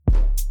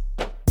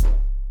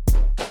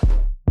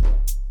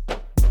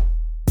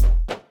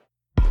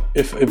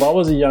If I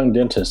was a young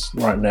dentist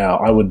right now,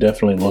 I would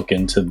definitely look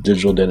into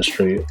digital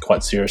dentistry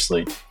quite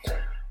seriously,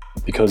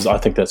 because I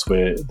think that's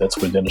where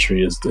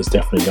dentistry is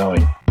definitely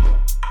going.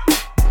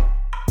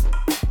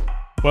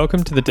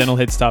 Welcome to the Dental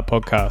Head Start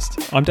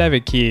podcast. I'm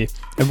David Chee,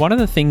 and one of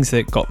the things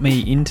that got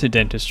me into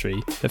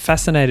dentistry, that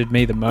fascinated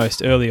me the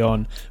most early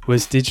on,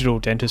 was digital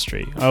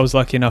dentistry. I was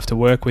lucky enough to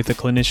work with a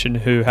clinician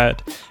who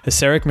had a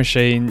CEREC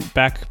machine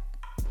back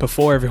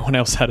before everyone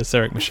else had a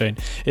CEREC machine.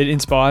 It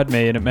inspired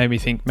me and it made me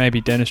think maybe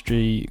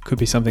dentistry could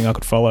be something I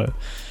could follow.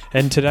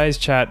 In today's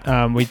chat,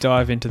 we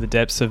dive into the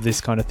depths of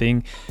this kind of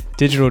thing,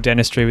 digital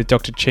dentistry with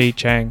Dr.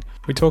 Chang.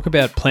 We talk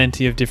about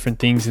plenty of different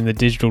things in the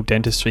digital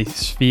dentistry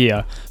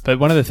sphere, but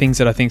one of the things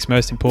that I think is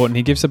most important,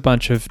 he gives a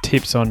bunch of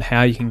tips on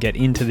how you can get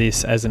into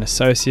this as an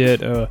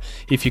associate, or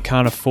if you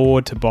can't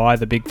afford to buy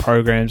the big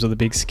programs or the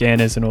big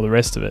scanners and all the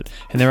rest of it.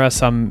 And there are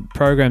some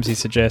programs he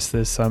suggests,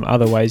 there's some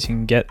other ways you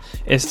can get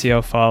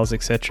STL files,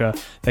 etc.,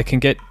 that can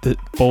get the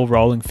ball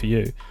rolling for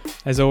you.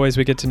 As always,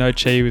 we get to know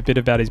Chee with a bit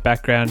about his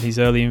background, his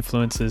early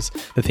influences,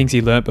 the things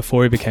he learnt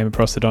before he became a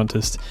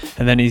prosthodontist,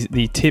 and then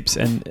the tips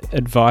and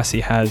advice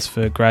he has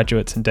for graduates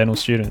and dental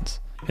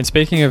students. And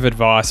speaking of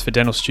advice for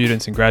dental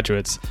students and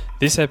graduates,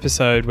 this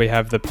episode we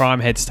have the Prime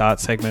Head Start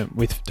segment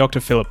with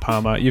Dr. Philip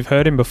Palmer. You've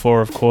heard him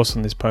before, of course,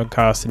 on this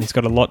podcast, and he's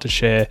got a lot to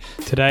share.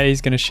 Today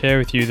he's going to share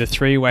with you the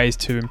 3 ways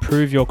to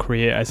improve your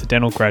career as a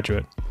dental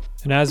graduate.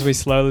 And as we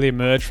slowly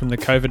emerge from the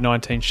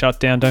COVID-19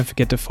 shutdown, don't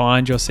forget to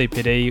find your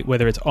CPD,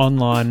 whether it's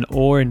online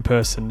or in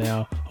person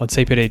now, on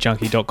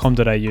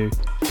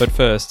cpdjunkie.com.au. But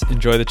first,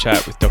 enjoy the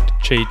chat with Dr.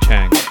 Chee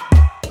Chang.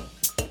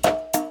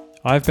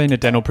 I've been a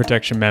Dental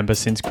Protection member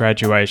since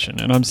graduation,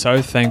 and I'm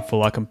so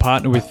thankful I can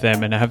partner with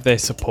them and have their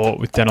support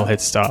with Dental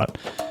Head Start.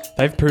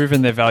 They've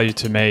proven their value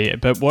to me,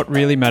 but what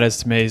really matters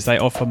to me is they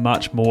offer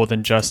much more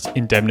than just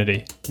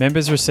indemnity.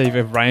 Members receive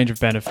a range of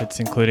benefits,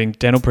 including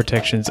Dental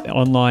Protection's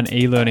online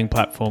e-learning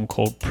platform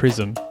called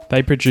Prism.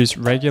 They produce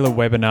regular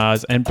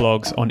webinars and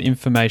blogs on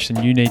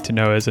information you need to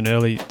know as an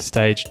early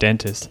stage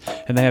dentist,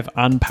 and they have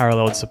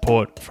unparalleled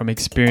support from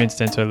experienced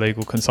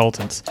dental-legal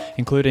consultants,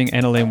 including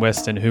Annalene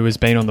Weston, who has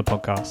been on the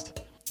podcast.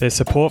 Their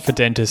support for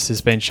dentists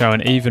has been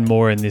shown even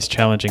more in this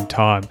challenging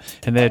time,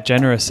 and they're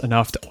generous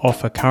enough to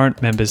offer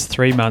current members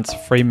 3 months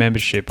free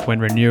membership when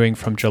renewing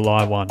from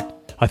July 1.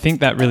 I think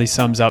that really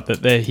sums up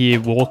that they're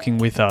here walking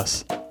with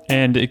us.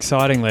 And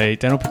excitingly,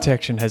 Dental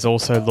Protection has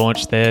also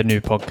launched their new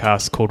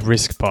podcast called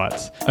Risk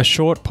Bites, a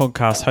short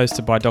podcast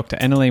hosted by Dr.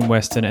 Annalene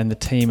Weston and the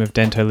team of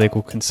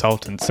dental-legal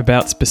consultants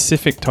about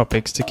specific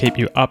topics to keep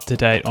you up to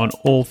date on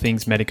all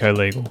things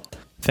medico-legal.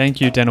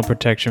 Thank you, Dental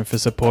Protection, for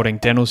supporting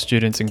dental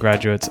students and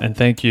graduates, and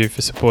thank you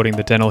for supporting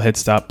the Dental Head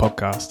Start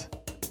podcast.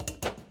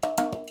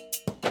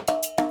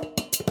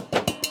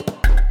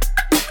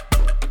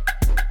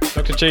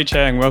 Dr. Chee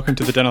Chang, welcome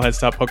to the Dental Head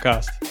Start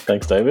podcast.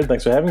 Thanks, David.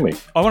 Thanks for having me.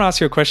 I want to ask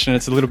you a question.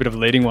 It's a little bit of a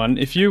leading one.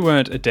 If you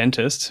weren't a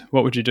dentist,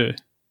 what would you do?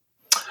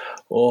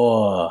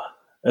 Oh,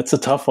 that's a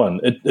tough one.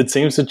 It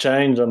seems to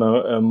change on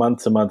a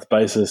month-to-month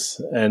basis,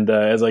 and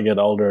as I get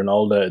older and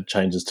older, it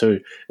changes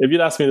too. If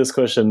you'd asked me this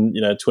question,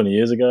 20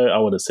 years ago, I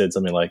would have said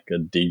something like a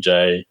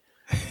DJ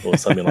or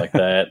something like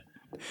that.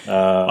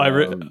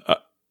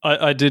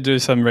 I did do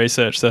some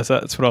research. That's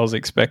what I was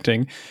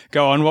expecting.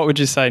 Go on. What would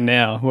you say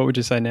now?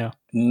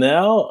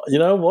 Now, you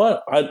know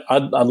what?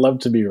 I'd love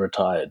to be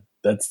retired.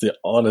 That's the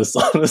honest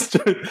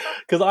truth.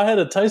 Because I had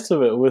a taste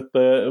of it with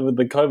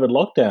the COVID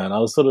lockdown. I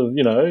was sort of,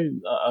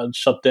 I'd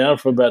shut down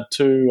for about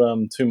two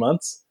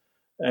months,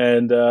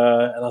 and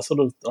I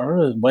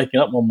remember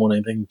waking up one morning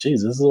and thinking,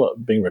 "Geez, this is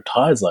what being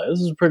retired is like. This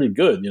is pretty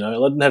good." I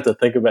didn't have to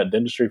think about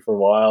dentistry for a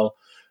while.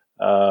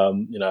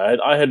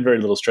 I had very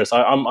little stress.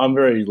 I'm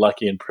very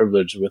lucky and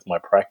privileged with my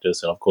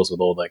practice, and of course with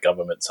all the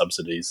government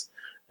subsidies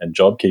and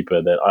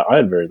JobKeeper, that I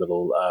had very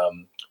little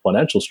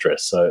financial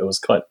stress. So it was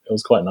quite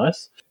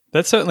nice.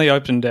 That certainly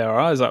opened our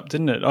eyes up,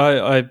 didn't it?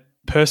 I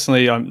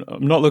personally, I'm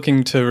not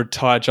looking to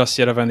retire just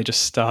yet. I've only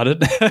just started,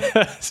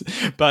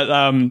 but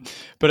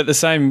at the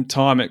same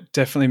time, it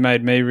definitely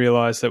made me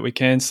realise that we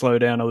can slow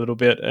down a little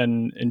bit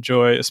and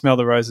smell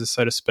the roses,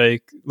 so to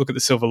speak. Look at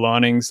the silver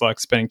linings, like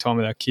spending time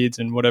with our kids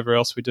and whatever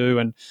else we do.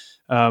 And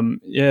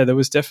there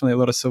was definitely a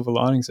lot of silver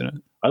linings in it.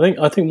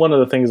 I think one of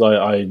the things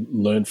I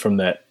learned from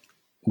that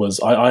was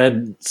I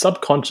had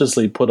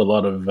subconsciously put a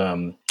lot of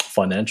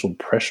financial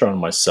pressure on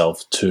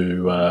myself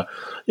to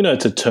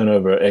turn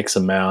over X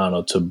amount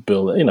or to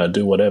build,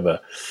 do whatever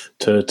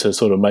to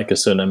sort of make a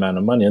certain amount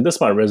of money. And this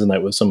might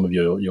resonate with some of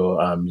your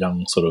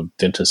young sort of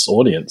dentist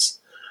audience.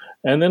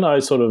 And then I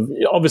sort of,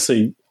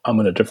 obviously I'm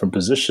in a different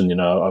position.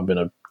 I've been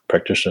a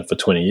practitioner for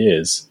 20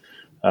 years.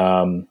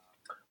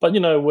 But,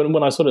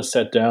 when I sort of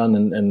sat down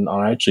and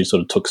I actually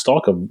sort of took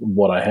stock of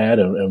what I had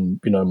and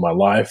my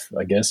life,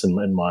 I guess,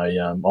 and my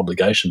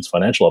obligations,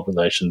 financial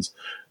obligations,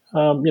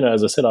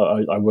 as I said,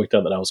 I worked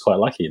out that I was quite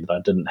lucky that I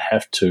didn't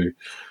have to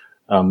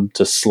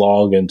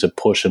slog and to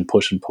push and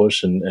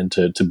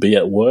to be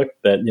at work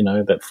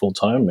that full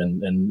time.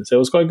 And so it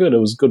was quite good. It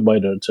was a good way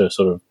to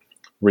sort of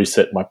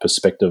reset my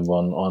perspective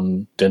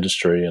on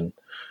dentistry and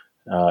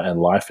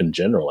life in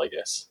general, I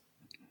guess.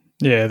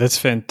 Yeah, that's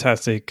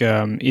fantastic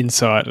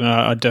insight, and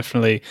I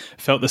definitely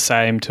felt the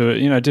same to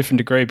a different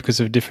degree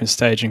because of a different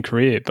stage in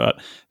career. But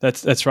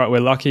that's right.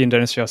 We're lucky in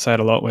dentistry. I say it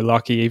a lot. We're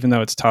lucky, even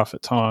though it's tough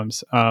at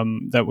times,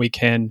 that we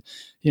can,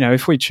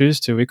 if we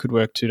choose to, we could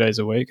work 2 days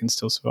a week and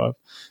still survive,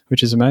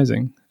 which is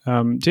amazing.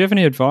 Do you have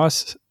any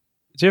advice?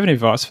 Do you have any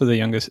advice for the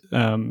youngest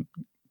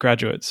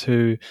graduates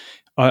who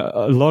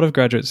a lot of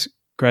graduates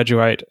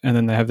graduate and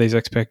then they have these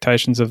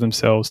expectations of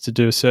themselves to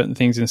do certain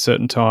things in a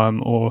certain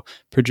time or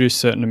produce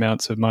certain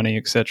amounts of money,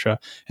 etc.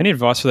 Any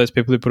advice for those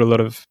people who put a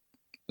lot of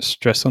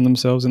stress on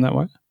themselves in that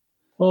way?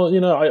 Well,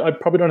 I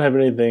probably don't have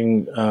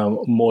anything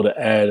more to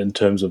add in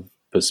terms of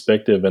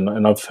perspective,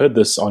 and I've heard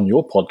this on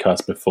your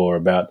podcast before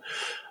about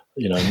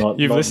not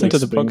You've not listened to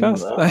the podcast.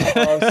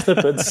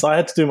 Snippets. I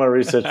had to do my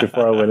research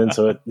before I went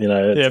into it.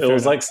 It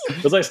was like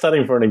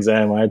studying for an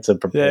exam. I had to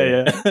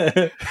prepare.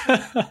 Yeah.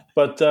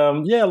 But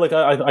look,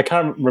 I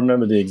can't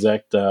remember the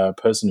exact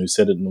person who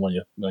said it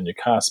on your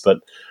cast, but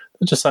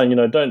they're just saying,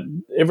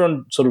 don't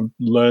everyone sort of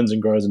learns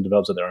and grows and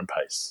develops at their own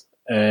pace,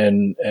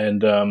 and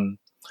the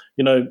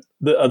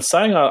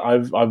saying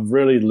I've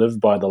really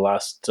lived by the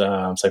last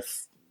say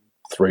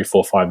 3,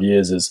 4, 5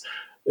 years is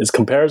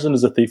comparison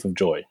is a thief of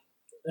joy.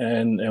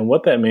 And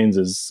what that means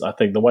is, I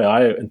think the way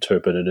I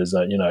interpret it is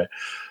that,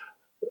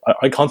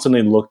 I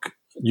constantly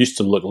used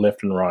to look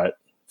left and right,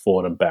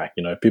 forward and back,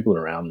 people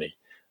around me.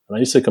 And I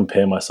used to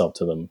compare myself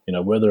to them,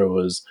 whether it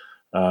was,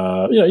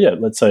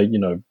 let's say,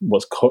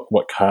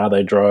 what car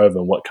they drove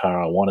and what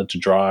car I wanted to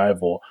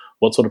drive, or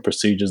what sort of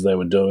procedures they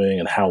were doing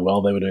and how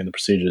well they were doing the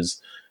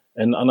procedures.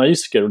 And I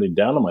used to get really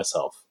down on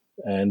myself.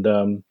 And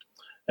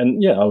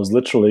I was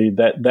literally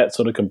that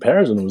sort of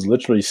comparison was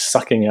literally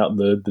sucking out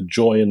the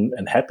joy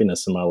and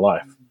happiness in my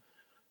life.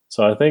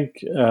 So I think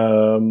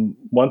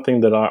one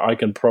thing that I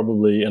can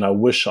probably, and I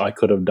wish I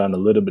could have done a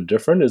little bit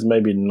different, is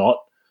maybe not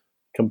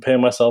compare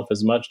myself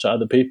as much to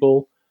other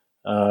people.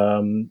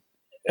 And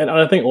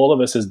I think all of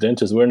us as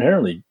dentists, we're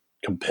inherently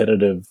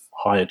competitive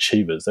high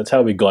achievers. That's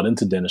how we got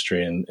into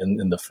dentistry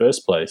in the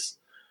first place.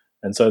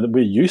 And so that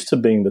we're used to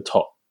being the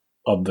top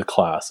of the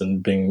class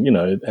and being,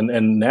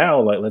 and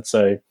now, like, let's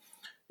say,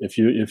 if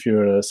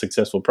you're a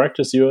successful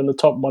practice, you're in the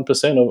top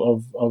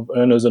 1% of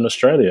earners in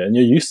Australia, and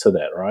you're used to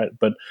that, right?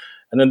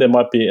 And then there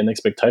might be an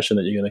expectation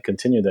that you're going to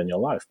continue that in your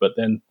life. But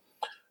then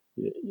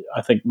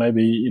I think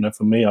maybe,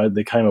 for me,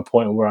 there came a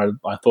point where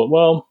I thought,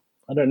 well,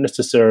 I don't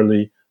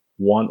necessarily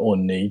want or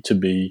need to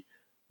be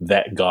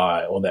that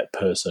guy or that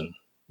person,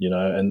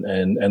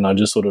 and I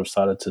just sort of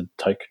started to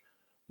take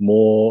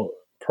more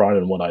pride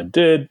in what I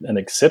did and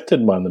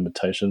accepted my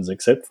limitations,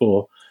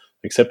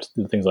 accepted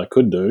the things I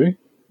could do,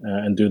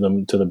 and do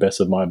them to the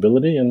best of my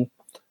ability, and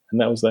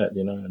that was that,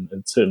 and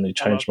it certainly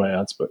changed my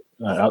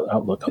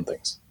outlook on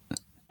things.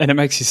 And it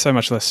makes you so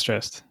much less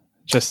stressed,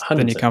 just 100%.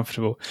 Then you're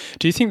comfortable.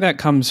 Do you think that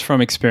comes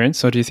from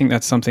experience, or do you think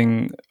that's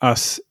something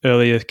us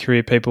earlier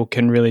career people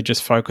can really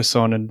just focus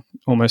on and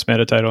almost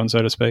meditate on,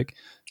 so to speak?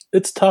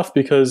 It's tough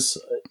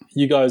because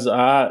you guys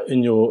are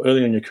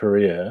early in your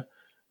career,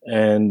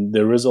 and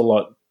there is a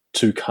lot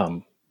to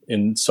come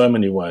in so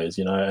many ways,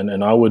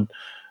 and I would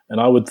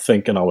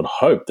think and I would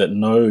hope that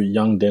no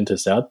young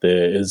dentist out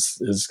there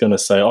is going to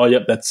say, oh,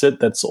 yep, that's it.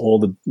 That's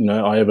all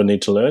I ever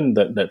need to learn,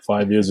 that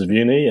 5 years of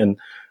uni, and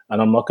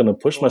I'm not going to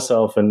push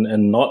myself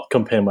and not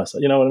compare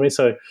myself. You know what I mean?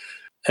 So,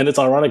 and it's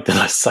ironic that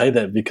I say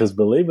that because,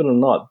 believe it or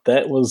not,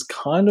 that was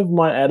kind of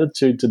my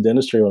attitude to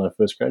dentistry when I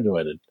first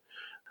graduated.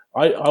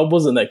 I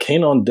wasn't that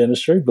keen on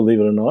dentistry, believe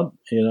it or not,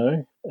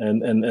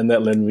 and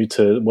that led me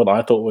to what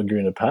I thought were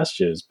greener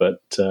pastures. But,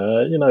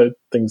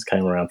 things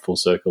came around full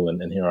circle,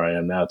 and here I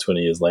am now 20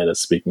 years later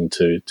speaking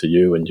to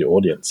you and your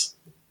audience.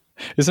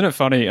 Isn't it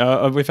funny?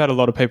 We've had a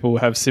lot of people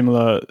have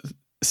similar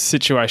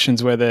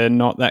situations where they're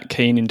not that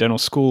keen in dental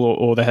school,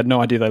 or they had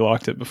no idea they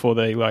liked it before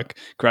they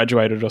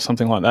graduated or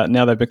something like that.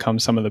 Now they've become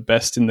some of the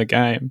best in the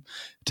game.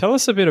 Tell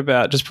us a bit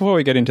about, just before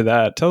we get into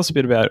that, tell us a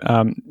bit about,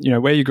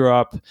 where you grew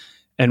up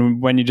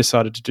and when you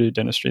decided to do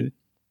dentistry.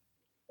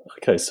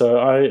 Okay, so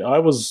I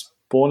was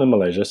born in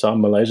Malaysia, so I'm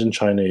Malaysian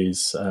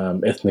Chinese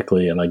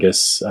ethnically, and I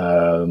guess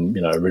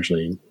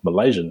originally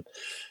Malaysian.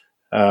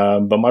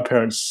 But my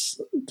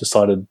parents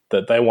decided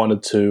that they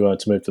wanted to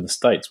move to the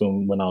States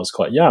when I was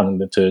quite young,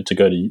 to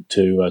go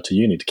to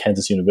uni, to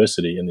Kansas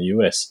University in the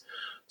US.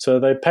 So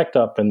they packed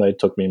up and they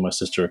took me and my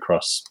sister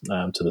across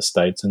to the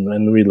States,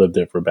 and we lived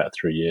there for about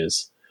 3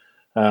 years.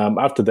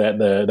 After that,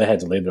 they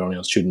had to leave. They're only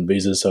on student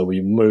visas, so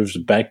we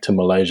moved back to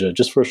Malaysia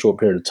just for a short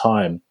period of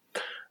time.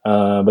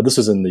 But this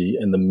was in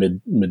the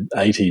mid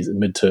 80s,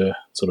 mid to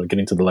sort of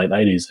getting to the late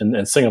 80s,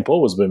 and Singapore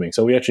was booming.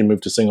 So we actually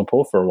moved to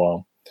Singapore for a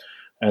while,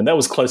 and that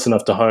was close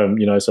enough to home,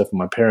 so for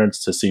my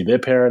parents to see their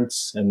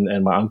parents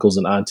and my uncles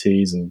and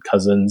aunties and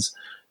cousins,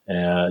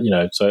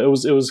 so it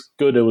was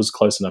good. It was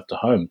close enough to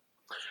home.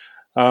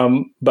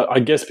 But I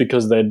guess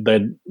because they'd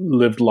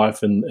lived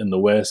life in the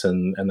West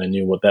and they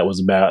knew what that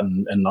was about,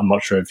 and I'm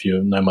not sure if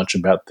you know much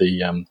about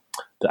the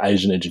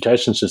Asian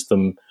education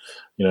system,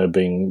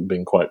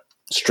 being quite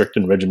strict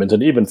and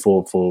regimented, even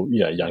for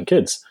young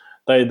kids.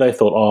 they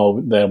thought,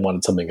 oh, they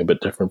wanted something a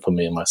bit different for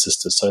me and my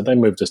sister, so they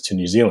moved us to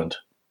New Zealand.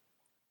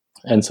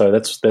 And so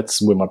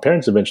that's where my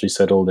parents eventually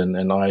settled,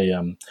 and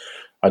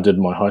I did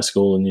my high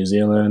school in New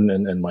Zealand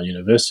and my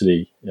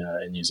university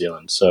in New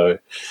Zealand. So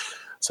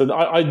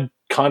I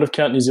kind of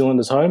count New Zealand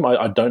as home.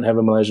 I don't have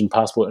a Malaysian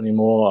passport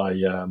anymore.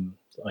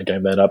 I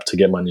gave that up to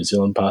get my New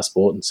Zealand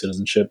passport and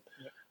citizenship.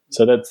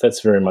 So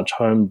that's very much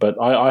home.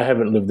 But I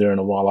haven't lived there in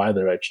a while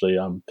either, actually.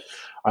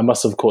 I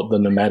must have caught the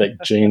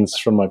nomadic genes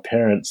from my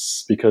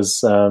parents because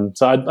so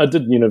I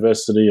did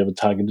University of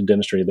Targeted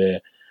Dentistry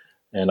there,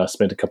 and I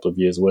spent a couple of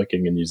years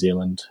working in New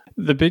Zealand.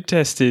 The big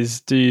test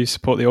is, do you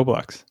support the All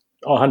Blacks?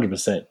 Oh,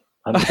 100%.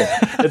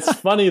 100%. It's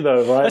funny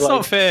though, right? That's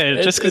not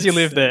fair, just because you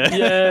live there.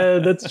 Yeah,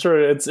 that's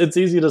true. It's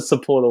easy to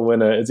support a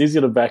winner. It's easy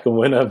to back a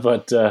winner,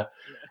 but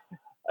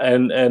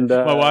and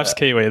my wife's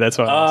Kiwi, that's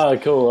why.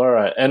 Cool, all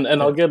right. And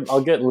I'll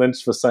get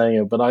lynched for saying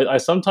it, but I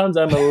sometimes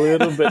am a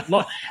little bit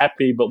not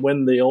happy, but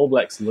when the All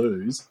Blacks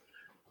lose,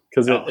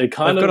 because it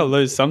kind they've of got to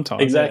lose sometime.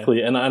 Exactly,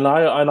 yeah. and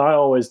I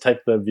always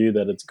take the view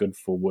that it's good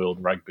for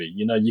world rugby.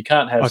 You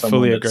can't have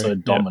someone that's so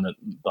dominant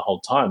the whole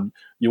time.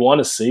 You want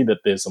to see that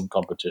there's some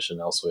competition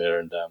elsewhere,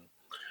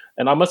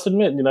 and I must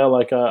admit,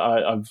 like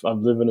I've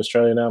lived in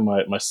Australia now.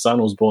 My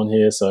son was born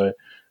here, so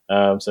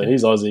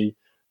he's Aussie.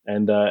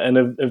 And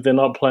if they're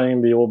not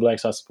playing the All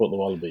Blacks, I support the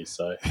Wallabies.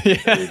 So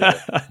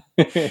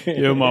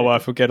you and my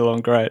wife will get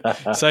along great.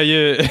 So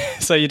you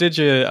did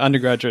your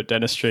undergraduate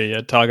dentistry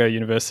at Otago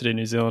University in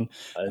New Zealand,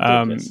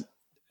 yes.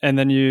 And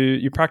then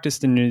you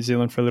practiced in New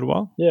Zealand for a little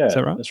while. Yeah, is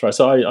that right? That's right.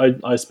 So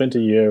I spent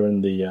a year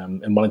in the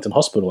in Wellington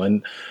Hospital,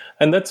 and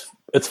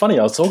it's funny.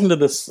 I was talking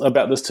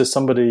about this to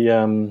somebody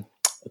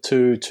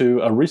to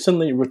a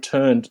recently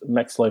returned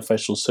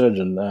maxillofacial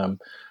surgeon.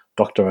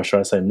 Doctor, or should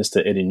I say,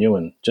 Mr. Eddie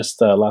Nguyen, just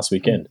last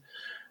weekend.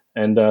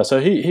 And so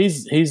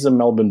he's a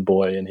Melbourne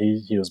boy, and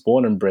he was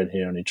born and bred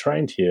here, and he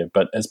trained here.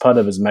 But as part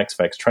of his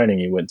MaxFax training,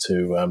 he went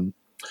to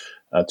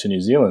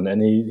New Zealand,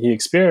 and he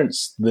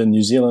experienced the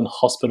New Zealand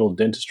hospital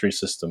dentistry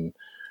system.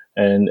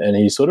 And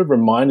he sort of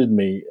reminded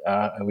me,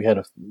 and we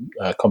had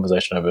a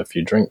conversation over a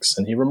few drinks,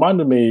 and he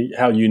reminded me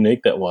how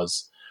unique that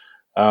was.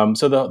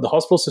 So the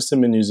hospital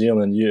system in New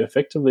Zealand, you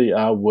effectively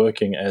are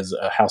working as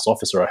a house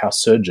officer or a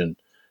house surgeon,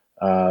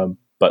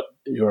 but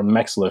you're a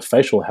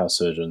maxillofacial house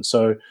surgeon.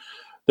 So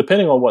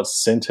depending on what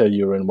center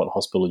you're in, what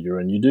hospital you're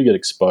in, you do get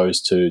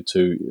exposed to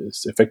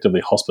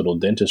effectively hospital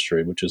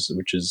dentistry, which is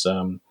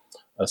a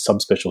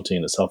subspecialty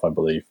in itself, I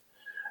believe.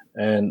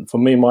 And for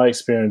me, my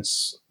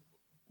experience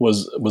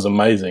was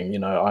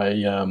amazing.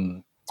 I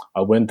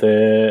went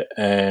there,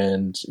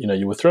 and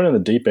you were thrown in the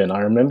deep end. I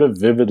remember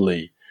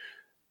vividly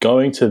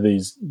going to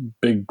these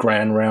big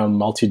grand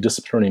round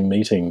multidisciplinary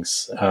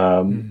meetings.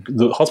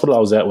 The hospital I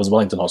was at was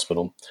Wellington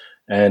Hospital.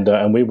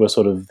 And we were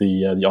sort of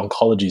the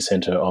oncology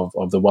center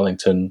of the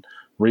Wellington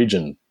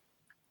region.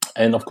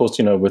 And of course,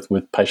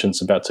 with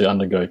patients about to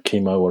undergo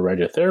chemo or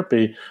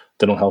radiotherapy,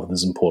 dental health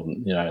is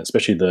important,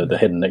 especially the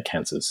head and neck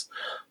cancers.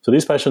 So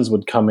these patients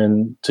would come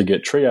in to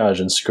get triaged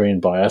and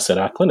screened by us at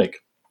our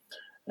clinic.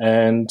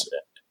 And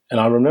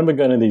I remember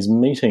going to these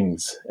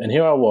meetings, and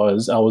here I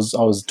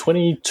was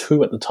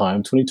 22 at the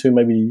time, 22,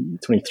 maybe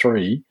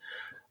 23.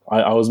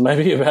 I was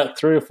maybe about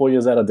 3 or 4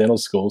 years out of dental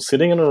school,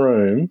 sitting in a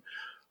room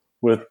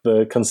with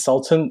the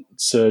consultant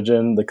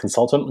surgeon, the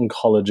consultant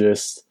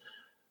oncologist,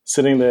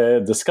 sitting there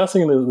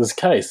discussing this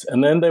case.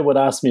 And then they would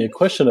ask me a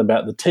question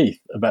about the teeth,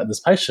 about this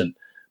patient.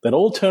 They'd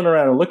all turn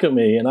around and look at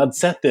me, and I'd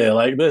sat there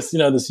like this,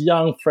 this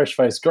young,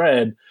 fresh-faced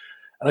grad.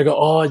 And I go,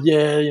 oh,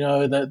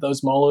 yeah,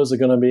 those molars are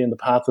going to be in the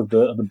path of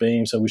the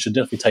beam, so we should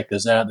definitely take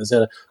this out. There's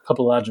a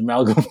couple of large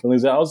amalgam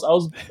fillings out. I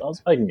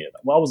was making it.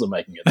 Well, I wasn't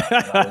making it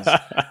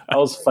up. I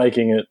was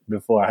faking it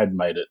before I had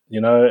made it,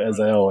 as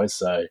they always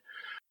say.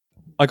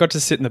 I got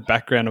to sit in the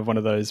background of one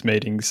of those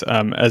meetings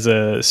as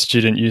a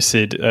student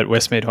USyd at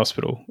Westmead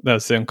Hospital. That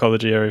was the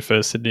oncology area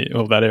for Sydney,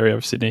 or that area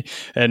of Sydney.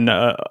 And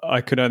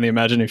I could only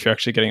imagine if you're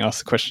actually getting asked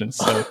the questions.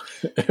 So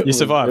you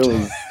survived.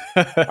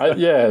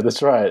 Yeah,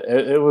 that's right.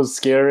 It was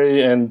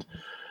scary,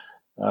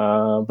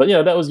 but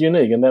yeah, that was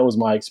unique, and that was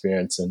my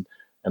experience. And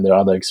there are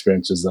other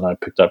experiences that I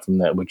picked up from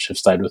that, which have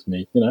stayed with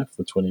me,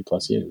 for 20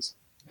 plus years.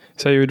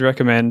 So you would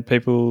recommend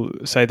people,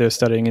 say they're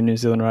studying in New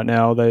Zealand right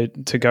now,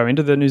 to go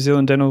into the New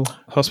Zealand dental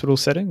hospital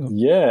setting?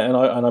 Yeah, and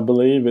I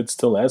believe it's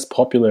still as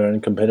popular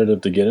and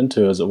competitive to get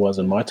into as it was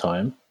in my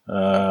time.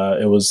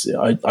 It was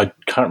I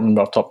can't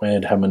remember off the top of my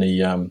head how many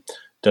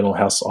dental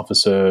house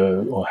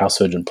officer or house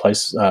surgeon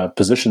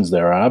positions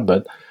there are,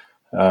 but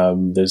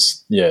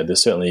there's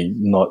certainly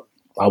not.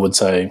 I would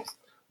say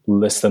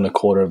less than a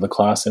quarter of the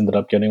class ended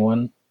up getting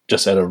one.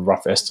 Just at a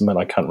rough estimate,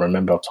 I can't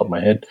remember off the top of my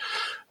head.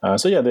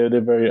 So yeah,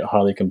 they're very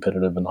highly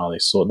competitive and highly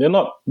sought. They're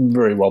not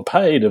very well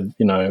paid, and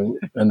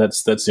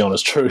that's the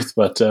honest truth.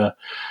 But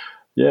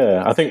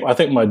yeah, I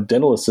think my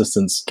dental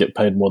assistants get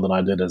paid more than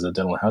I did as a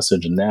dental house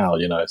surgeon now.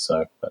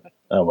 So, but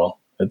oh well,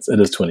 it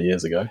is 20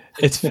 years ago.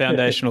 It's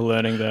foundational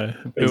learning, though.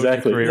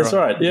 Exactly, that's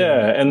right.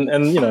 Yeah, and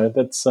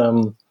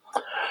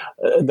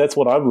that's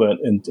what I've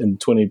learned in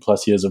 20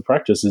 plus years of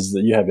practice is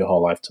that you have your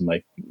whole life to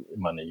make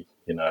money.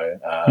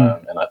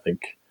 And I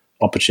think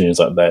opportunities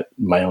like that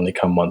may only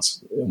come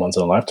once in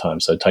a lifetime.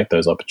 So take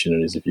those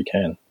opportunities if you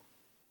can.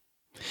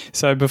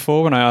 So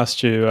before, when I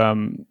asked you,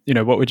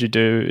 what would you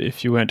do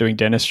if you weren't doing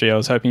dentistry, I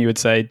was hoping you would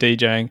say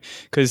DJing,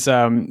 because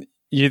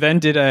you then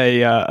did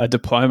a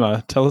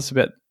diploma. Tell us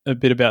a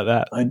bit about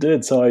that. I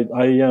did. So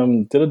I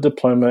did a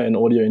diploma in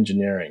audio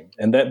engineering,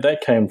 and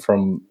that came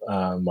from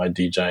my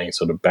DJing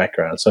sort of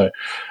background. So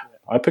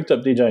I picked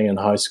up DJing in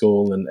high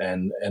school,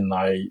 and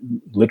I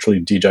literally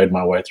DJ'd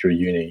my way through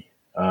uni.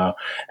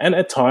 And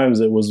at times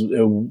it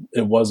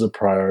was a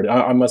priority.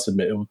 I must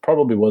admit, it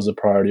probably was a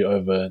priority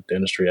over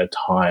dentistry at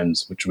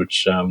times,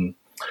 which one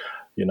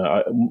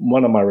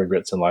of my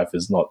regrets in life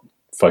is not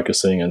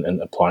focusing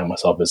and applying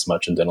myself as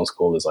much in dental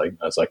school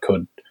as I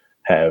could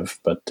have.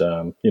 But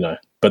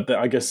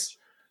I guess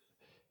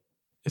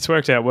it's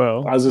worked out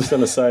well. I was just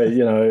going to say,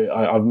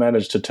 I've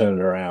managed to turn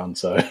it around.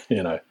 So,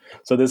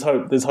 so there's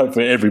hope. There's hope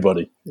for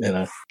everybody.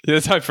 Yeah,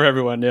 there's hope for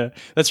everyone. Yeah,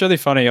 that's really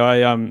funny.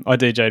 I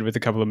DJ'd with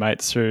a couple of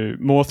mates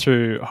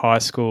through high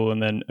school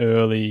and then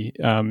early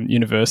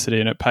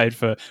university, and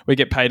we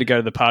get paid to go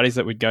to the parties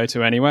that we'd go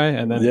to anyway,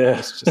 and then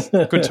it's just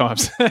good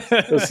times.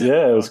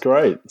 It was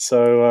great.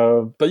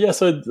 So,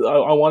 so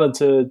I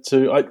wanted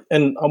to, I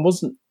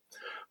wasn't.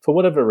 For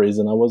whatever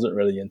reason, I wasn't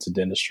really into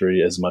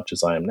dentistry as much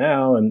as I am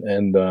now,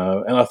 and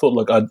I thought,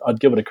 look, I'd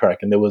give it a crack.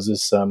 And there was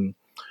this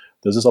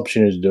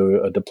opportunity to do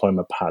a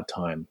diploma part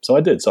time, so I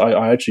did. So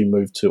I actually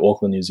moved to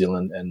Auckland, New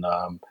Zealand, and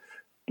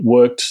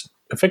worked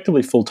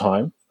effectively full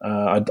time.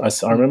 I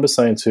remember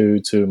saying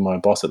to my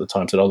boss at the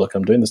time, said, "Oh, look,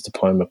 I'm doing this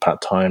diploma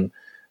part time,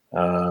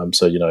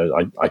 so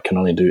I can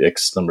only do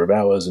X number of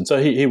hours." And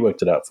so he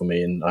worked it out for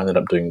me, and I ended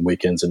up doing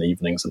weekends and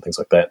evenings and things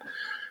like that.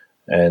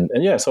 And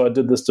so I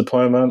did this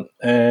diploma,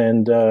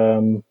 and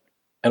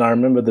I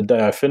remember the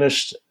day I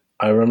finished,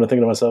 I remember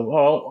thinking to myself,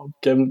 "Oh,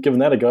 giving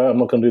that a go. I'm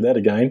not going to do that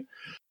again,"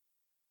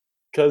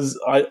 because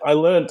I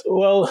learned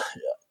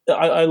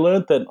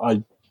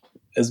that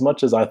as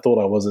much as I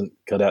thought I wasn't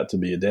cut out to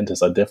be a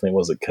dentist, I definitely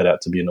wasn't cut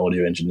out to be an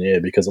audio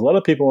engineer, because a lot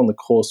of people on the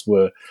course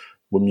were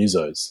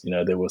musos.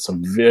 There were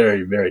some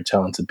very, very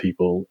talented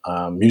people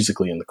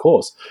musically in the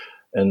course,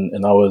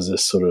 and I was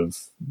this sort of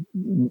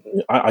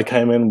I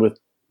came in with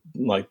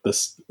like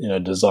this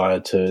desire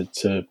to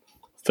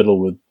fiddle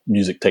with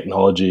music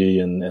technology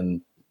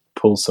and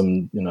pull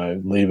some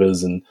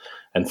levers and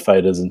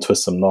faders and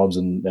twist some knobs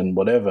and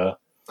whatever,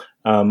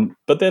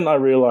 but then I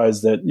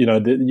realized that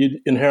that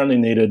you inherently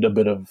needed a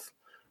bit of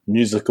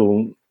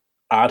musical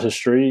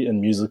artistry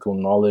and musical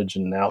knowledge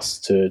and nous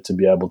to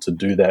be able to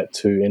do that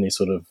to any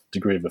sort of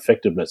degree of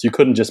effectiveness. You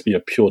couldn't just be a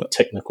pure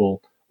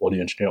technical audio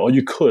engineer, or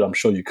you could, I'm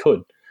sure you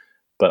could,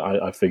 but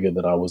I figured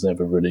that I was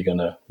never really going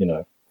to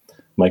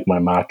make my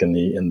mark in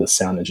the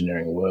sound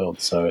engineering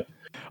world. So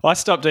I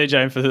stopped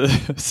DJing for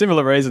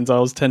similar reasons. I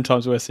was 10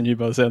 times worse than you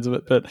by the sounds of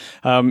it. But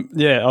I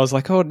was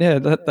like, oh yeah,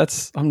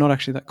 that's I'm not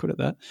actually that good at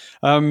that.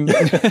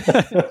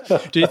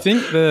 Do you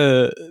think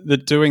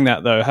the doing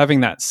that though, having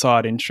that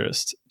side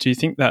interest, do you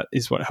think that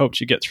is what helped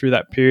you get through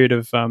that period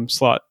of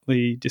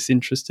slightly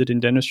disinterested in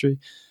dentistry?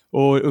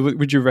 Or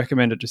would you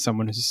recommend it to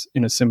someone who's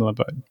in a similar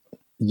boat?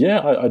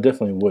 Yeah, I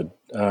definitely would.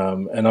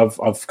 And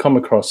I've come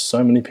across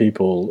so many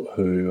people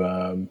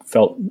who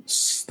felt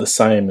the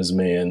same as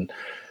me. And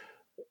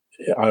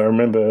I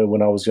remember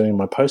when I was doing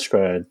my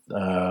postgrad,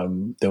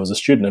 there was a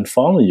student in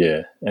final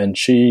year, and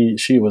she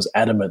was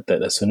adamant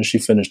that as soon as she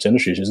finished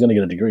dentistry, she was going to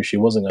get a degree. She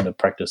wasn't going to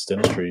practice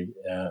dentistry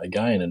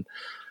again. And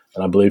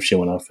I believe she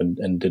went off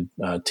and did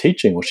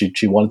teaching, or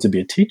she wanted to be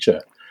a teacher.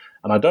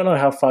 And I don't know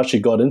how far she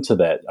got into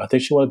that. I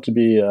think she wanted to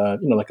be,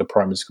 like a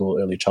primary school,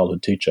 early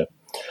childhood teacher.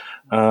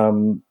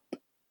 And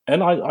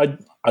I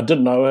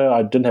didn't know her.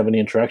 I didn't have any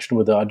interaction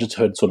with her. I just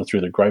heard sort of through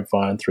the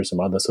grapevine, through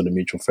some other sort of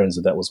mutual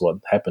friends, that was what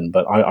happened.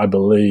 But I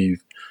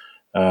believe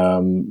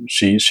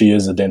she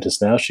is a dentist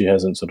now. She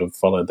hasn't sort of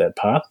followed that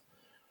path.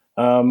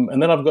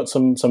 And then I've got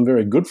some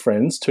very good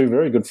friends, two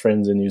very good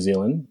friends in New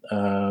Zealand.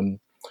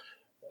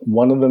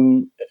 One of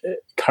them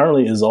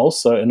currently is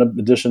also, in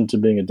addition to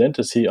being a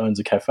dentist, he owns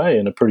a cafe,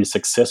 and a pretty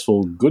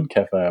successful, good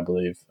cafe, I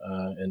believe,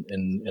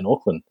 in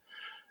Auckland.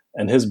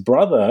 And his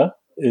brother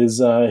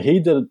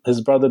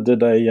his brother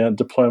did a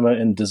diploma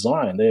in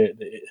design.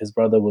 His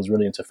brother was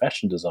really into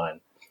fashion design,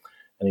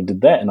 and he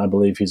did that. And I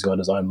believe he's got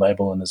his own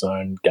label and his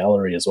own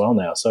gallery as well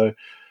now. So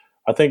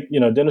I think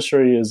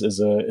dentistry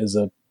is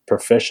a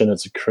profession.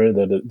 It's a career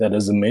that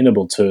is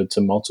amenable to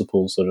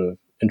multiple sort of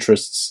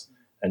interests.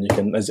 And you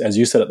can, as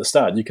you said at the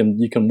start, you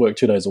can work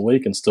 2 days a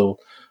week and still,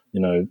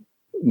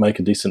 make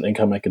a decent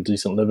income, make a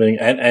decent living,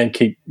 and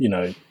keep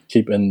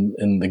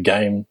in the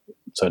game,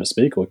 so to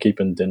speak, or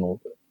keep in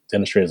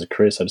dentistry as a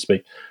career, so to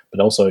speak,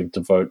 but also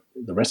devote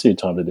the rest of your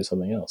time to do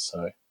something else.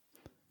 So,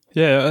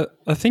 yeah,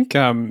 I think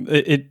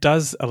it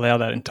does allow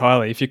that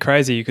entirely. If you're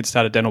crazy, you could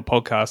start a dental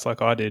podcast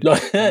like I did.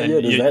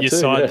 Your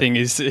side thing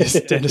is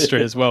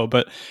dentistry as well.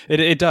 But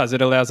it does.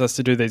 It allows us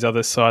to do these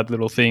other side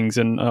little things.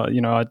 And,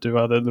 I do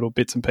other little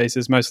bits and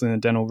pieces, mostly in the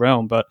dental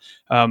realm. But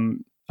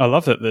I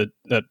love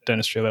that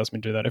dentistry allows me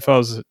to do that. If I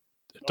was a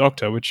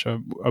doctor, which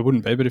I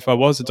wouldn't be, but if I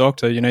was a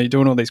doctor, you're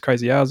doing all these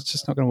crazy hours, it's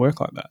just not going to work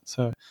like that.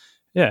 So,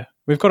 yeah,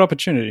 we've got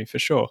opportunity for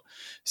sure.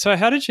 So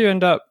how did you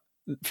end up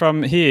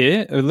from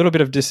here, a little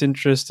bit of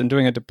disinterest and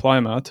doing a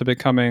diploma, to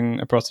becoming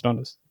a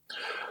prosthodontist?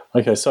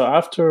 Okay, so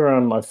after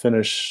I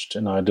finished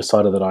and I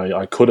decided that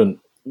I didn't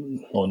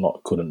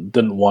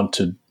want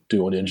to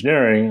do all the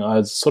engineering, I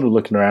was sort of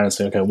looking around and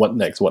saying, okay, what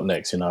next?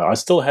 I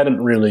still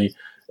hadn't really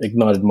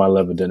ignited my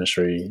love of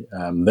dentistry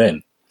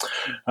then.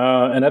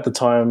 And at the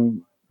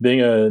time,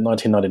 being a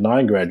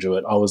 1999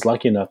 graduate, I was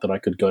lucky enough that I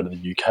could go to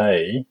the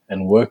UK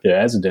and work there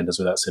as a dentist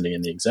without sitting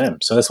in the exam.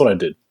 So that's what I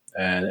did.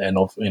 And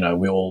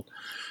we all,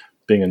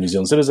 being a New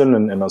Zealand citizen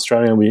and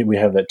Australian, we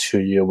have that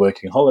 2-year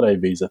working holiday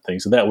visa thing.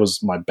 So that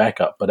was my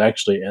backup, but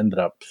actually ended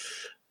up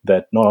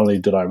that not only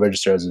did I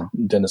register as a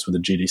dentist with the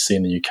GDC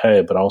in the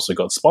UK, but I also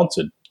got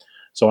sponsored.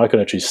 So I could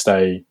actually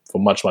stay for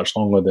much, much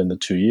longer than the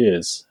 2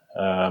 years.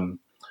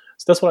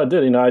 So that's what I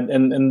did, and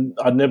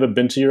I'd never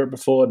been to Europe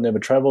before. I'd never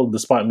traveled,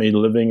 despite me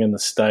living in the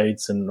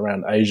States and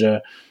around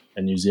Asia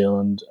and New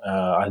Zealand.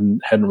 I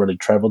hadn't really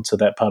traveled to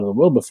that part of the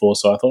world before.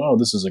 So I thought, oh,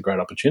 this is a great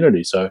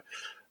opportunity. So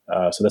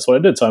that's what I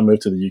did. So I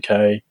moved to the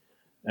UK,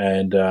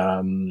 and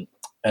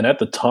at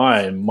the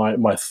time,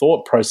 my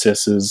thought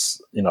process is,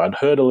 I'd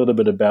heard a little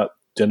bit about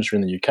dentistry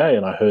in the UK,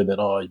 and I heard that,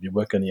 if you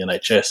work in the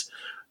NHS,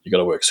 you got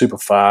to work super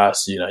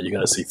fast. You're going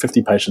to see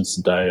 50 patients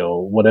a day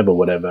or whatever.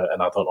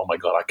 And I thought, oh my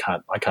God, I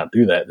can't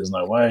do that. There's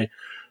no way.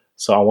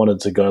 So I wanted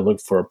to go look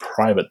for a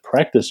private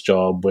practice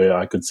job where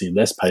I could see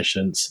less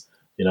patients.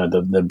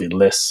 There'd be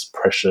less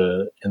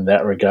pressure in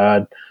that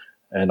regard.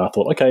 And I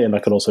thought, okay, and I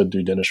could also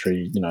do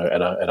dentistry,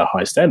 at a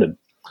high standard.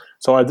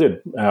 So I did.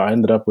 I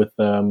ended up with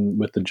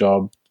the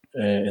job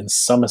in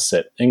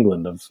Somerset,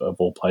 England, of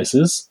all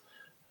places.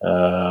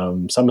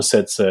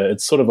 Somerset's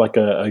it's sort of like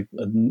a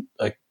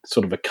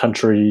sort of a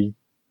country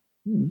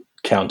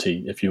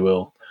county, if you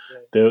will.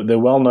 They're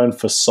well known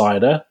for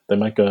cider. They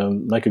make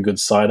a good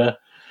cider.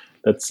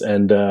 So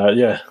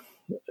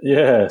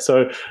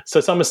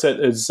Somerset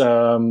is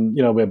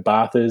where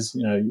Bath is.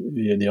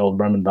 The old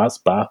Roman Bath,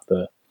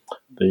 the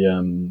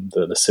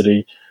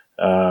city.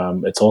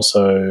 It's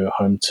also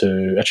home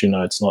to. Actually,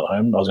 no, it's not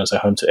home. I was going to say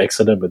home to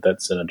Exeter, but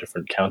that's in a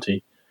different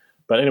county.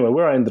 But anyway,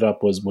 where I ended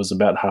up was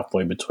about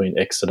halfway between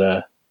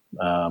Exeter,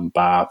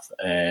 Bath,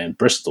 and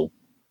Bristol.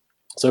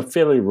 So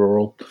fairly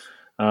rural.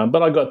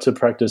 But I got to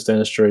practice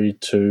dentistry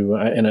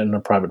in a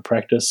private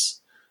practice,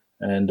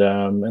 and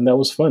that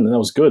was fun and that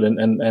was good.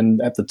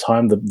 And at the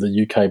time,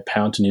 the UK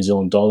pound to New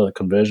Zealand dollar, the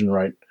conversion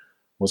rate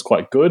was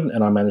quite good,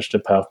 and I managed to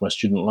pay off my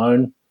student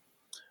loan.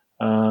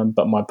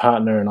 But my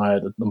partner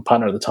at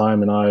the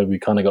time and I, we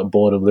kind of got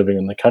bored of living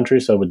in the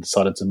country, so we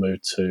decided to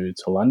move to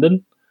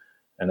London.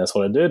 And that's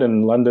what I did.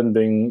 And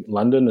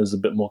London is a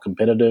bit more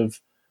competitive.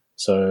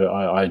 So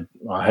I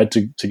had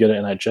to get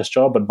an NHS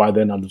job. But by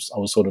then I was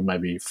sort of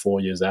maybe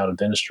 4 years out of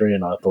dentistry,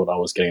 and I thought I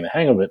was getting the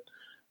hang of it.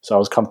 So I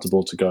was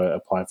comfortable to go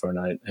apply for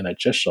an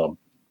NHS job.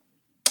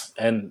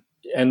 And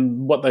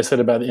what they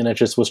said about the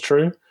NHS was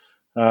true.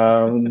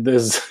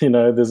 There's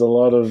a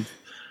lot of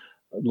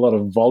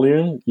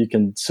volume. You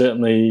can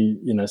certainly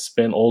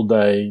spend all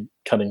day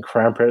cutting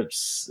crown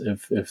preps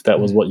if that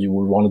was what you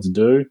would wanted to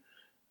do.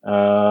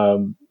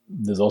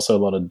 There's also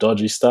a lot of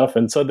dodgy stuff.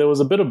 And so there was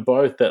a bit of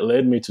both that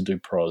led me to do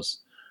pros.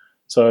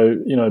 So,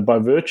 by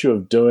virtue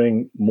of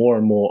doing more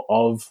and more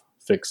of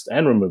fixed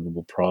and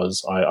removable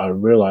pros, I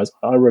realized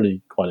I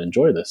really quite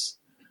enjoy this.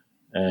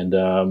 And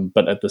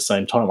but at the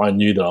same time, I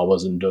knew that I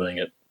wasn't doing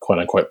it quote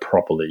unquote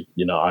properly.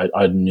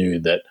 I knew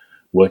that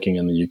working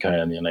in the UK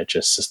and the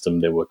NHS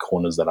system, there were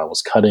corners that I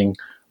was cutting.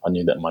 I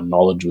knew that my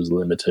knowledge was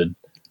limited,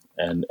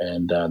 and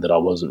that I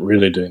wasn't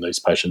really doing these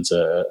patients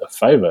a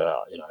favor,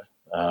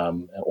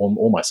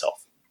 or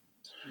myself.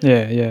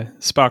 Yeah.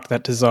 Sparked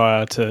that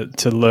desire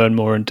to learn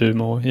more and do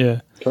more.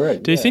 Yeah.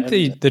 Correct. Do you think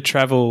the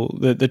travel,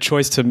 the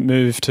choice to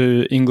move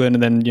to England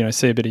and then,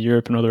 see a bit of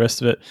Europe and all the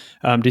rest of it,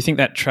 do you think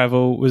that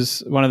travel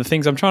was one of the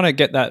things? I'm trying to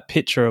get that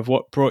picture of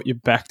what brought you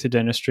back to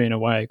dentistry in a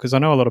way, because I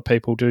know a lot of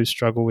people do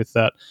struggle with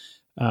that,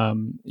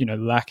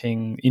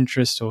 lacking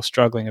interest or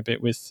struggling a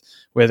bit with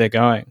where they're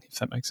going, if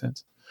that makes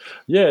sense.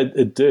 Yeah,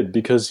 it did,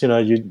 because,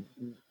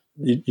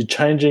 you're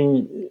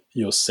changing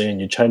your scene,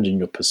 you're changing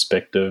your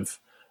perspective.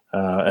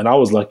 And I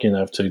was lucky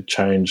enough to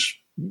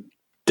change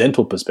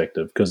dental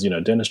perspective, because,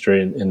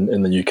 dentistry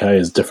in the UK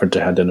is different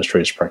to how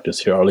dentistry is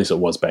practiced here, or at least it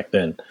was back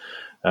then.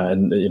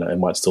 And, it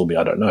might still be,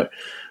 I don't know.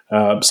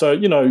 So,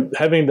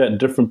 having that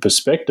different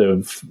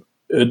perspective,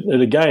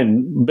 it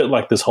again, a bit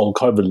like this whole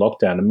COVID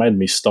lockdown, it made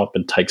me stop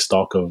and take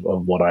stock of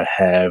what I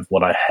have,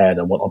 what I had,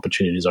 and what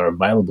opportunities are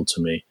available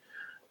to me.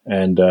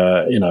 And,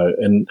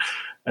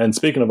 and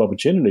speaking of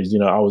opportunities,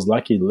 I was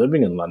lucky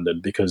living in London,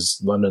 because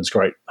London's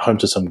great, home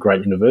to some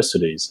great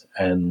universities.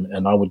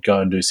 And I would go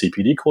and do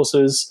CPD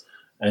courses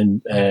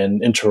and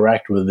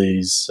interact with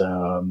these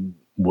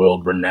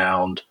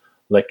world-renowned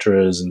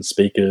lecturers and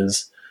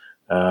speakers,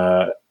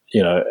 and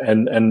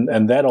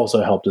that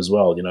also helped as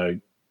well.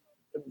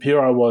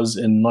 Here I was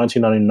in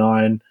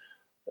 1999,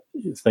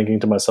 thinking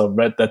to myself,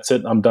 "Right, that's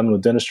it. I'm done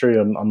with dentistry.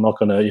 I'm not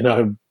going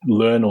to,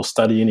 learn or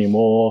study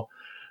anymore."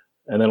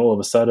 And then all of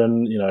a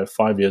sudden,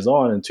 5 years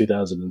on, in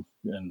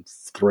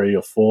 2003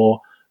 or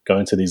four,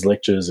 going to these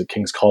lectures at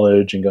King's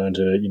College and going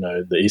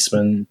to the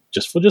Eastman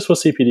just for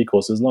CPD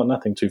courses,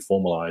 nothing too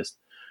formalized.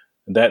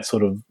 And that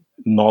sort of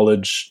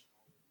knowledge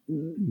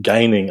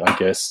gaining, I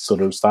guess,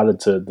 sort of started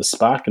the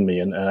spark in me,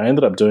 and I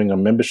ended up doing a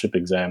membership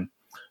exam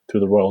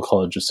through the Royal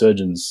College of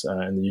Surgeons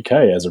in the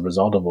UK as a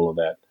result of all of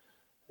that,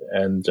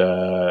 and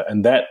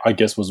that, I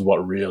guess, was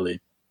what really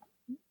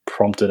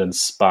prompted and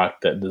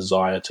sparked that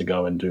desire to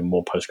go and do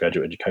more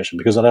postgraduate education,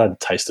 because I had a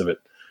taste of it.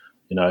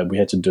 We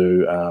had to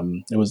do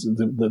it was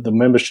the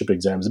membership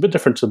exam is a bit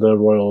different to the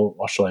Royal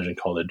Australasian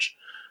College.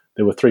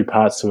 There were 3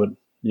 parts to it.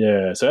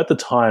 Yeah, so at the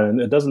time,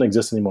 and it doesn't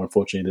exist anymore,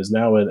 unfortunately. There's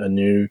now a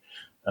new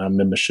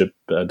membership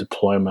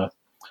diploma,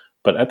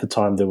 but at the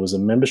time there was a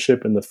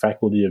membership in the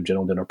Faculty of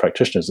General Dental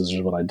Practitioners. This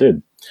is what I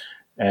did,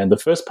 and the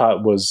first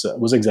part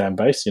was exam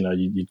based.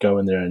 You'd go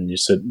in there and you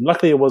sit.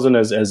 Luckily, it wasn't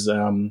as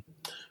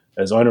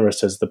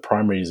onerous as the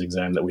primaries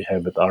exam that we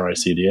have at the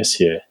RACDS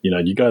here.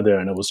 You go there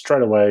and it was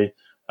straight away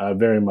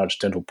very much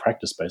dental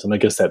practice based, and I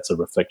guess that's a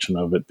reflection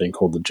of it being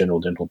called the General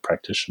Dental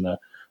Practitioner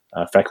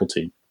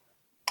faculty.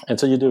 And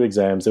so you do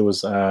exams. There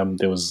was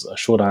a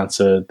short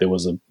answer. There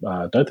was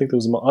I don't think there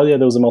was there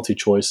was a multi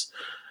choice,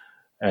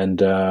 and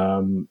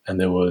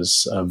there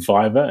was a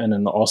Viva and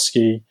an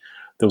OSCE.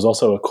 There was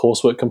also a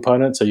coursework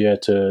component, so you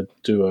had to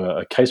do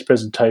a case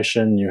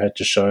presentation. You had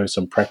to show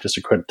some practice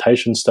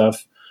accreditation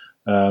stuff.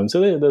 So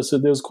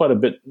there was quite a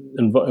bit.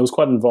 It was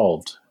quite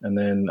involved, and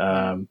then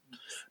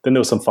there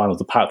was some finals.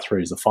 The part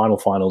 3s, the final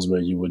finals,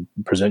 where you would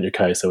present your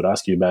case. They would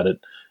ask you about it,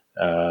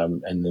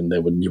 and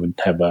then you would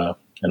have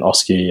an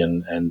OSCE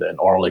and an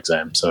oral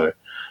exam. So,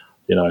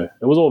 it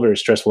was all very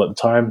stressful at the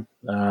time,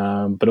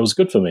 but it was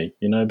good for me,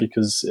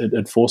 because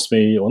it forced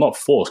me, or not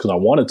forced, because I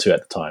wanted to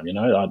at the time.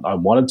 I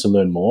wanted to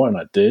learn more, and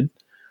I did.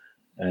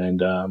 And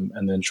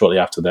then shortly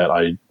after that,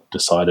 I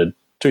decided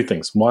 2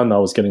 things. One, I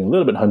was getting a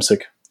little bit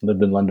homesick.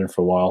 Lived in London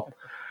for a while.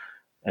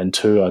 And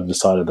 2, I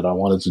decided that I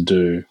wanted to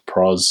do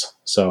pros.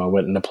 So I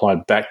went and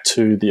applied back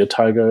to the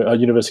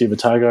University of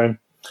Otago.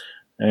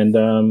 And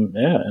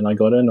and I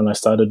got in and I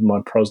started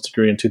my pros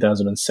degree in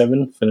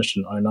 2007, finished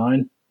in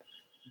 2009.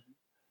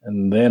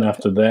 And then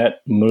after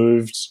that,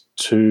 moved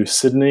to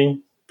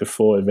Sydney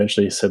before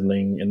eventually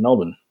settling in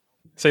Melbourne.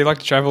 So you like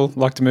to travel,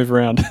 like to move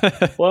around?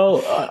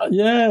 Well,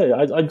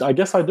 I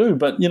guess I do.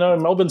 But,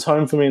 Melbourne's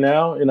home for me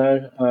now.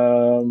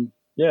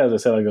 As I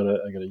said, I got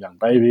a young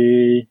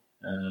baby,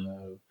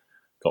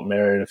 got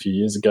married a few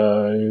years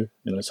ago,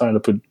 starting to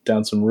put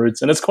down some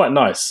roots. And it's quite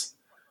nice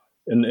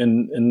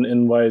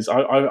in ways.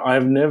 I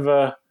have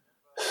never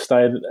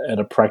stayed at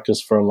a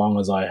practice for as long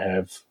as I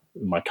have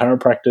in my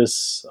current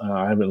practice.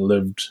 I haven't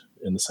lived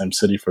in the same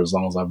city for as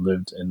long as I've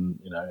lived in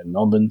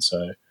Melbourne.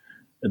 So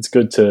it's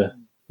good to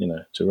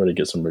really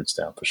get some roots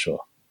down for sure.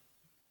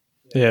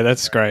 Yeah,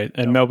 that's great.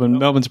 And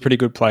Melbourne's a pretty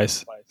good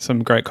place.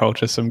 Some great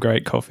culture, some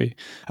great coffee.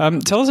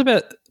 Tell us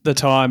about the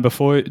time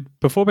before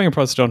being a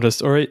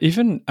prosthodontist, or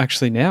even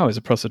actually now as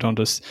a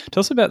prosthodontist.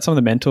 Tell us about some of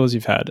the mentors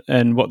you've had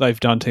and what they've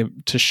done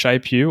to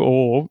shape you,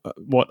 or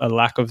what a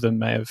lack of them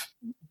may have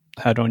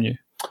had on you.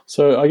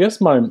 So I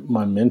guess my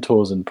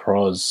mentors in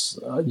pros,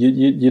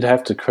 you'd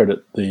have to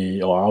credit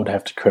I would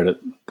have to credit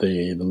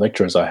the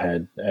lecturers I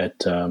had at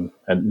the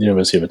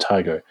University of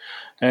Otago.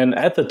 And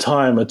at the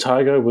time,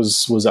 Otago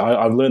was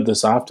I've learned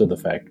this after the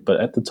fact, but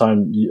at the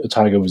time,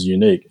 Otago was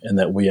unique in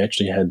that we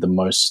actually had the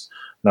most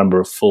number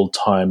of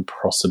full-time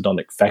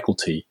prosthodontic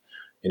faculty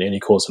in any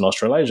course in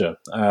Australasia.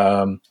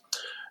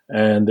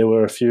 And there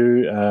were a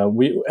few.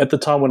 At the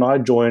time when I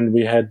joined,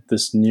 we had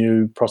this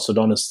new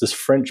prosthodontist, this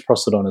French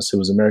prosthodontist who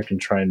was American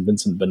trained,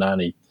 Vincent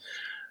Benani,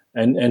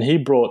 and he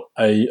brought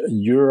a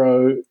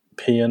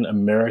European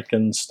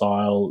American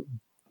style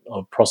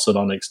of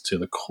prosthodontics to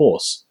the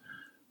course,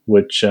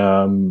 which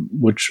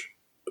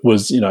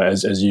was,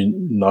 as you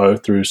know,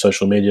 through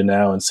social media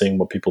now and seeing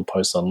what people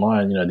post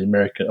online,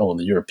 the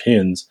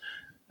Europeans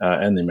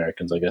and the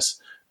Americans, I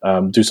guess,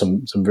 do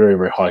some very,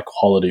 very high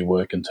quality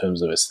work in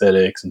terms of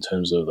aesthetics, in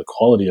terms of the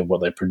quality of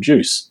what they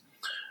produce.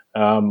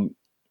 And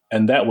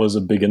that was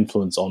a big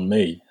influence on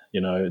me.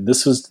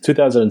 This was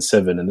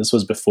 2007, and this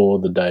was before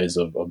the days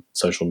of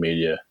social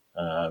media.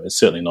 It's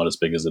certainly not as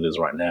big as it is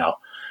right now.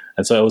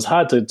 And so it was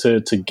hard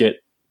to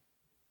get,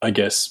 I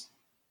guess,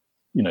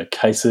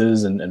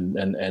 cases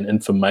and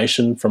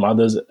information from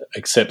others,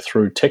 except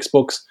through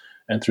textbooks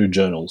and through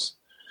journals.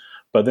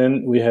 But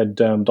then we had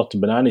Dr.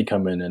 Benani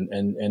come in,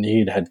 and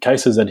he'd had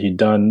cases that he'd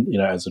done,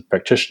 as a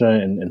practitioner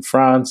in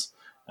France,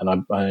 and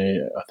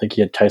I think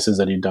he had cases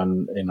that he'd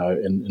done,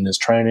 in his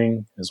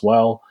training as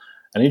well.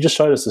 And he just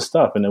showed us the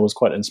stuff, and it was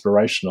quite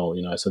inspirational,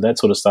 So that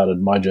sort of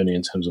started my journey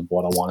in terms of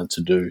what I wanted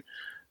to do,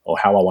 or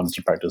how I wanted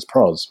to practice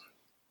pros.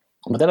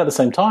 But then at the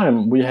same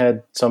time, we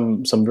had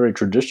some very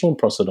traditional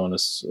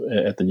prosthodontists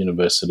at the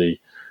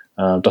university.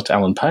 Dr.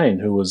 Alan Payne,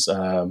 who was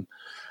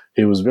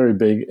he was very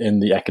big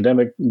in the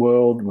academic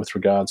world with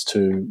regards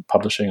to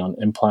publishing on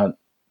implant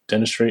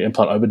dentistry,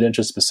 implant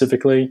overdentures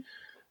specifically,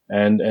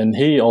 and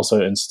he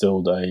also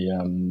instilled a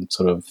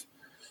sort of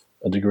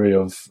a degree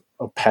of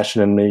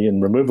passion in me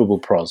in removable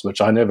pros,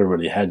 which I never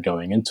really had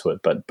going into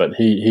it. But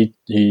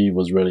he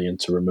was really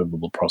into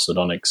removable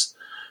prosthodontics,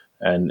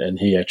 and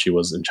he actually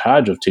was in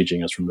charge of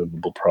teaching us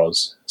removable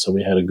pros. So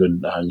we had a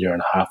good year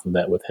and a half of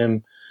that with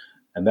him,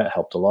 and that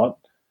helped a lot.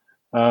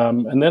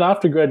 And then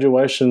after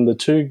graduation, the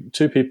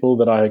two people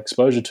that I had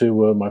exposure to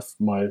were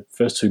my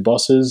first two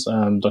bosses,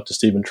 Dr.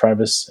 Stephen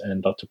Travis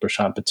and Dr.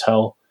 Prashant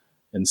Patel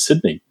in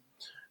Sydney.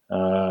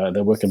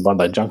 They work in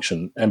Bondi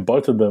Junction, and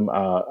both of them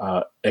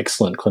are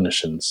excellent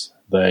clinicians.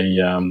 They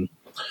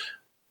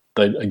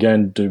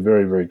again do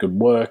very, very good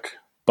work.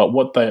 But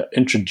what they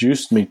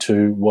introduced me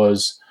to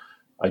was,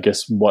 I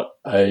guess, what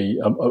a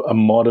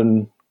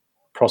modern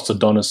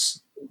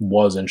prosthodontist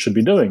was and should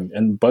be doing.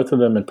 And both of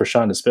them, and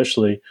Prashant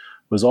especially,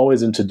 was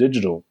always into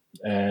digital.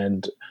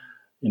 And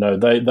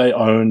they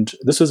owned,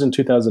 this was in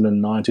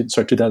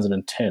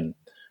 2010.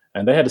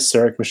 And they had a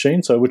CEREC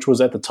machine, which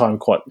was at the time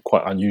quite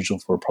unusual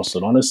for a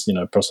prosthodontist.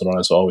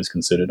 Prosthodontists are always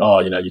considered,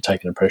 you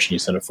take an impression, you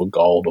send it for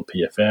gold or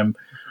PFM.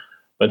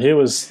 But here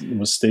was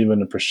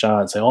Stephen and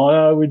Prashant saying, oh,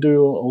 no, we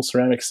do all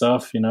ceramic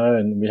stuff,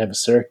 and we have a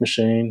CEREC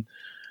machine.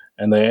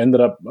 And they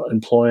ended up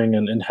employing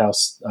an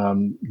in-house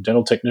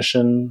dental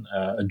technician,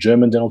 a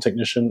German dental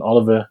technician,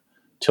 Oliver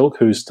Tilk,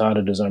 who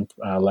started his own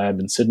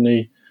lab in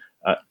Sydney.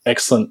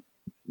 Excellent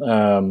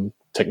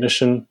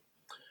technician.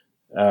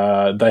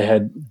 They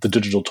had the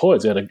digital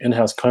toys. They had an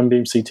in-house cone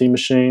beam CT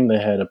machine. They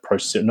had a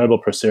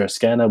Nobel Procera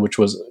scanner, which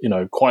was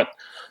quite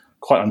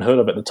unheard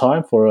of at the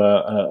time for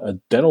a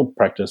dental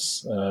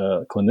practice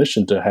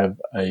clinician to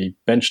have a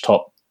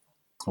benchtop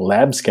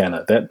lab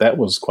scanner. That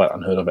was quite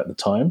unheard of at the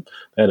time.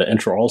 They had an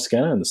intraoral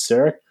scanner and the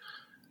CEREC,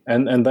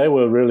 and they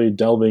were really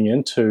delving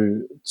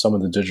into some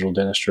of the digital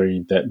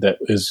dentistry that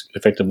is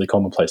effectively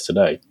commonplace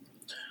today.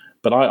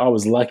 But I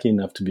was lucky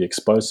enough to be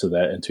exposed to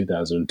that in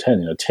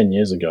 2010, 10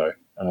 years ago.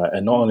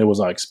 And not only was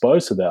I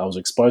exposed to that, I was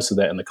exposed to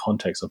that in the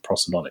context of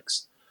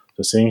prosthodontics.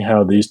 So seeing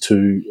how these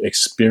two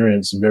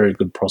experienced, very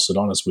good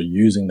prosthodontists were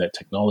using that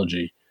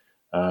technology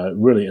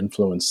really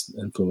influenced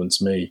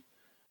me.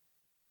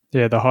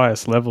 Yeah, the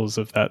highest levels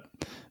of that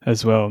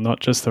as well, not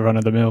just the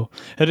run-of-the-mill.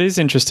 It is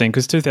interesting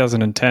because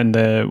 2010,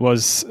 there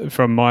was,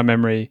 from my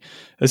memory,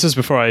 this was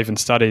before I even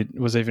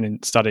was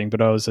even studying,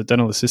 but I was a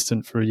dental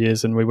assistant for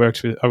years, and I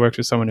worked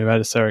with someone who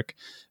had a CEREC.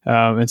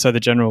 And so the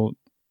general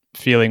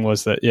feeling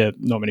was that,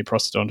 not many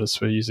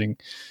prosthodontists were using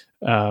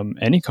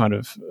any kind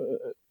of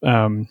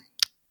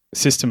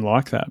system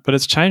like that. But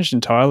it's changed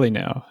entirely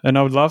now. And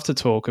I would love to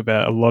talk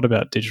a lot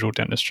about digital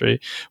dentistry.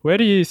 Where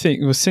do you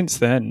think, since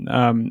then,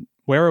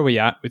 where are we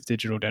at with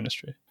digital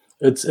dentistry?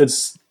 It's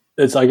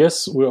I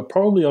guess we're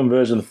probably on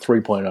version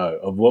 3.0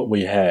 of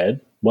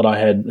what I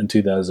had in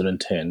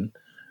 2010.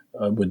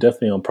 We're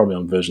definitely probably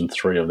on version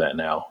 3 of that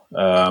now.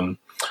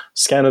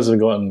 Scanners have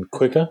gotten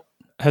quicker.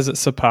 Has it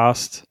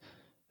surpassed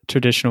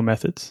traditional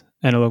methods,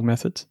 analog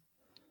methods?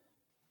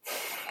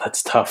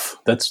 That's tough.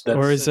 That's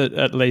or is it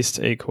at least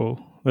equal?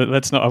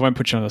 Let's not. I won't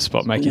put you on the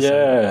spot. Make you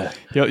say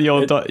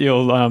you'll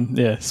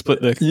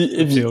split the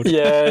field.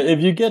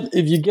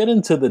 If you get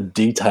into the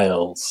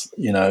details,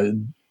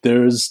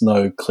 there is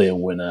no clear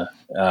winner.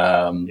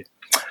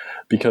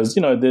 Because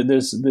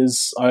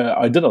there's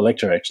I did a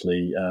lecture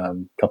actually a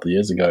couple of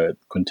years ago at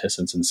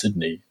Quintessence in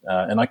Sydney,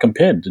 and I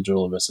compared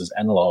digital versus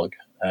analog,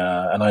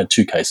 and I had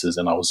 2 cases,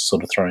 and I was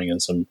sort of throwing in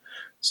some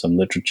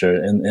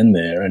literature in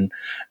there, and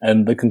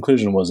the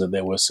conclusion was that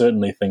there were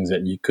certainly things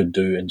that you could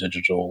do in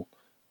digital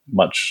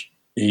much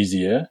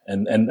easier,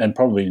 and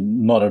probably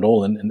not at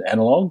all in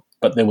analog.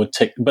 But there were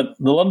but a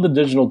lot of the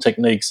digital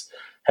techniques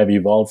have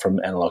evolved from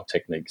analog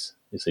techniques.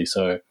 You see,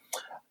 so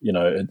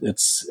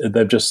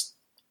they've just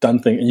done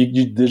things.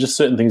 There's just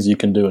certain things you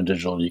can do in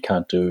digital you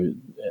can't do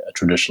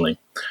traditionally.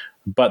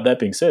 But that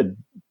being said,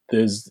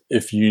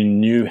 if you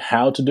knew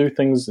how to do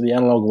things the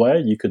analog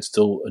way, you could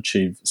still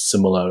achieve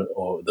similar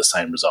or the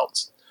same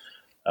results.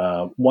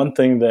 One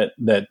thing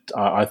that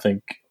I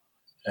think,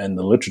 and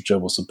the literature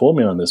will support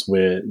me on this,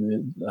 where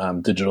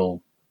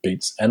digital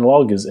beats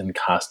analog, is in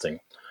casting.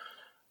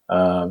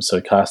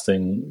 So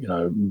casting,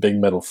 big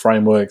metal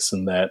frameworks,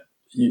 and that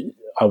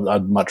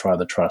I'd much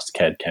rather trust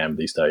CAD/CAM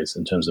these days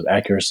in terms of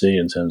accuracy,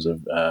 in terms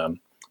of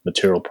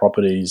material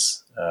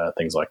properties,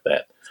 things like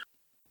that.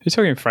 You're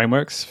talking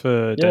frameworks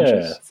for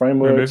dentures? Yeah,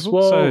 frameworks.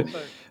 Removal? So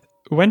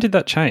when did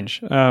that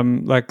change?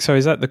 So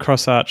is that the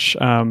cross arch?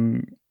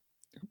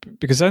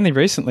 Because only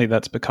recently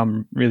that's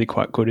become really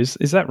quite good.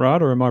 Is that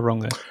right, or am I wrong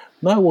there?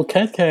 No, well,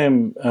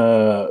 CAD/CAM,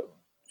 I'm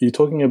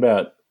talking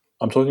about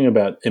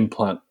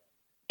implant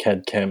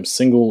CAD/CAM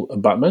single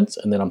abutments,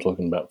 and then I'm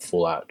talking about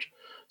full arch.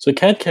 So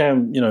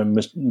CAD/CAM,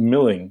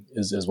 milling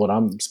is what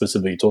I'm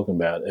specifically talking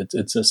about.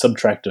 It's a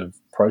subtractive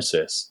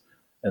process,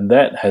 and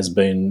that has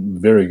been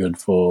very good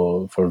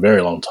for a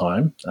very long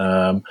time.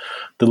 The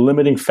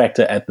limiting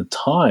factor at the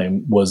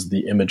time was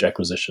the image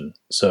acquisition,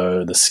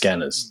 so the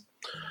scanners.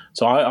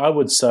 So I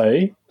would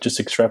say, just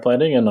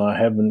extrapolating, and I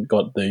haven't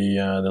got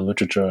the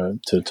literature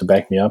to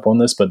back me up on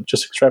this, but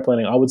just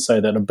extrapolating, I would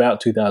say that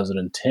about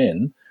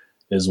 2010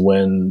 is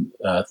when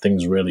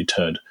things really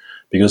turned.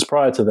 Because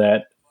prior to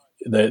that,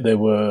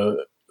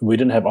 we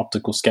didn't have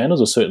optical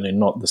scanners, or certainly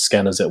not the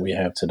scanners that we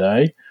have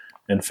today.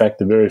 In fact,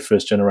 the very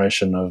first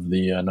generation of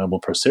the Noble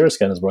Procera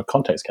scanners were a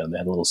contact scanner. They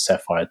had a little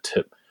sapphire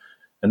tip.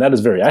 And that is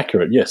very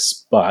accurate,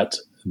 yes, but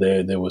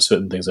there were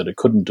certain things that it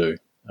couldn't do.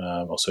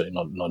 Or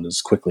certainly not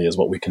as quickly as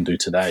what we can do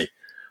today.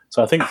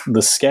 So I think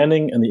the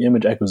scanning and the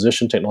image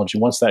acquisition technology,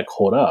 once that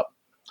caught up,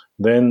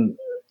 then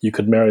you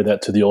could marry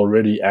that to the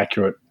already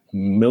accurate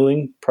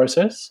milling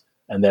process,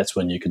 and that's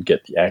when you could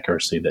get the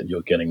accuracy that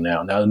you're getting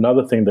now. Now,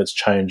 another thing that's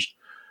changed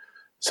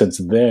since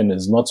then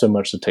is not so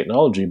much the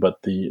technology,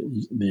 but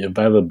the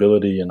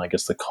availability and I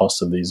guess the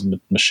cost of these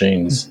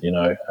machines.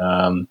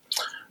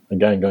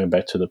 Again, going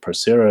back to the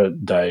Procera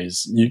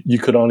days, you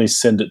could only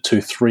send it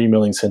to 3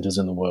 milling centers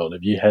in the world.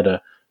 If you had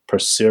a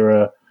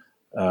Procera,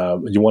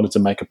 you wanted to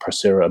make a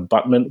Procera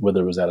abutment,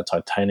 whether it was out of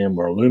titanium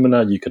or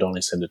alumina, you could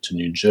only send it to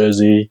New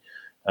Jersey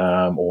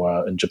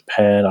or in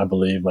Japan, I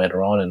believe,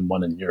 later on, and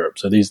one in Europe.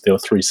 So there were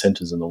 3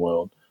 centers in the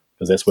world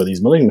because that's where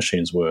these milling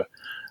machines were.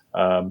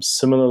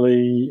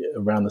 Similarly,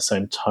 around the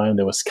same time,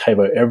 there was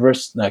Cabo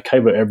Everest. Now,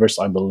 Cabo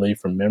Everest, I believe,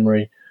 from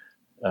memory,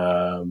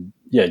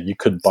 you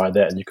could buy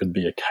that and you could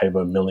be a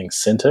Cabo milling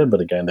center, but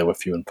again, they were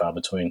few and far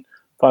between.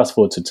 Fast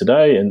forward to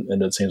today,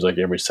 and it seems like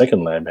every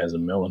second lab has a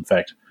mill. In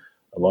fact,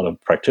 a lot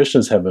of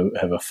practitioners have a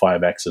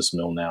 5-axis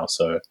mill now,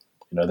 so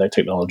that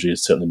technology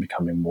is certainly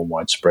becoming more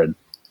widespread.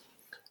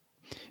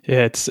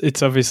 Yeah,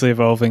 it's obviously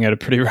evolving at a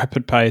pretty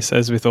rapid pace,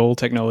 as with all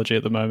technology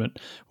at the moment.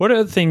 What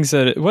are the things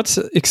what's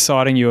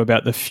exciting you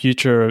about the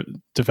future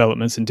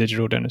developments in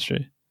digital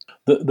dentistry?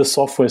 The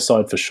software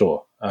side for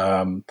sure.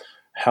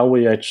 How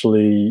we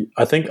actually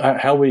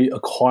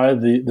acquire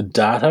the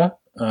data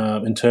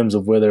in terms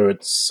of whether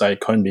it's, say,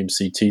 cone beam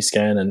CT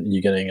scan and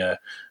you're getting the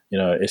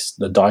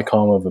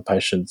DICOM of a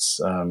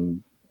patient's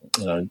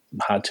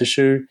hard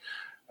tissue.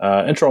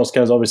 Intraoral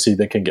scans, obviously,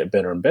 they can get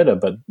better and better,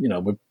 but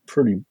we're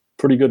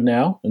pretty good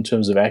now in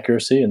terms of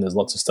accuracy, and there's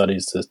lots of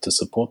studies to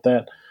support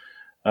that.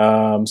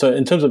 So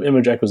in terms of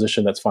image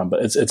acquisition, that's fine, but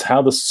it's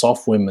how the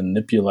software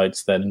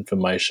manipulates that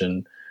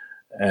information,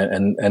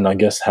 and I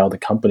guess how the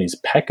companies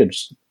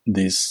package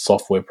these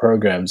software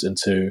programs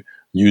into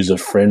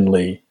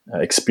user-friendly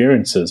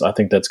experiences. I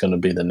think that's going to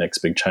be the next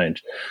big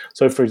change.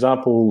 So, for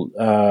example,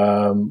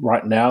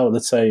 right now,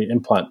 let's say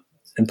implant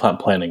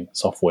planning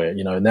software.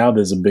 Now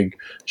there's a big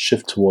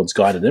shift towards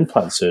guided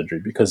implant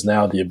surgery because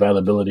now the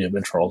availability of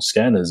intraoral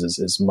scanners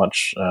is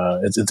much.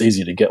 It's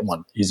easy to get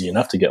one, easy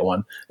enough to get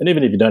one, and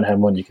even if you don't have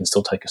one, you can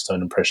still take a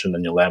stone impression,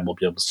 and your lab will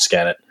be able to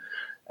scan it.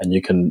 And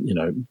you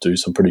can, do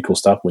some pretty cool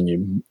stuff when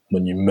you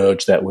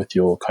merge that with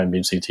your cone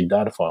beam CT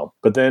data file.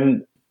 But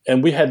then,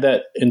 and we had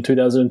that in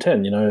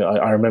 2010.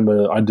 I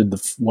remember I did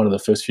one of the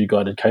first few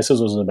guided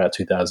cases was in about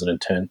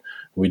 2010.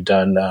 We'd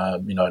done,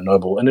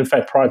 Noble, and in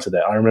fact, prior to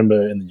that, I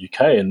remember in the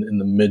UK in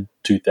the mid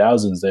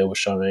 2000s they were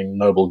showing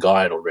Noble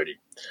Guide already.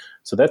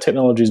 So that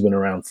technology's been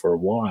around for a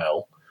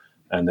while,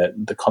 and that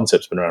the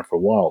concept's been around for a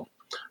while,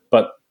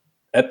 but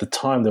at the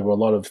time, there were a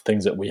lot of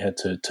things that we had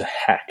to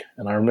hack.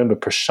 And I remember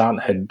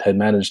Prashant had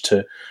managed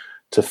to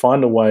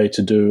find a way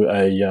to do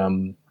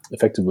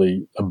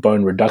effectively a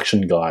bone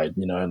reduction guide.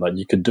 Like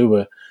you could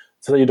do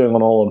say you're doing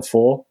an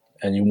all-on-4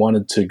 and you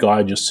wanted to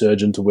guide your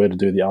surgeon to where to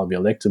do the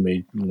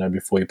alveolectomy,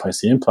 before you place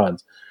the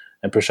implant.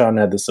 And Prashant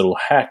had this little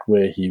hack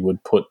where he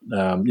would put,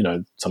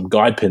 some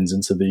guide pins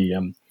into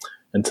the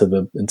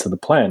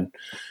plan.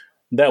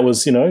 That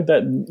was,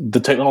 that the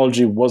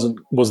technology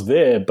was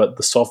there, but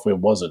the software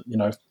wasn't.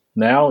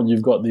 Now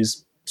you've got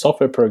these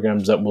software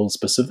programs that will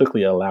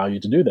specifically allow you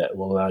to do that.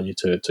 Will allow you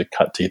to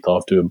cut teeth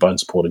off, do a bone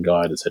supported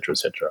guide, etc.,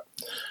 etc.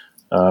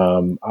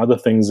 Other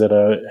things that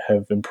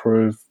have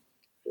improved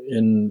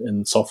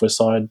in software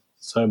side,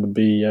 so would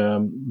be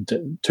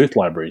tooth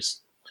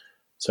libraries.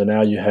 So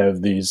now you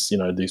have these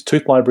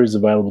tooth libraries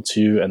available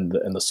to you, and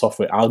the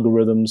software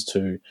algorithms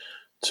to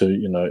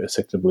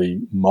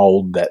effectively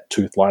mold that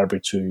tooth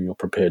library to your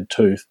prepared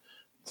tooth.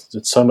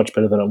 It's so much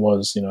better than it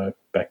was,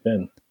 back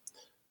then.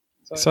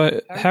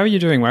 So how are you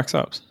doing wax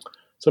ups?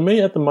 So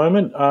me at the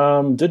moment,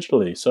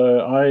 digitally. So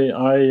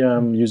I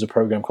use a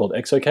program called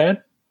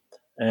ExoCAD,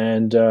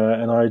 and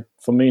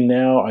for me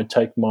now, I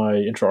take my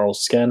intraoral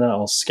scanner.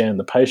 I'll scan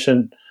the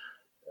patient.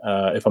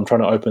 If I'm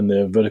trying to open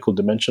their vertical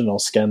dimension, I'll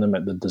scan them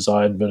at the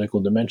desired vertical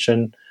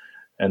dimension,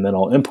 and then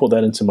I'll import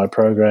that into my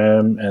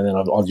program, and then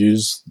I'll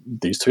use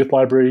these tooth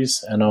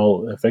libraries, and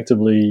I'll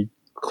effectively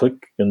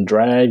click and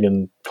drag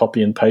and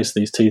copy and paste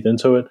these teeth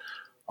into it.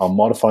 I'll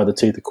modify the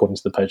teeth according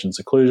to the patient's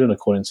occlusion,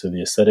 according to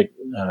the aesthetic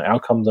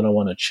outcomes that I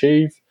want to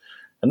achieve,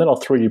 and then I'll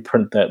 3D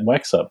print that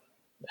wax up,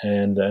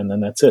 and then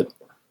that's it.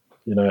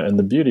 And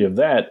the beauty of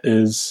that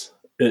is,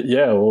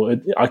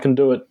 I can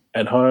do it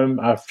at home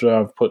after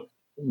I've put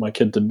my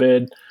kid to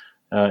bed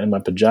in my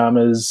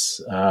pajamas.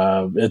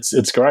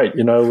 It's great,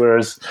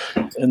 whereas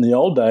in the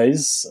old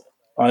days,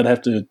 I'd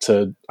have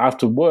to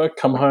after work,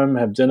 come home,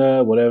 have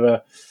dinner,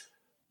 whatever,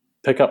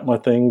 pick up my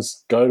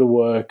things, go to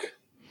work,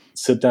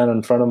 sit down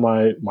in front of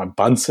my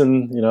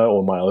Bunsen,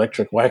 or my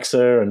electric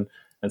waxer,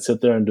 and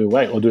sit there and do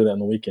wax, or do that on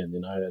the weekend,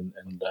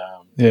 and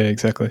Yeah,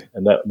 exactly.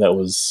 And that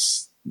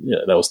was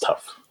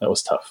tough. That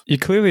was tough. You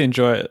clearly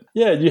enjoy it.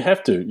 Yeah, you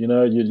have to. You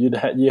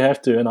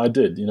have to, and I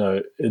did.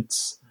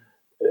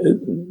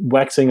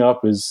 Waxing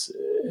up is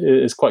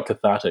quite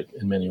cathartic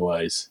in many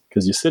ways,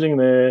 because you're sitting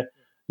there,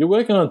 you're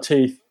working on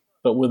teeth,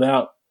 but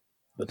without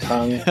the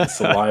tongue, the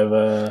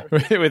saliva,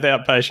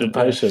 without patient.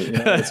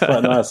 It's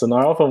quite nice. And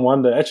I often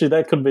wonder, actually,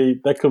 that could be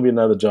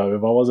another job.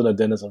 If I wasn't a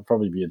dentist, I'd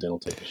probably be a dental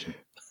technician.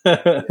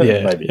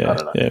 Maybe. I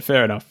don't know. Yeah,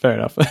 fair enough.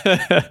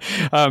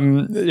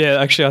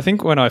 Actually, I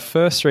think when I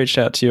first reached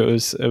out to you,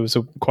 it was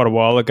quite a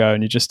while ago,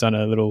 and you just done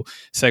a little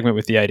segment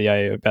with the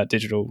ADA about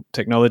digital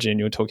technology, and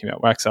you were talking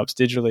about wax ups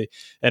digitally.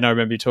 And I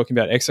remember you talking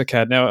about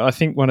ExoCAD. Now, I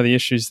think one of the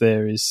issues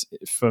there is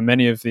for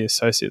many of the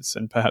associates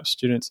and perhaps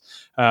students,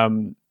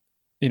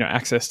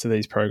 access to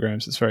these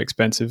programs is very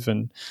expensive,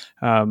 and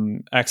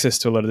access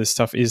to a lot of this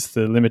stuff is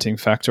the limiting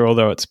factor,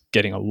 although it's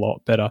getting a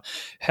lot better.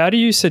 How do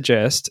you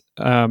suggest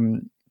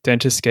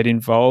dentists get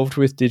involved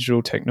with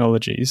digital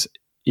technologies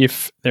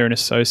if they're an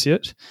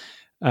associate?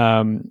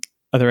 Are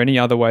there any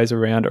other ways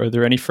around, or are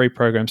there any free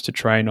programs to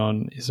train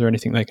on? Is there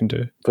anything they can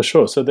do? For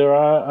sure. So there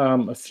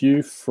are a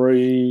few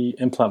free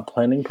implant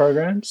planning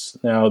programs.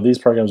 Now, these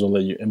programs will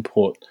let you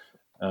import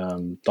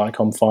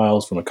DICOM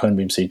files from a cone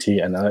beam CT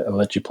and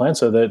let you plan.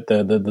 So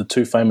the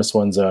two famous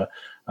ones are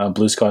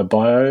Blue Sky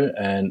Bio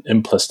and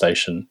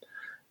Implastation.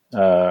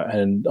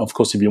 And of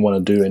course, if you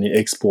want to do any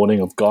exporting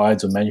of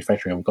guides or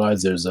manufacturing of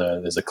guides, there's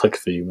a click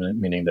fee,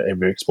 meaning that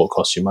every export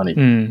costs you money.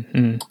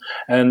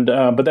 And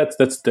but that's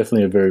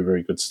definitely a very,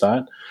 very good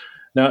start.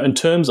 Now, in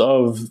terms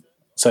of,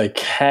 say,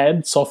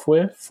 CAD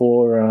software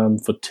for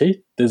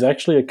teeth, there's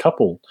actually a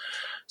couple.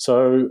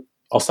 So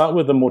I'll start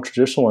with the more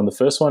traditional one. The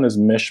first one is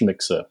Mesh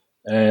Mixer.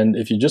 And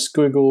if you just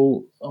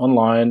Google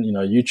online,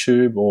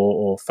 YouTube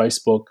or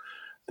Facebook,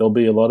 there'll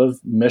be a lot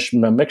of Mesh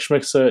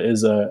Mixer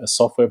is a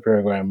software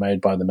program made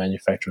by the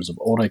manufacturers of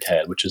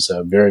AutoCAD, which is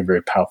a very,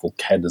 very powerful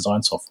CAD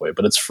design software,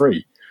 but it's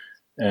free.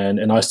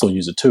 And I still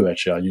use it too,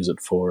 actually. I use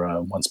it for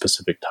one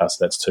specific task.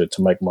 That's to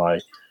make my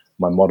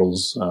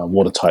models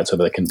watertight so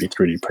that they can be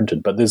 3D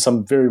printed. But there's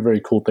some very,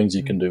 very cool things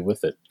you can do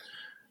with it.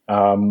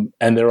 And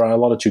there are a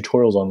lot of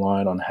tutorials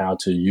online on how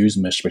to use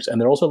Mesh Mixer.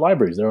 And there are also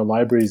libraries. There are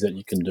libraries that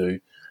you can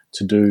do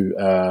to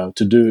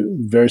do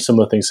very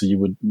similar things that you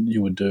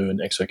would do in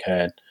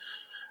ExoCAD.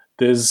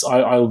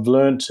 I've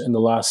learned in the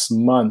last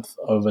month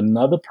of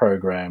another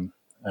program.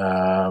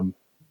 I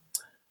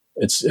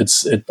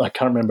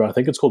can't remember. I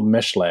think it's called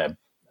Mesh Lab.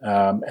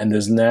 And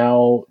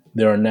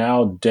there are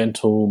now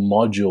dental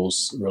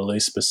modules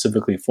released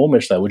specifically for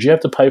Mesh Lab, which you have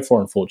to pay for,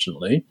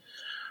 unfortunately.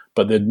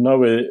 But they're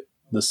nowhere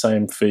the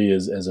same fee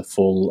as a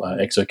full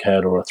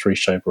ExoCAD or a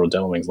 3Shape or a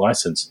Dental Wings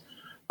license.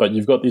 But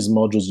you've got these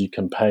modules you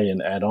can pay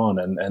and add on,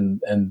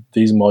 and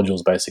these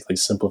modules basically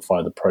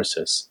simplify the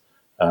process.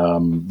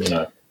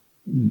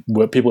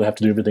 Where people have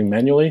to do everything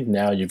manually,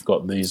 now you've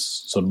got these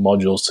sort of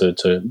modules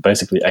to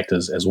basically act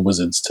as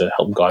wizards to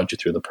help guide you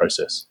through the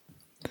process.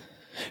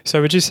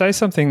 So would you say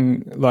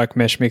something like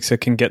Mesh Mixer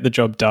can get the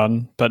job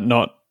done, but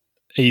not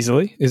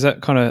easily? Is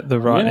that kind of the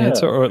right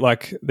answer? Or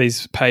like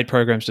these paid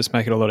programs just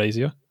make it a lot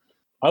easier?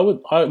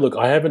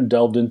 I haven't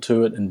delved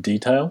into it in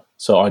detail,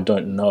 so I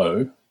don't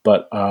know.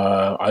 But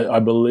I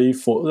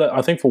believe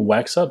I think for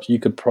wax ups, you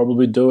could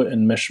probably do it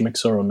in Mesh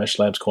Mixer or Mesh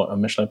Lab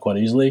quite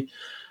easily.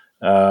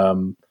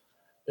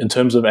 In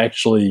terms of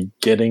actually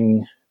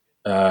getting,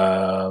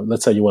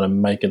 let's say you want to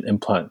make an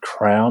implant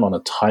crown on a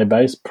tie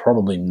base,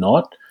 probably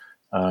not.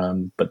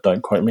 But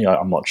don't quote me;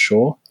 I'm not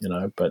sure.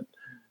 But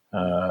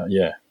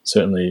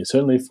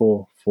certainly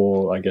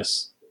for I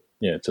guess,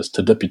 just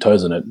to dip your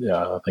toes in it.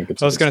 Yeah, I think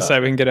it's. I was going to say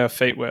we can get our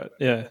feet wet.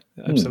 Yeah,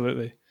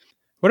 absolutely.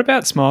 What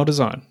about Smile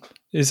Design?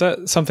 Is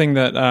that something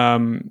that,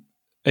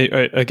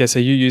 I guess,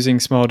 are you using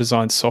Smile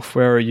Design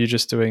software, or are you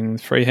just doing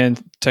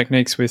freehand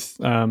techniques with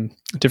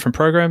different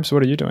programs?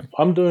 What are you doing?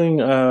 I'm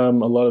doing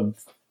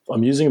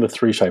I'm using the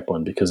 3Shape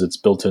one because it's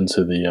built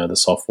into the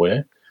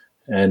software,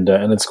 and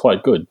it's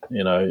quite good.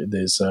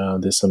 There's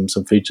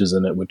some features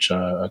in it which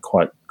are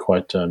quite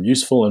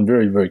useful and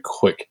very, very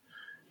quick.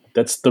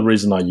 That's the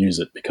reason I use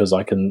it, because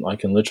I can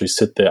literally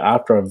sit there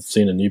after I've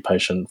seen a new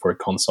patient for a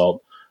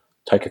consult,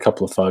 take a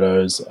couple of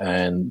photos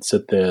and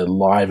sit there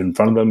live in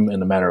front of them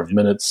in a matter of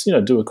minutes,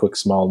 do a quick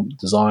Smile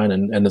Design.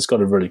 And it's got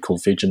a really cool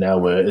feature now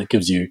where it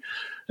gives you,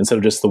 instead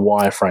of just the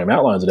wireframe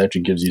outlines, it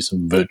actually gives you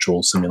some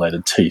virtual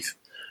simulated teeth.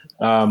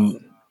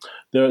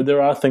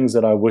 There are things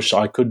that I wish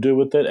I could do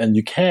with it, and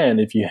you can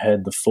if you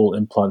had the full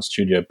Implant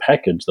Studio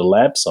package, the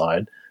lab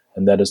side,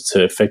 and that is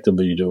to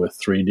effectively do a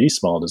 3D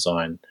Smile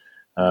Design.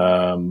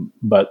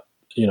 But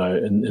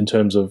in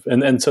terms of,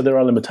 and so there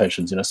are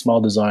limitations.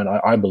 Smile Design,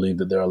 I believe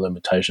that there are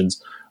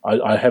limitations.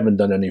 I haven't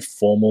done any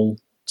formal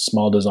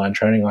Smile Design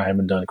training. I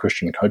haven't done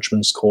Christian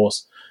Coachman's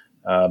course,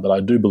 but I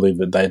do believe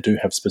that they do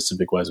have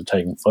specific ways of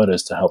taking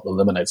photos to help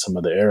eliminate some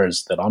of the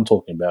errors that I'm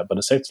talking about. But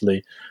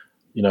essentially,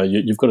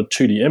 you've got a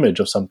 2D image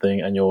of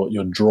something, and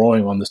you're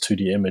drawing on this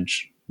 2D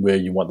image where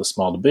you want the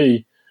smile to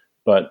be,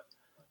 but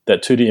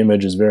that 2D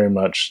image is very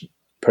much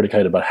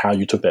predicated about how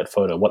you took that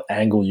photo, what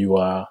angle you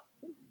are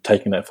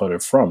taking that photo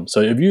from.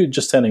 So if you're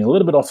just standing a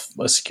little bit off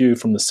askew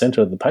from the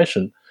center of the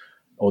patient,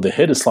 or their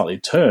head is slightly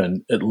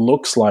turned, it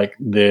looks like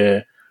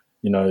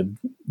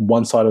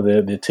one side of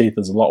their teeth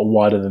is a lot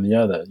wider than the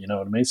other. You know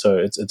what I mean? So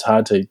it's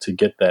hard to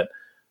get that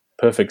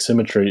perfect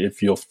symmetry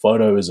if your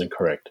photo isn't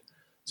correct.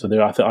 So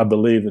I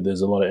believe that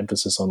there's a lot of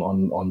emphasis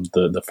on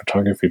the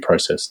photography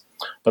process.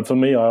 But for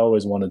me, I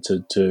always wanted to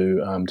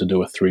do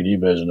a 3D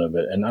version of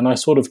it, and I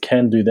sort of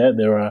can do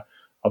that.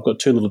 I've got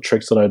two little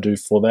tricks that I do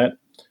for that.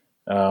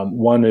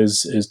 One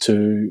is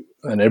to,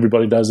 and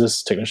everybody does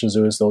this, technicians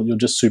do this, you'll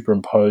just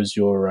superimpose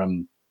your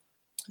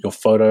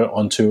photo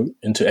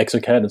into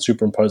Exocad and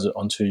superimpose it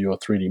onto your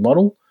 3D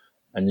model,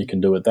 and you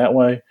can do it that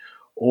way.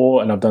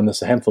 And I've done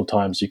this a handful of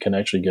times, you can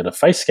actually get a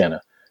face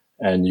scanner,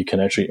 and you can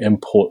actually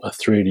import a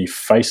 3D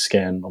face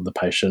scan of the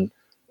patient,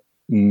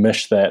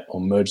 mesh that or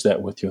merge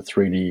that with your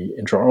 3D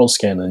intraoral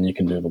scan, and you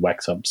can do the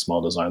wax up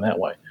smile design that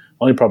way.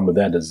 Only problem with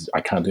that is I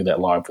can't do that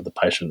live with the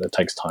patient. It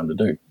takes time to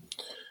do.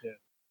 Yeah.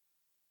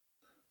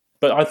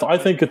 But I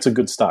think it's a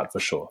good start for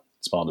sure,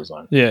 smile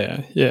design.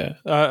 Yeah.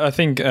 I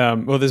think,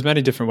 there's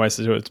many different ways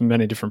to do it,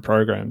 many different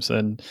programs,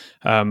 and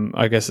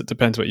I guess it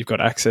depends what you've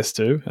got access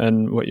to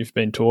and what you've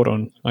been taught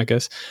on, I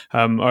guess.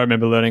 I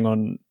remember learning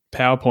on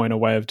PowerPoint a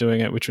way of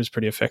doing it, which was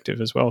pretty effective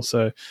as well.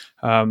 So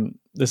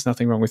there's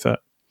nothing wrong with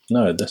that.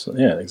 No,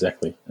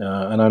 exactly.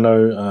 And I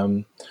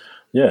know,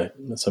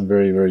 there's some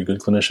very, very good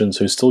clinicians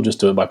who still just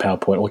do it by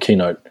PowerPoint or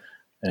Keynote.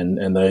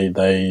 And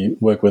they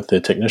work with their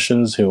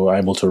technicians who are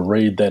able to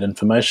read that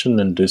information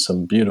and do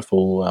some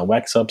beautiful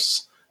wax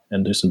ups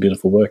and do some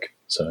beautiful work.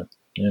 So,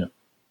 yeah.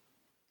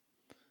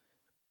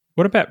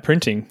 What about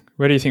printing?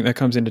 Where do you think that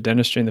comes into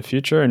dentistry in the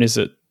future? And is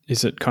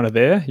it kind of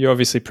there? You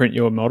obviously print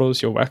your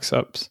models, your wax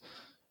ups.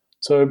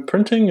 So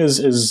printing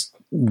is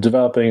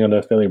developing at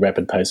a fairly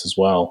rapid pace as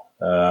well.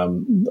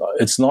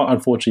 It's not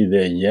unfortunately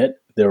there yet.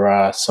 There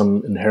are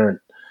some inherent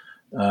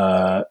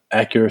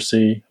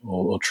accuracy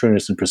or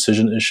trueness and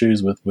precision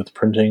issues with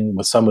printing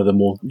with some of the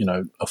more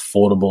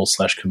affordable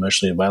 /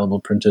 commercially available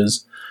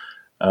printers.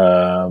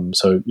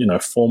 So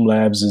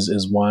Formlabs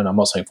is one. I'm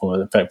not saying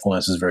Formlabs. In fact,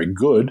 Formlabs is very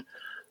good,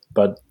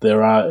 but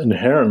there are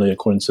inherently,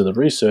 according to the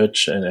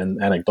research and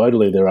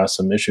anecdotally, there are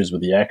some issues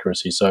with the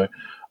accuracy. So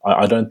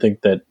I don't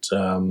think that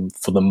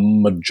for the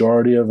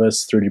majority of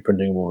us, 3D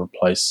printing will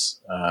replace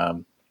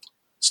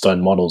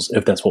stone models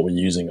if that's what we're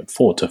using it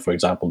for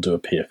example, do a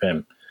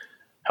PFM.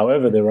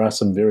 However, there are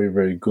some very,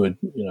 very good,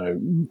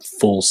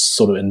 full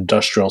sort of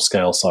industrial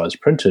scale size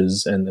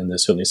printers, and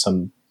there's certainly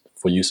some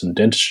for use in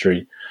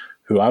dentistry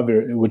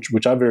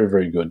which are very,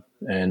 very good.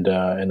 And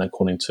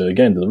according to,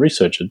 again, the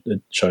research,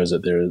 it shows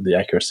that the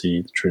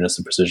accuracy, the trueness,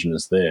 and precision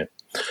is there.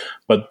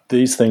 But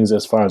these things,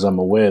 as far as I'm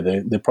aware,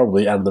 they're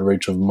probably out of the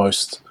reach of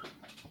most,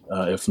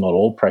 if not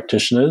all,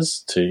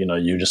 practitioners.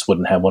 You just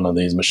wouldn't have one of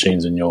these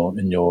machines in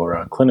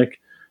your clinic,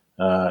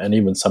 and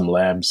even some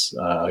labs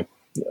are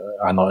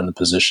not in a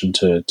position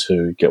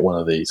to get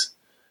one of these.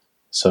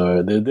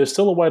 So there's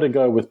still a way to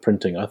go with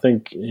printing. I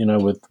think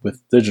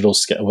with digital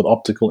with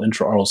optical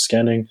intraoral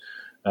scanning,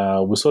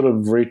 we're sort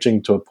of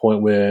reaching to a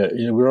point where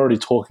we're already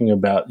talking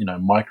about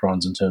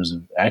microns in terms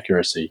of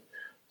accuracy.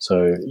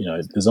 So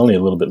there's only a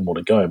little bit more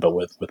to go, but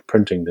with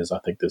printing, I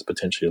think there's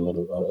potentially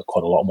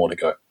quite a lot more to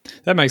go.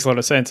 That makes a lot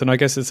of sense, and I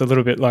guess it's a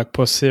little bit like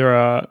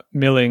Porcera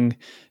milling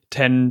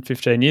 10,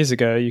 15 years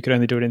ago. You could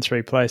only do it in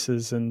 3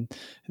 places, and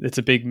it's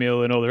a big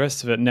mill and all the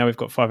rest of it. And now we've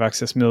got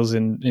 5-axis mills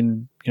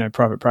in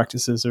private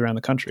practices around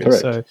the country.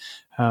 Correct. So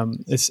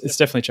it's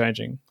definitely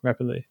changing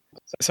rapidly.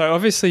 So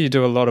obviously you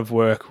do a lot of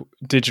work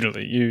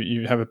digitally.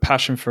 You have a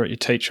passion for it. You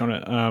teach on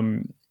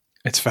it.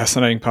 It's a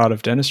fascinating part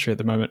of dentistry at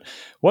the moment.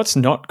 What's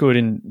not good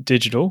in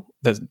digital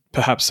that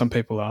perhaps some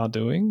people are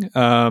doing,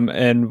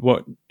 and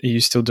what are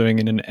you still doing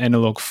in an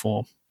analog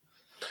form?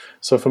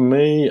 So for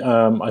me,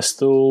 I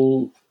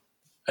still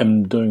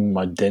am doing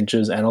my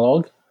dentures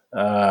analog,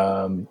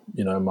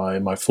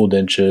 my full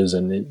dentures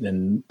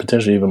and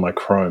potentially even my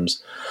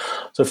chromes.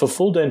 So for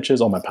full dentures,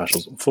 or my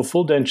partials, for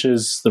full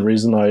dentures, the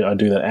reason I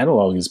do that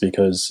analog is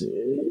because,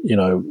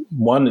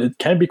 one, it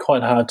can be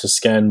quite hard to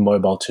scan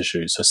mobile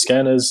tissues. So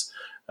scanners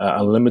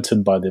are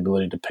limited by the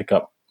ability to pick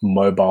up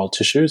mobile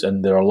tissues,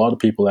 and there are a lot of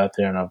people out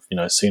there, and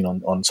I've seen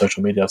on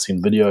social media, I've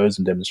seen videos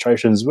and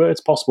demonstrations where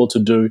it's possible to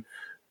do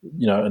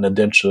an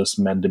edentulous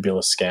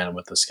mandibular scan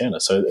with the scanner.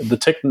 So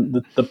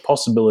the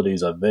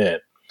possibilities are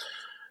there.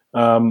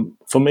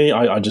 For me,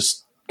 I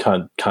just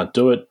can't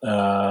do it.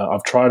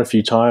 I've tried a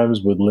few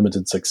times with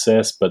limited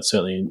success, but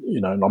certainly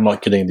I'm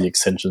not getting the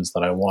extensions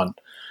that I want.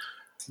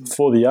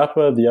 For the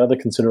other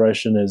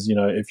consideration is,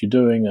 if you're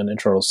doing an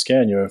intraoral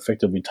scan, you're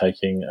effectively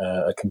taking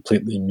a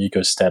completely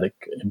mucostatic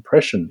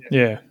impression.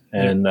 Yeah.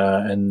 And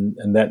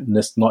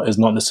that is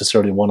not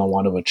necessarily one I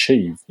want to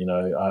achieve.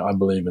 I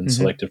believe in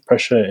selective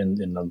pressure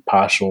in a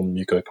partial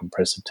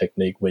mucocompressive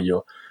technique where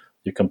you're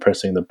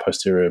compressing the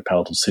posterior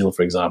palatal seal,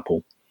 for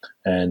example.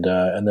 and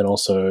then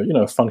also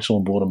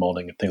functional border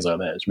molding and things like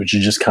that, which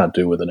you just can't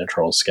do with an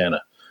intraoral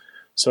scanner.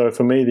 So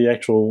for me, the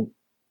actual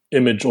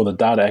image or the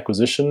data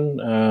acquisition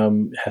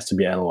has to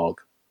be analog.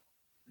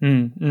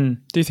 Do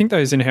you think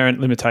those inherent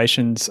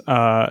limitations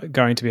are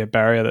going to be a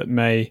barrier that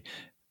may,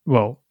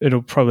 well,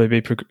 it'll probably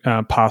be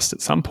passed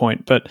at some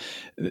point, but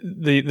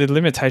the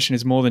limitation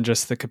is more than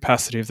just the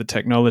capacity of the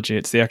technology,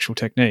 it's the actual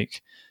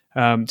technique.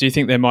 Do you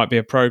think there might be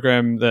a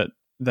program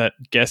that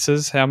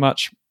guesses how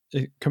much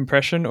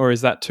compression, or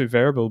is that too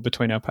variable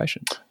between our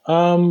patients?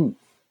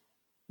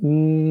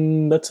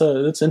 That's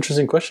an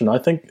interesting question. I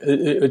think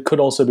it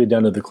could also be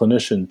down to the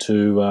clinician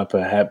to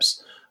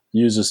perhaps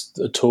use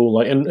a tool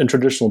like in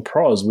traditional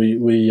pros. We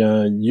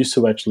used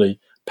to actually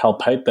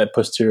palpate that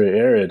posterior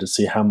area to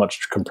see how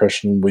much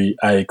compression we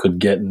A could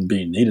get and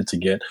B needed to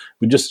get.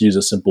 We just use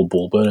a simple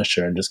ball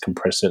burnisher and just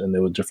compress it, and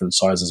there were different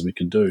sizes we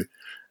could do.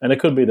 And it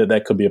could be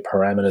that could be a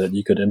parameter that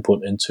you could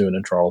input into an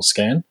intraoral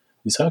scan.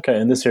 You say, okay,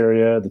 in this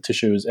area the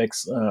tissue is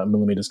X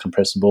millimeters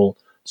compressible,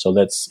 so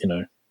let's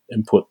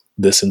input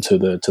this into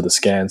the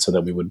scan so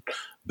that we would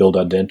build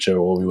our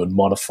denture, or we would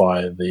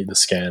modify the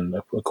scan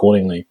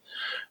accordingly.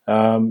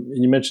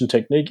 You mentioned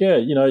technique. Yeah,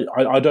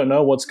 I don't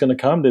know what's going to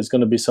come. There's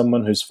going to be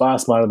someone who's far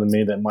smarter than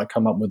me that might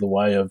come up with a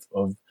way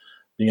of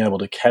being able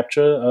to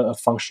capture a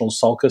functional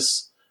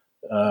sulcus,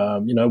 with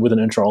an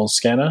intraoral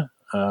scanner.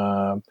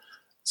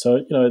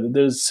 So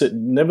there's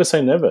never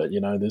say never.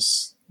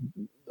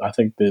 I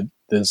think that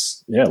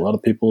there's a lot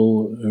of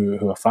people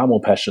who are far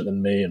more passionate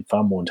than me and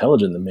far more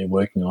intelligent than me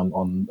working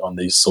on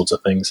these sorts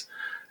of things,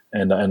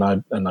 and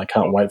I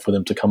can't wait for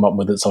them to come up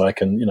with it so I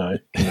can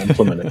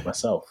implement it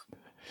myself.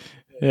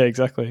 Yeah,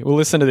 exactly. We'll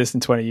listen to this in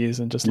 20 years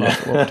and just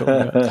laugh at what we're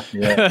talking about.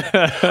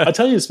 Yeah. I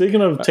tell you,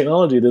 speaking of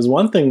technology, there's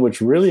one thing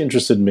which really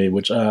interested me,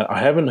 which I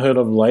haven't heard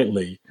of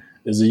lately,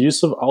 is the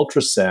use of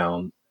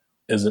ultrasound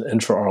as an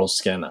intraoral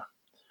scanner.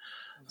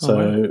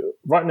 So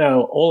right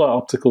now, all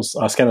our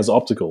scanners are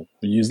optical.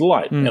 We use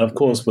light. And of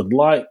course, with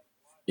light,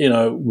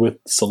 with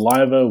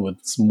saliva, with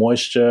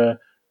moisture,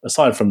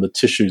 aside from the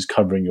tissues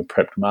covering your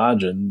prepped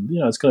margin,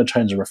 it's going to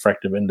change the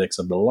refractive index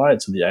of the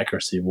light, so the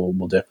accuracy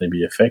will definitely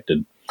be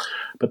affected.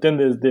 But then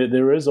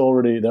there are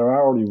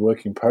already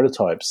working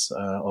prototypes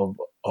of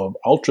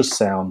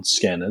ultrasound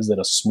scanners that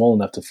are small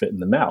enough to fit in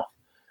the mouth.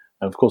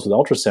 And of course, with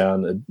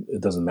ultrasound,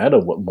 it doesn't matter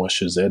what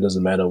moisture is there, it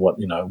doesn't matter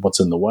what's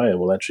in the way. It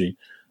will actually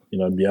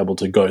be able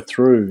to go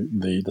through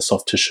the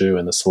soft tissue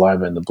and the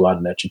saliva and the blood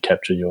and actually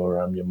capture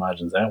your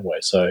margins that way.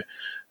 So,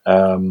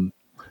 wow.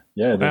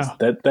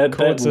 that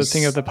was was a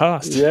thing of the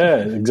past. Yeah,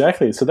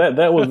 exactly. So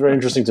that was very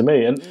interesting to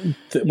me. And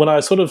when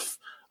I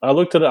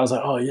looked at it, I was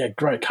like, oh yeah,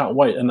 great, can't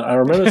wait. And I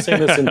remember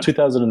seeing this in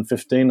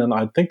 2015, and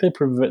I think they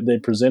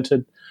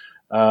presented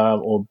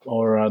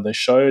or they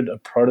showed a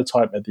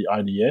prototype at the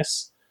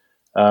IDS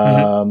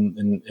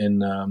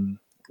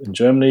in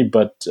Germany,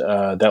 but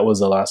that was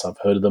the last I've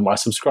heard of them. I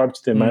subscribed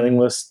to their mailing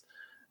list,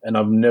 and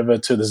I've never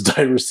to this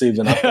day received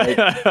an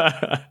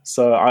update.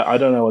 So I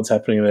don't know what's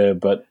happening there,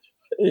 but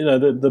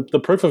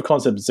the proof of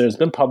concept is there. It's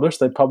been published.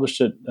 They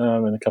published it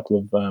in a couple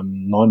of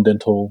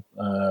non-dental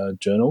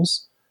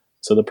journals.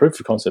 So the proof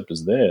of concept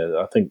is there.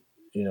 I think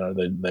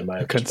they may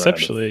have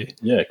conceptually.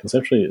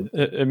 Conceptually,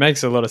 it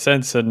makes a lot of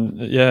sense. And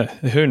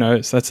who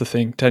knows? That's the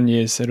thing. 10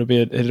 years, it'll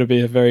be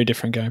a very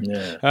different game.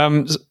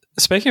 Yeah.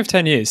 Speaking of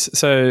 10 years,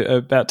 so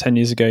about 10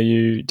 years ago,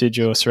 you did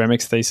your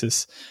ceramics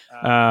thesis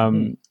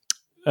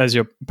as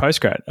your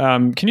postgrad.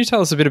 Can you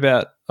tell us a bit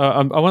about?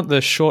 I want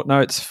the short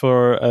notes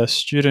for a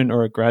student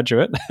or a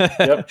graduate.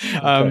 Yep.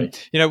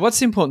 Okay. What's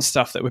the important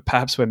stuff that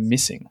we're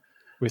missing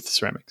with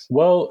ceramics?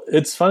 Well,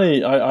 it's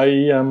funny.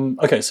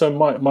 Okay. So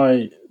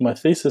my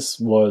thesis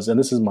was, and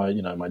this is my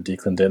my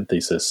Declan Dent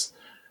thesis.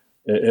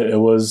 It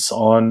was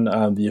on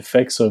the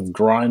effects of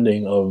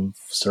grinding of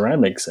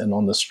ceramics and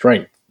on the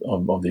strength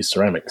of these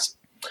ceramics.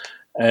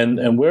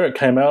 And where it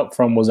came out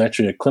from was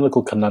actually a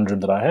clinical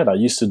conundrum that I had. I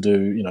used to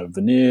do,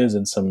 veneers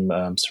and some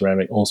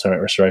ceramic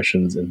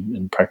restorations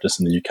in practice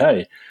in the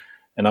UK.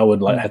 And I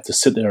would have to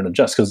sit there and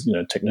adjust because,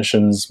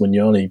 technicians, when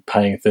you're only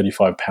paying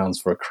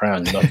 £35 for a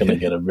crown, you're not going to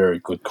get a very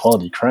good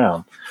quality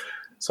crown.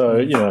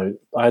 So,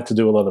 I had to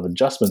do a lot of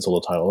adjustments all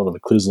the time, a lot of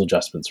occlusal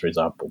adjustments, for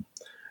example.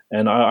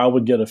 And I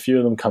would get a few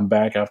of them come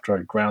back after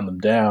I ground them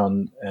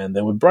down and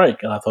they would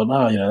break. And I thought,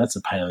 that's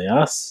a pain in the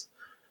ass.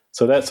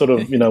 So that sort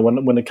of,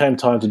 when it came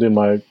time to do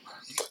my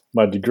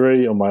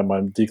degree or my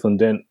Declan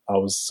Dent, I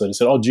was sort of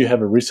said, do you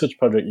have a research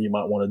project you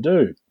might want to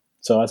do?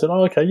 So I said,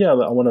 okay, yeah,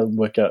 I want to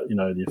work out,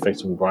 the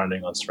effects of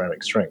grinding on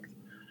ceramic strength.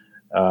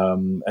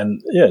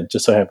 It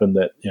just so happened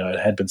that, it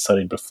had been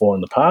studied before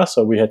in the past,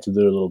 so we had to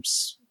do a little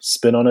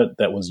spin on it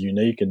that was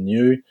unique and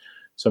new.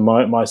 So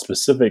my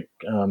specific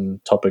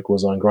topic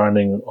was on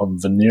grinding of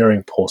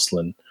veneering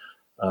porcelain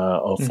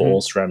for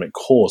all ceramic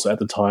cores. At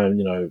the time,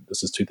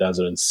 this is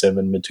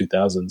 2007,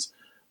 mid-2000s,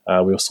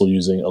 we were still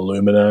using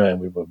alumina and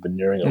we were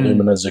veneering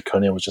alumina.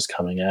 Zirconia was just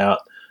coming out.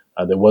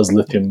 There was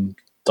lithium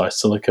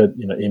disilicate,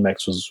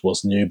 Emax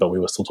was new, but we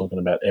were still talking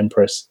about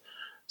Empress.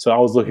 So I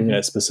was looking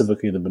at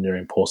specifically the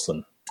veneering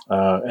porcelain.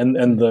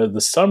 And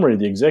the summary,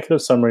 the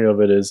executive summary of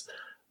it is,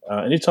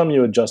 anytime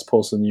you adjust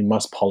porcelain, you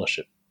must polish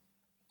it.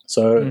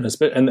 So,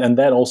 and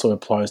that also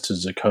applies to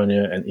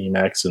zirconia and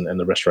Emax and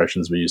the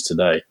restorations we use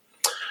today.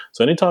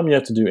 So anytime you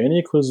have to do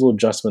any occlusal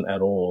adjustment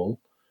at all,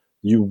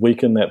 you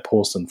weaken that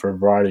porcelain for a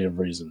variety of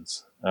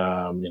reasons.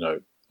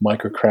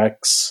 Micro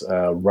cracks,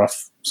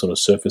 rough sort of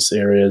surface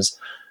areas.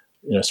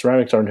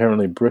 Ceramics are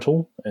inherently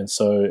brittle, and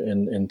so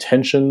in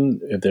tension,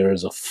 if there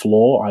is a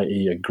flaw,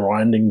 i.e. a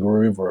grinding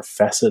groove or a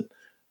facet,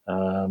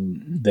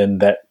 then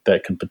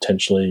that can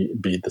potentially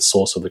be the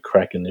source of the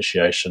crack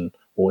initiation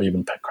or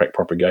even crack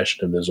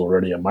propagation if there's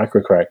already a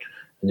micro crack,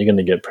 and you're going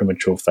to get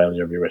premature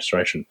failure of your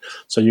restoration.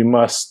 So you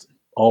must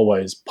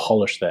always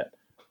polish that,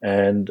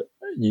 and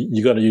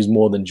you got to use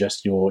more than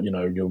just your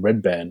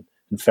red band.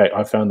 In fact,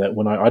 I found that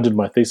when I did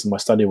my thesis, my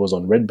study was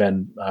on red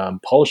band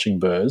polishing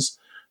burrs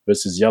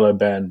versus yellow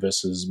band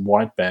versus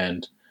white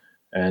band,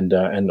 and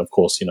of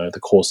course, the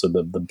coarser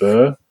the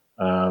burr,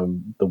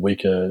 the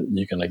weaker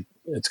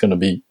it's going to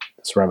be.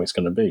 Ceramic's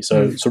going to be.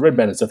 So red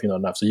band is definitely not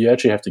enough. So you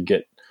actually have to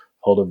get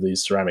hold of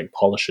these ceramic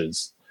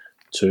polishers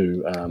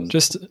to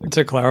just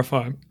to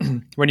clarify,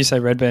 when you say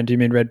red band, do you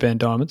mean red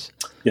band diamonds?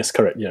 Yes,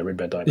 correct. Yeah, red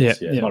band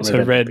diamonds. Yeah.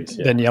 So red,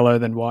 then yellow,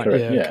 then white.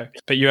 Correct, yeah. Okay.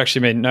 But you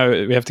actually mean no?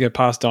 We have to go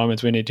past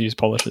diamonds. We need to use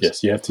polishers.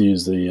 Yes, you have to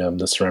use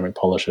the ceramic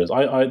polishers.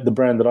 The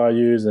brand that I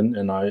use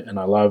and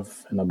I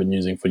love and I've been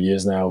using for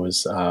years now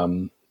is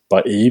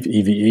by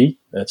EVE.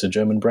 That's a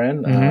German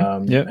brand.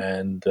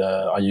 And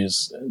I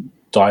use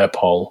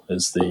Diapol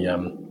is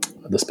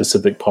the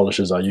specific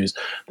polishers I use.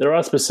 There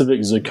are specific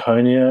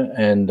zirconia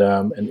and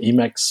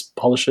Emax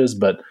polishers,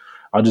 but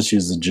I just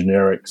use the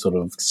generic sort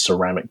of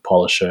ceramic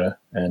polisher,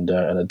 and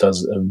it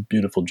does a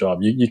beautiful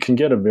job. You can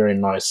get a very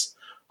nice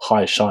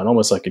high shine,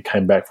 almost like it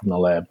came back from the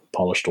lab,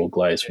 polished or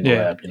glazed from the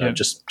lab.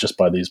 Just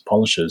by these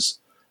polishers.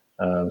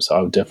 So I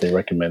would definitely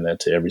recommend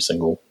that to every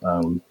single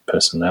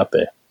person out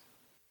there.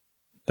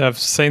 I've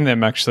seen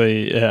them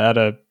actually at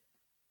a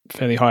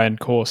fairly high-end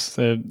course.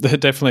 They're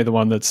definitely the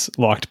one that's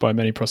liked by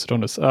many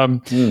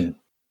prosthodontists.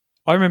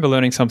 I remember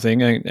learning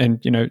something,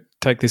 and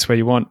take this where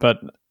you want,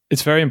 but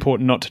it's very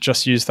important not to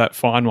just use that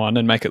fine one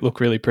and make it look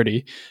really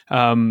pretty.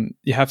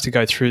 You have to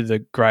go through the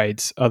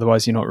grades,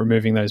 otherwise you're not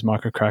removing those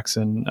micro cracks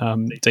and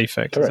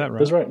defects. Correct. Is that right?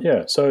 That's right,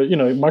 yeah. So,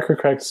 micro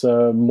cracks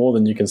are more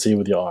than you can see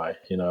with your eye.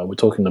 We're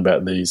talking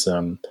about these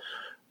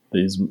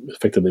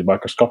effectively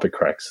microscopic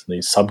cracks,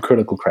 these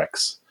subcritical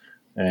cracks.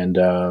 And,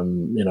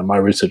 my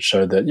research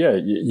showed that,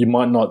 you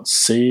might not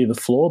see the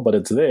flaw, but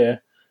it's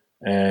there.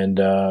 And,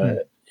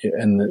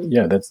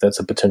 that's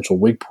a potential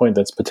weak point.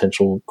 That's a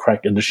potential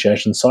crack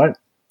initiation site.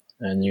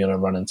 And you're going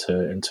to run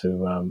into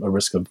a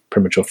risk of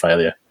premature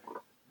failure.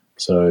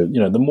 So,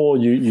 the more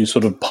you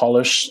sort of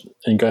polish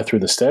and go through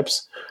the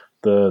steps,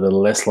 the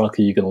less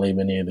likely you're going to leave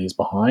any of these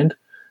behind.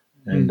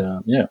 And,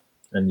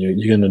 and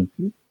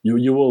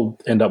you will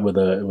end up with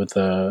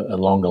a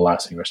longer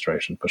lasting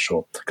restoration for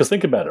sure. Because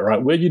think about it,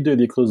 right? Where you do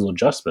the occlusal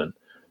adjustment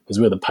is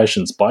where the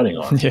patient's biting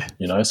on.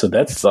 So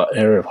that's the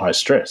area of high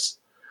stress.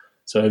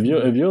 So if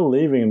you're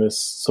leaving this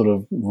sort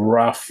of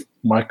rough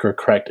micro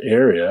cracked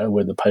area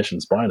where the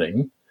patient's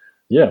biting,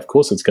 of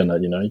course it's gonna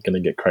you're gonna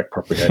get crack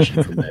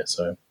propagation from there.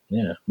 So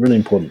really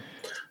important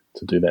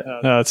to do that.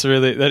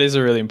 That is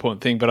a really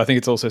important thing, but I think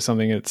it's also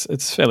something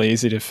it's fairly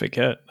easy to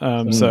forget.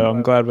 So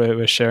I'm glad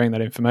we're sharing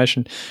that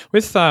information.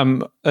 With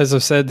as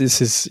I've said,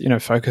 this is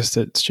focused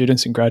at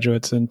students and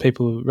graduates and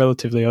people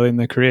relatively early in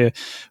their career.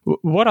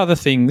 What other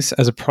things,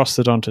 as a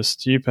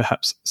prosthodontist, do you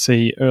perhaps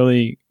see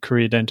early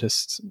career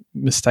dentists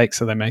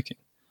mistakes are they making?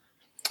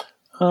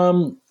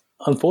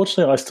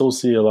 Unfortunately, I still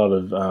see a lot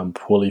of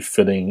poorly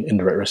fitting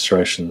indirect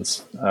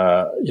restorations,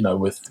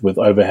 with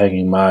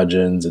overhanging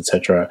margins,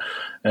 etc.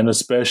 And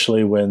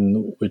especially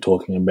when we're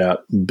talking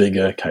about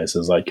bigger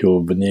cases like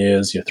your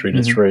veneers, your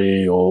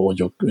 3-3, or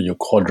your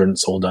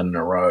quadrants all done in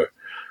a row.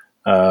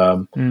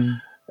 And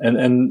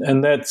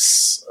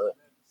that's,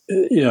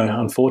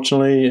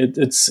 unfortunately,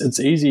 it's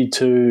easy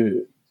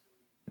to.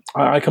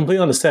 I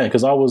completely understand,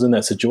 because I was in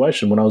that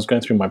situation when I was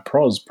going through my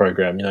pros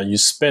program. You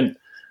spent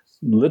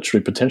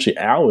literally potentially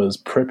hours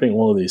prepping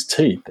all of these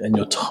teeth, and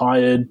you're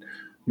tired,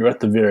 you're at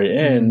the very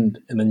end,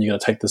 and then you're going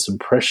to take this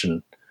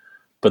impression.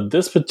 But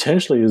this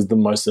potentially is the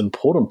most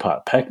important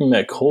part. Packing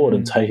that cord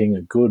and taking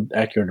a good,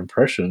 accurate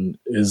impression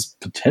is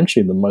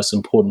potentially the most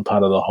important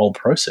part of the whole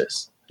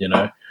process,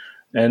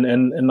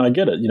 And I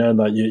get it,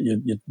 like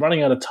you're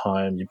running out of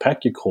time, you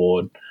pack your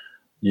cord,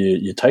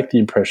 you take the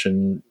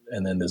impression,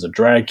 and then there's a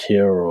drag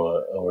here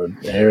or an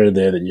area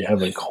there that you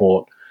haven't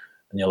caught,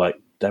 and you're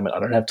like, damn it, I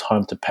don't have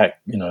time to pack,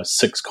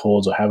 6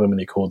 cords or however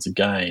many cords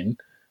again,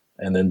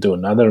 and then do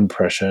another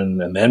impression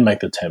and then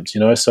make the temps,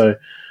 So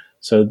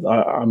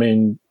I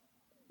mean,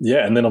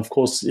 and then of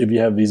course, if you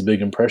have these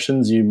big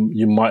impressions,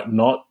 you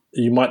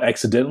might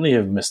accidentally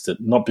have missed it,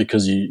 not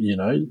because you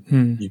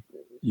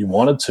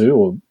wanted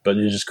to, but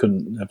you just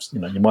couldn't have,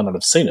 you might not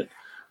have seen it,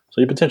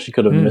 so you potentially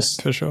could have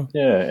missed. For sure.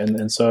 Yeah,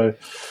 and so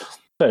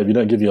If you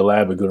don't give your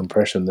lab a good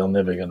impression, they're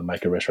never going to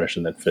make a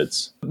restoration that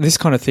fits. This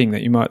kind of thing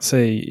that you might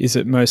see, is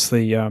it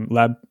mostly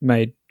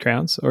lab-made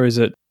crowns, or is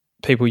it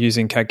people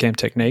using CAD/CAM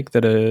technique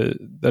that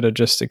are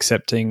just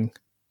accepting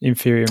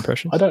inferior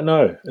impressions? I don't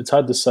know. It's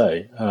hard to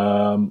say.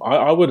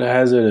 I would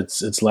hazard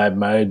it's lab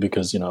made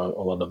because a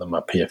lot of them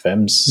are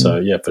PFMs. So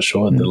yeah, for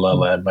sure, the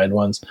lab made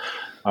ones.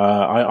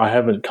 I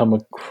haven't come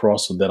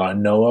across that I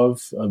know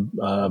of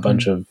a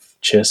bunch of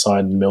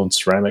chairside milled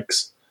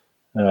ceramics.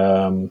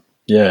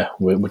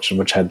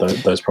 Which had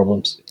those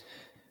problems.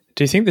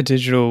 Do you think the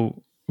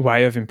digital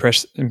way of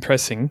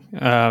impressing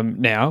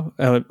now,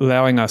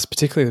 allowing us,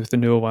 particularly with the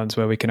newer ones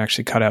where we can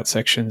actually cut out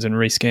sections and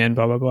rescan,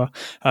 blah, blah,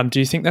 blah, do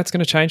you think that's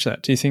going to change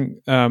that? Do you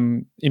think,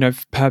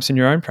 perhaps in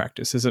your own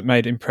practice, has it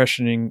made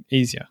impressioning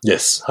easier?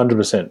 Yes,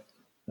 100%.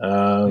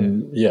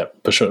 Yeah,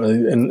 for sure.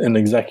 And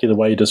exactly the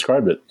way you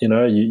described it.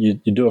 You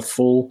do a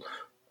full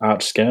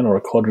arch scan or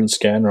a quadrant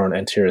scan or an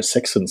anterior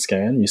sextant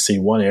scan. You see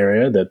one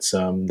area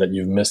that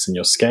you've missed in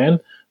your scan.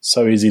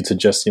 So easy to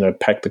just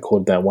pack the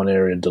cord that one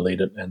area,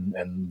 delete it, and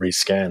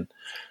rescan.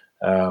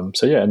 And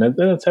then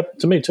it's happened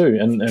to me too.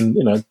 And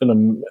it's been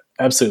an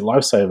absolute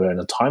lifesaver and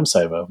a time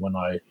saver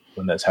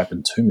when that's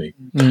happened to me.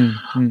 The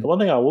one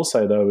thing I will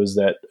say though is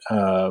that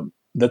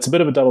that's a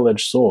bit of a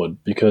double-edged sword,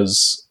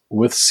 because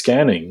with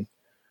scanning,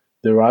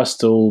 there are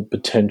still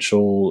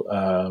potential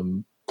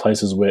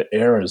places where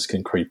errors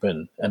can creep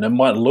in, and it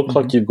might look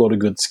like you've got a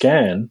good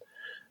scan,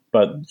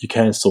 but you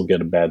can still get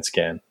a bad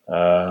scan.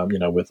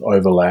 With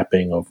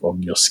overlapping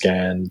of your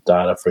scan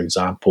data, for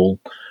example,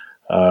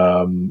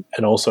 and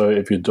also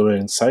if you're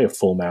doing, say, a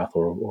full mouth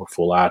or a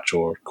full arch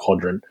or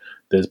quadrant,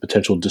 there's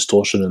potential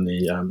distortion in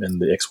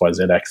the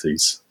XYZ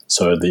axes.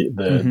 So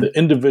the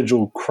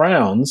individual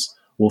crowns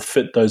will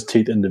fit those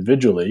teeth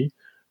individually.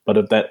 But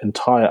if that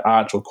entire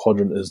arch or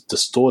quadrant is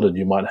distorted,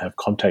 you might have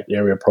contact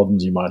area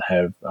problems, you might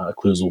have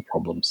occlusal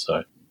problems.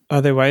 So,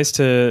 are there ways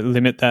to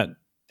limit that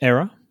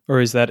error,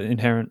 or is that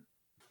inherent?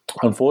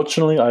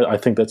 Unfortunately, I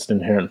think that's an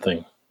inherent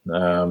thing.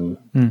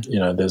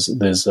 There's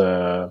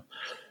the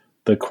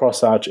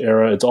cross arch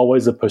error. It's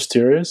always the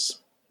posteriors.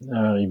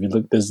 If you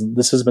look,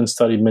 this has been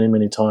studied many,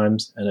 many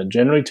times, and it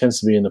generally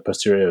tends to be in the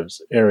posterior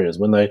areas.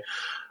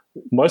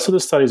 Most of the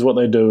studies, what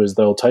they do is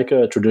they'll take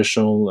a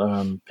traditional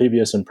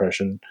PVS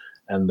impression,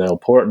 and they'll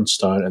pour it in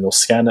stone, and they'll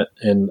scan it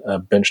in a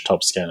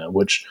benchtop scanner,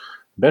 which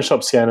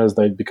benchtop scanners,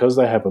 because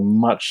they have a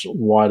much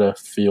wider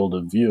field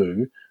of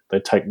view, they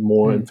take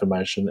more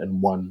information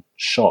in one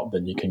shot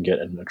than you can get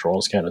in a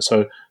drawer scanner.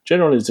 So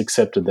generally it's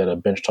accepted that a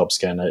benchtop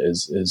scanner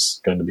is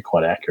going to be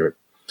quite accurate.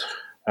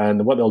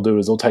 And what they'll do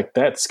is they'll take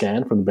that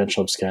scan from the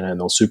benchtop scanner and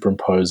they'll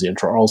superimpose the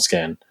intraoral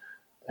scan.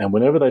 And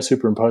whenever they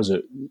superimpose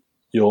it,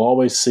 you'll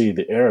always see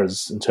the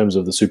errors in terms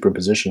of the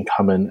superimposition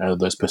come in out of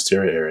those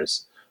posterior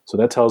areas. So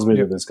that tells me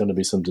that there's going to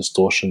be some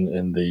distortion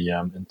in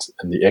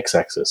the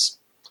x-axis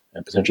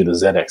and potentially the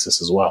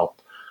z-axis as well.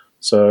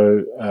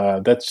 So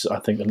that's, I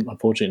think,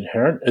 unfortunately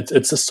inherent.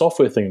 It's a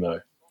software thing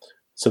though,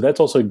 so that's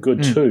also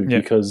good too,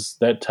 because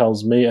that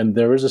tells me. And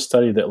there is a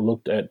study that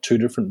looked at two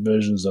different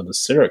versions of the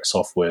CEREC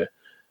software,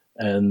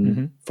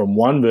 and from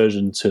one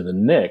version to the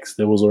next,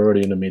 there was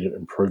already an immediate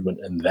improvement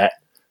in that,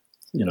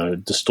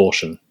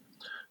 distortion.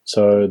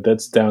 So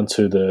that's down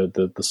to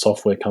the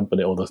software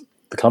company or the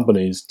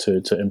companies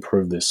to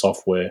improve their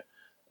software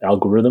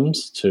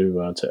algorithms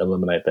to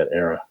eliminate that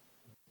error.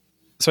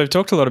 So we've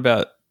talked a lot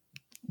about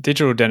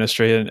digital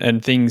dentistry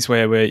and things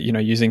where we're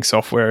using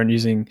software and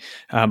using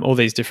all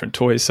these different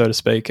toys, so to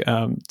speak,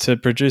 to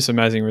produce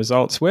amazing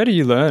results. Where did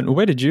you learn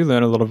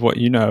a lot of what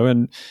you know,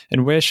 and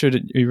where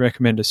should you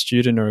recommend a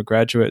student or a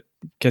graduate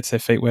gets their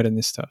feet wet in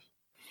this stuff?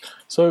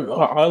 So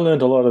I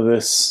learned a lot of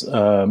this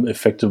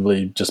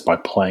effectively just by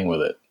playing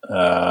with it.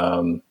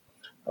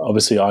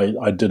 Obviously,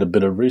 I did a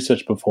bit of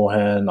research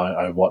beforehand.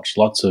 I watched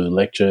lots of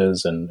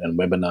lectures and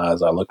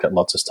webinars. I looked at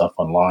lots of stuff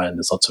online.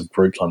 There's lots of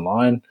groups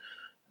online.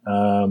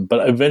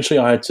 But eventually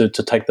I had to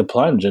take the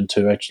plunge and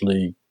to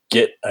actually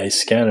get a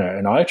scanner.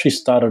 And I actually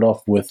started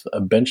off with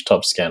a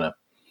benchtop scanner.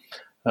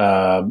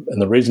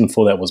 And the reason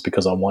for that was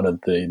because I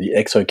wanted the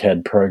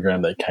ExoCAD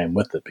program that came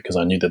with it, because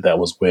I knew that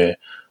was where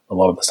a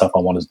lot of the stuff I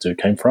wanted to do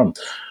came from.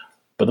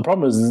 But the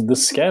problem is the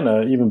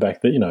scanner, even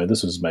back then,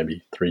 this was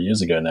maybe 3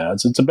 years ago now,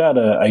 it's about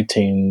a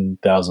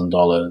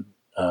 $18,000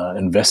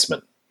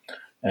 investment.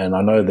 And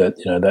I know that,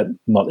 that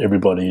not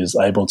everybody is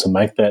able to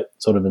make that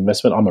sort of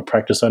investment. I'm a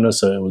practice owner,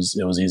 so it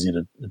was easy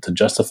to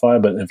justify.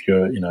 But if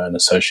you're, an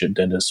associate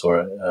dentist or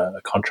a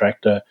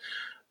contractor,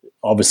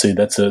 obviously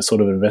that's a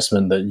sort of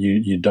investment that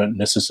you don't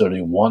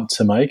necessarily want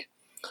to make.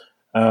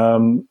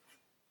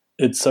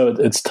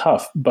 It's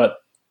tough. But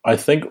I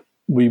think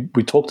we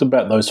talked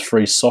about those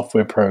free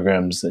software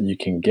programs that you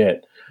can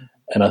get.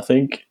 And I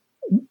think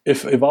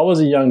if I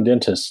was a young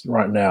dentist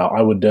right now,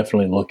 I would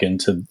definitely look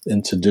into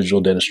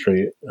digital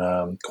dentistry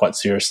quite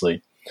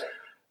seriously,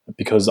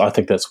 because I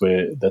think that's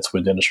where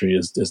dentistry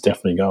is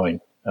definitely going.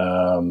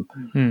 I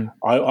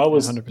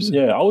was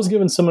 100%. I was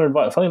given similar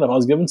advice. Funny enough, I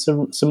was given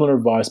similar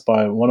advice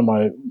by one of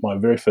my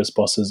very first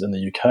bosses in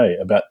the UK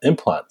about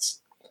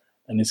implants,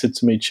 and he said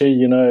to me,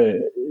 "Chee,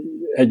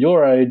 at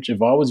your age,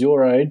 if I was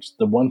your age,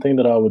 the one thing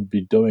that I would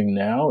be doing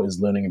now is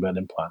learning about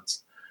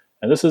implants.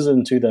 And this is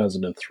in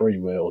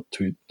 2003, or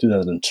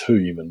 2002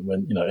 even,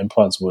 when,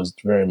 implants was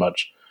very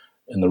much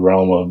in the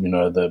realm of,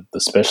 the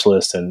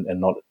specialist and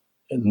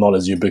not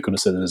as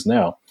ubiquitous as it is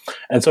now.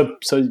 And so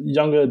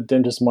younger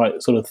dentists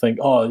might sort of think,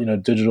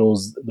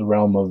 digital's the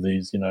realm of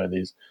these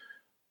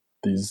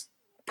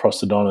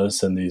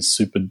prosthodontists and these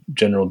super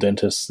general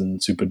dentists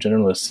and super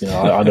generalists.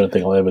 I don't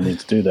think I'll ever need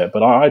to do that.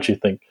 But I actually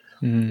think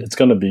it's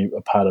going to be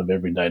a part of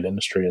everyday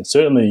dentistry. And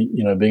certainly,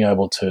 being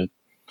able to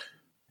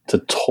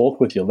talk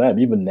with your lab,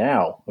 even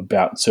now,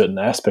 about certain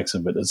aspects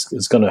of it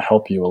is going to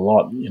help you a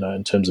lot,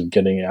 in terms of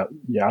getting out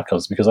the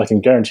outcomes. Because I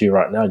can guarantee you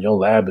right now, your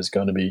lab is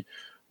going to be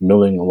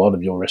milling a lot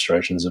of your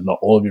restorations, if not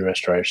all of your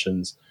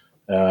restorations.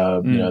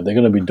 They're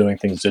going to be doing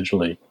things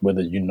digitally,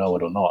 whether you know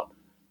it or not.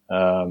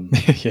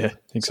 Yeah,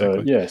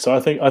 exactly. So I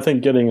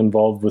think getting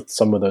involved with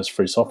some of those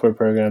free software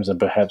programs and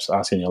perhaps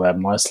asking your lab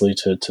nicely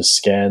to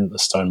scan the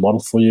stone model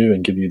for you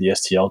and give you the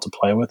STL to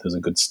play with is a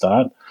good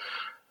start.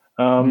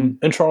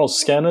 Intraoral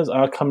scanners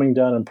are coming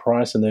down in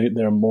price, and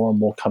there are more and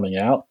more coming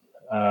out.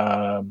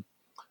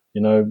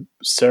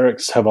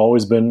 CERECs have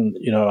always been,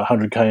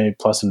 $100K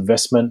plus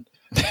investment.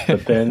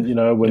 But then,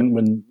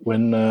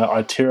 when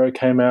iTero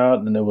came out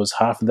and there was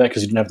half of that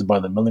because you didn't have to buy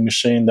the milling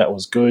machine, that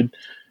was good.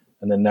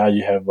 And then now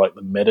you have like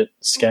the Medit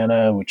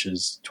scanner, which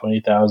is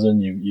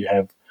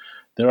 $20,000.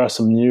 There are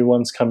some new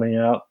ones coming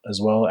out as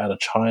well out of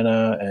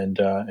China and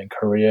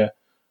Korea,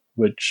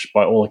 which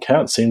by all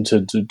accounts seem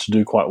to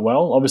do quite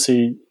well.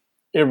 Obviously,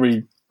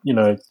 every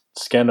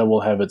scanner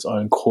will have its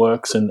own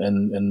quirks and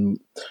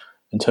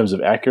in terms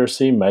of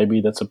accuracy,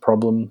 maybe that's a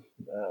problem,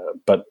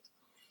 but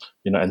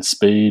and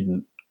speed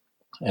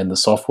and the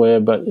software.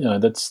 But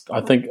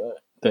I think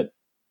that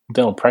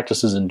dental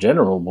practices in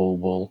general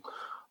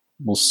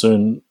will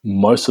soon,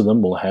 most of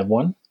them will have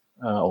one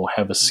or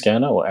have a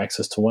scanner or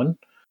access to one,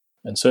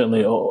 and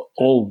certainly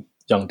all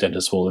young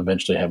dentists will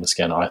eventually have a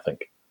scanner, I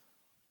think.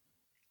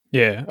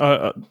 Yeah,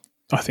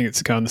 I think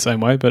it's going the same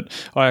way, but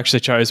I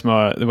actually chose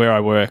where I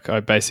work. I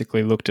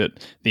basically looked at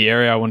the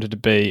area I wanted to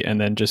be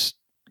and then just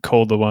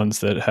called the ones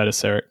that had a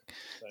CEREC.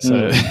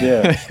 So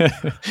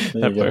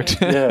that worked.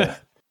 Yeah.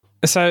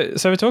 So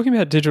we're talking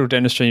about digital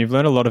dentistry. You've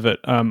learned a lot of it,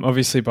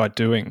 obviously by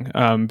doing,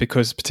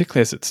 because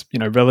particularly as it's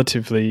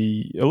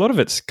relatively a lot of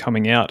it's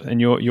coming out,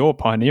 and you're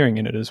pioneering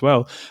in it as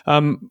well.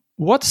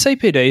 What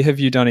CPD have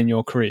you done in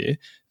your career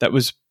that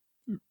was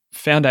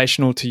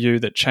foundational to you,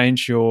 that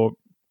changed your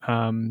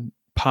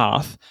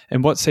path,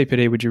 and what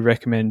CPD would you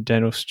recommend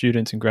dental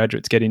students and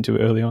graduates get into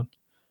early on?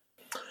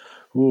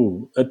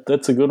 Ooh,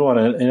 that's a good one.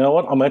 And you know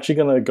what? I'm actually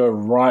going to go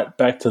right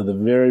back to the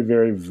very,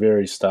 very,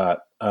 very start.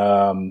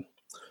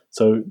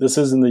 So this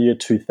is in the year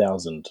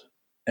 2000,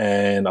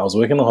 and I was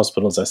working in the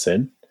hospital, as I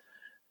said,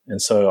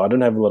 and so I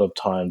didn't have a lot of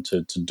time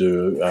to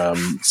do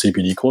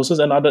CPD courses,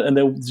 and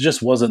there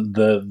just wasn't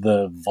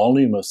the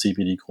volume of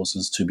CPD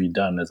courses to be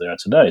done as there are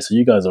today. So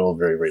you guys are all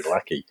very, very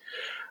lucky.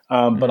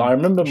 But I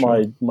remember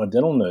my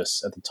dental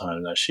nurse at the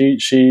time. Now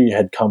she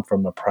had come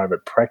from a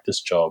private practice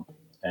job,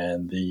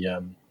 and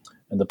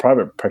the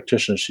private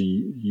practitioner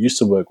she used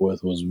to work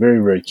with was very,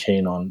 very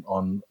keen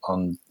on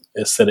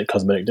aesthetic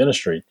cosmetic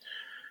dentistry.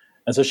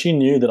 And so she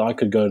knew that I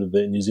could go to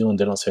the New Zealand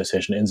Dental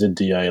Association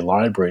NZDA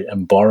library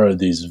and borrow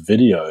these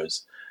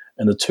videos.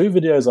 And the two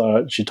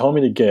videos she told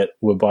me to get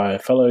were by a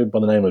fellow by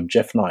the name of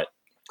Jeff Knight.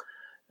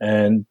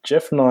 And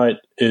Jeff Knight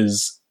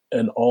is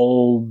an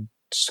old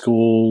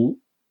school.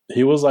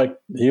 He was like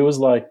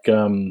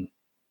the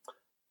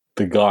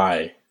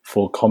guy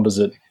for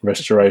composite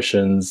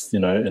restorations,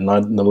 in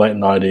the late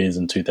 90s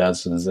and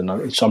 2000s. And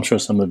I'm sure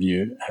some of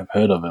you have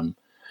heard of him.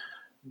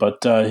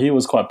 But he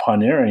was quite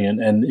pioneering,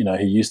 and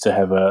he used to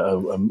have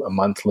a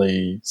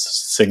monthly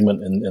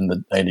segment in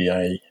the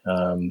ADA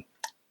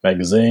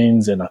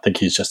magazines, and I think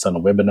he's just done a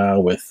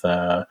webinar with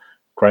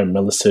Graham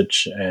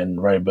Milicic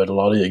and Ray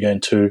Bertolotti, again,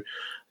 two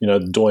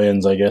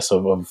doyens, I guess,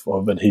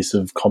 of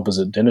adhesive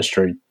composite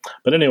dentistry.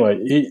 But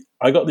anyway,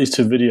 I got these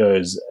two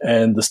videos,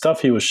 and the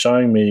stuff he was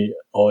showing me,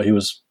 or he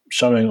was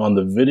showing on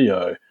the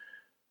video.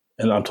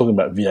 And I'm talking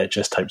about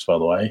VHS tapes, by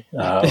the way.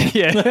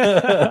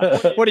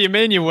 Yeah. What do you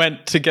mean you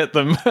went to get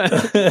them?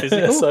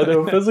 So there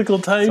were physical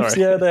tapes.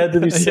 Sorry. Yeah, they had to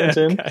be sent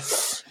in.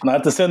 And I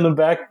had to send them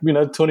back,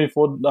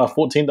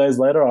 14 days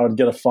later, I would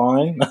get a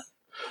fine.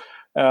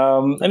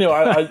 Anyway,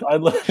 I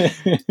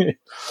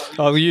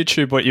I'll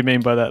YouTube what you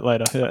mean by that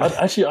later. Yeah.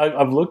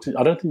 I've looked.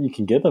 I don't think you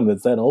can get them.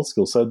 It's that old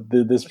school. So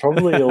there's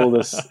probably all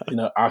this,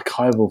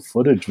 archival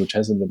footage which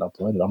hasn't been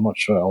uploaded. I'm not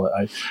sure.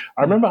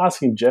 I remember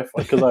asking Jeff,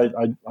 because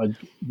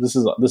this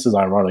is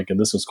ironic, and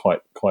this was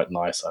quite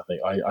nice. I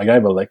think I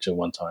gave a lecture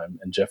one time,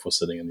 and Jeff was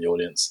sitting in the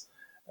audience.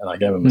 And I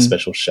gave him a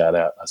special shout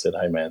out. I said,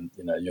 "Hey man,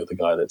 you're the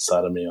guy that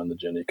started me on the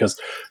journey." Because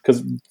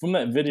from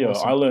that video,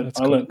 awesome.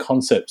 I learned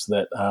concepts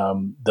that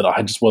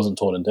I just wasn't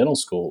taught in dental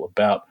school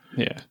about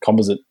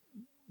composite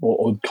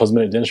or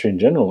cosmetic dentistry in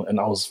general, and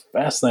I was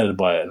fascinated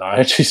by it. And I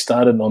actually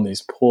started on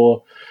these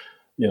poor,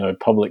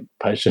 public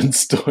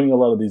patients doing a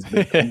lot of these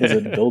big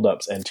composite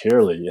build-ups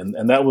anteriorly,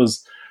 and that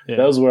was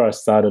that was where I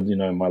started,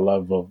 my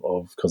love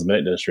of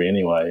cosmetic dentistry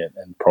anyway,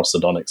 and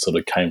prosthodontics sort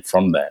of came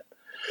from that.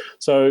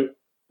 So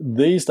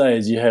these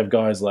days you have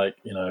guys like,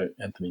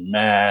 Anthony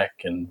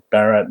Mack and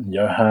Barrett and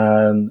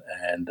Johan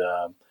and,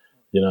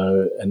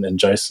 and then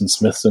Jason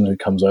Smithson, who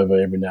comes over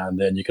every now and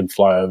then. You can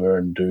fly over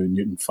and do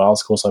Newton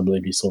Files course. I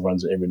believe he still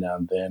runs it every now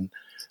and then.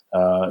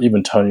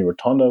 Even Tony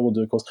Rotondo will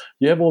do a course.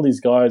 You have all these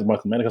guys,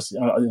 Michael Manicus,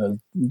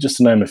 just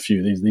to name a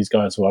few, these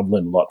guys who I've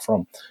learned a lot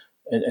from.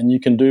 And you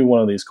can do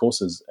one of these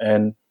courses.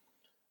 And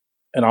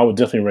I would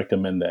definitely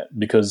recommend that,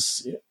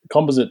 because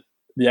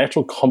the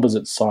actual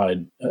composite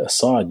side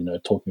aside,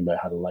 talking about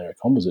how to layer a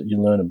composite, you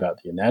learn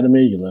about the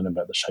anatomy, you learn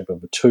about the shape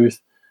of a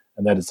tooth,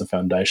 and that is the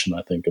foundation,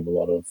 I think, of a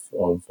lot of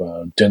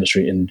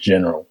dentistry in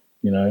general,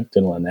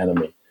 dental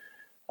anatomy.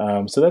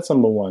 So that's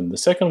number one. The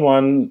second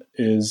one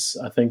is,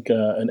 I think,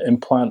 an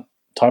implant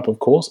type of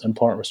course,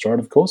 implant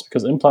restorative course,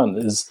 because implant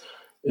is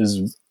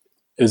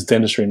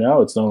dentistry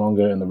now. It's no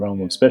longer in the realm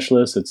of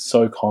specialists. It's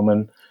so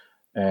common,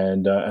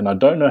 and I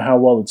don't know how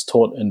well it's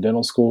taught in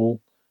dental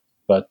school,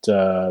 but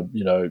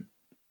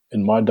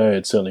in my day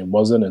it certainly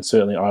wasn't, and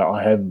certainly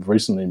I have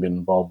recently been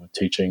involved with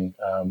teaching,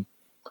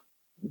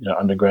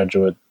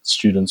 undergraduate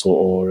students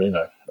or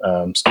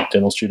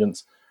dental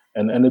students.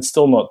 And it's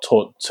still not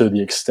taught to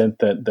the extent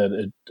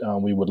that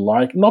we would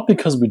like, not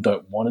because we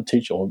don't want to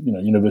teach or,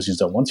 universities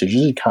don't want to teach,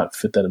 you just can't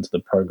fit that into the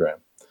program.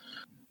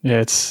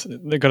 Yeah,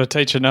 they've got to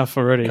teach enough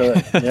already.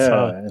 Correct.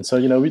 Yeah, and so,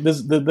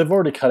 they've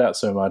already cut out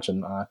so much,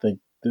 and I think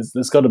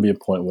there's got to be a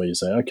point where you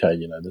say, okay,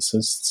 this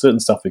is certain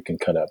stuff we can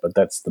cut out, but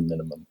that's the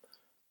minimum.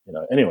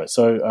 Anyway,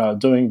 so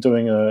doing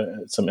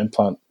some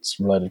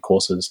implants-related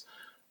courses,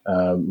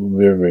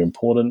 very, very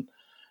important.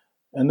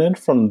 And then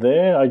from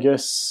there, I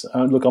guess,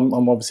 look, I'm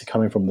obviously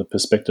coming from the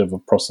perspective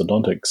of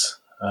prosthodontics.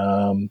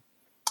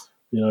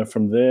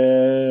 From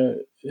there,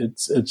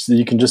 it's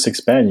you can just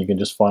expand. You can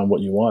just find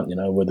what you want.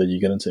 Whether you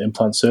get into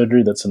implant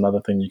surgery, that's another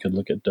thing you could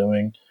look at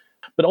doing.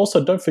 But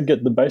also, don't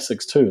forget the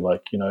basics too,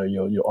 like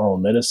your oral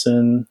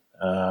medicine.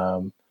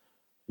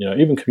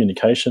 Even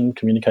communicating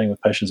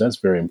with patients, that's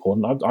very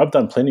important. I've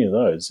done plenty of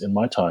those in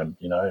my time.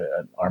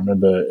 I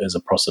remember as a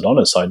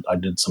prosthodontist, I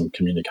did some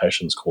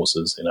communications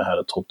courses, how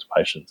to talk to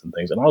patients and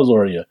things. And I was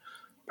already a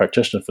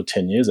practitioner for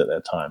 10 years at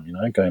that time.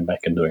 Going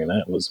back and doing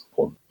that was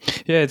important.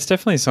 Yeah, it's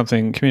definitely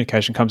something.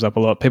 Communication comes up a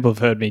lot. People have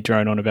heard me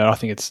drone on about. I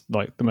think it's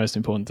like the most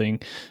important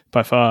thing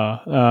by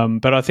far.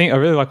 But I think I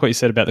really like what you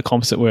said about the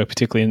composite work,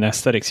 particularly in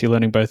aesthetics. You're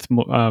learning both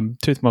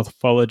tooth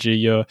morphology.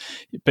 You're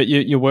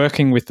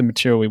working with the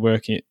material we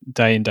work in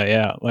day in, day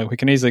out. Like we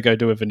can easily go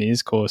do a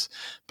veneers course,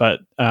 but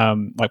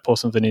like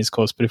porcelain veneers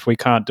course. But if we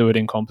can't do it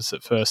in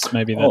composite first,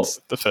 maybe that's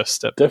the first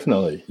step.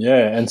 Definitely,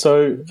 yeah. And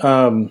so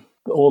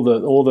all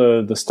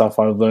the stuff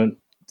I've learned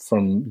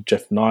from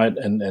Jeff Knight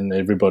and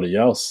everybody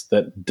else,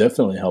 that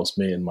definitely helps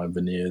me in my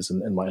veneers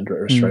and my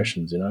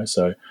restorations,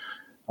 So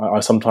I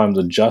sometimes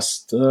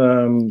adjust,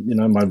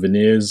 my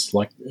veneers,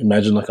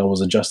 imagine I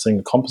was adjusting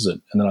a composite,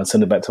 and then I'd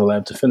send it back to the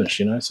lab to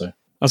finish, So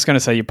I was going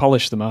to say you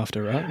polish them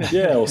after, right?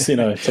 Yeah, or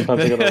sometimes I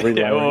got to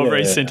re-layer. Or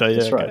resinter, yeah.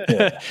 That's right,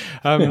 yeah.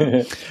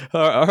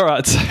 All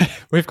right, so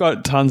we've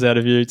got tons out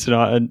of you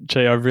tonight, and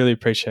Chee, I really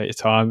appreciate your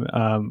time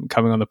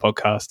coming on the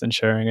podcast and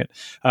sharing it.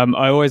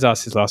 I always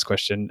ask this last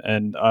question,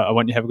 and I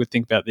want you to have a good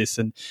think about this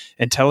and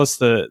tell us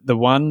the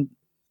one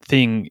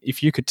thing,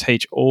 if you could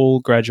teach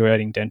all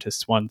graduating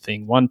dentists one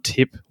thing, one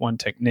tip, one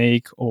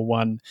technique, or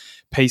one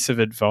piece of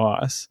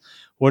advice,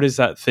 what is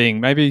that thing?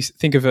 Maybe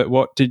think of it,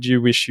 what did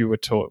you wish you were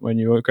taught when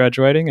you were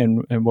graduating,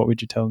 and what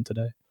would you tell them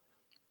today?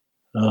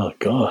 Oh,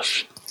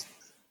 gosh.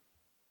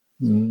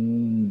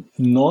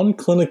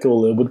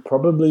 Non-clinical, it would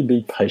probably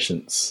be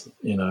patience.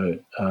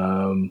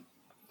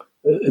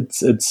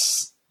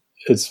 It's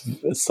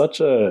such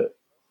a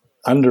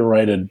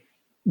underrated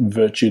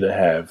virtue to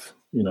have,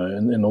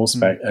 in all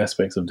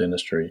aspects of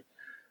dentistry.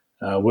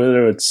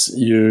 Whether it's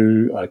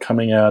you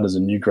coming out as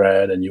a new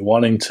grad and you're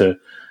wanting to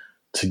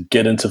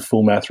get into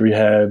full mouth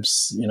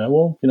rehabs,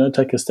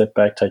 take a step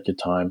back, take your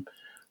time.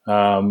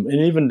 And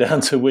even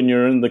down to when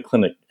you're in the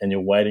clinic and you're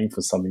waiting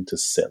for something to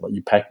set, like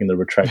you're packing the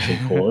retraction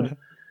cord,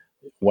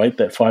 wait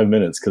that 5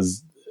 minutes,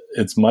 because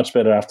it's much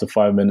better after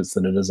 5 minutes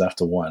than it is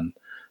after one.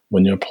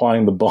 When you're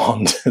applying the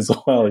bond as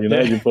well,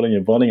 you're putting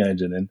your bonding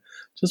agent in.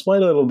 Just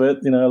wait a little bit,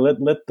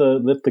 let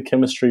the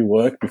chemistry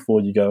work before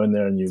you go in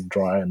there and you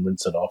dry and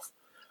rinse it off.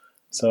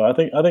 So I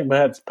think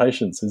perhaps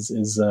patience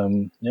is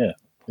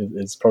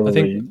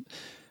probably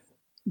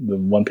the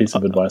one piece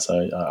of advice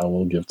I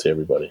will give to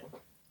everybody.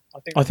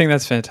 I think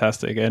that's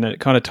fantastic, and it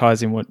kind of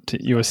ties in what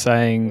you were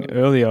saying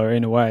earlier.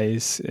 In a way,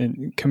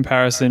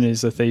 comparison is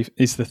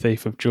the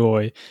thief of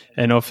joy,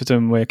 and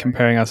often we're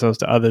comparing ourselves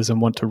to others and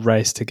want to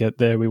race to get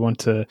there. We want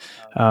to,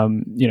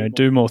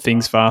 do more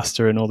things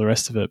faster and all the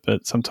rest of it.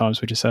 But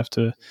sometimes we just have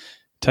to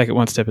take it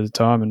one step at a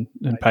time and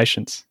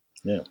patience.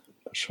 Yeah,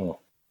 for sure.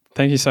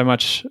 Thank you so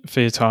much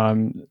for your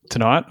time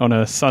tonight on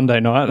a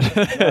Sunday night.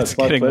 It's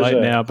my getting pleasure.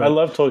 late now. But I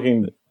love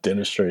talking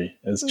dentistry,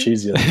 as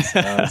cheesy as it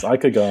sounds. I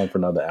could go on for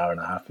another hour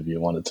and a half if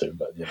you wanted to,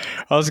 but yeah.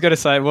 I was going to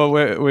say, well,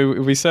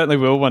 we certainly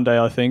will one day,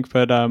 I think,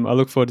 but I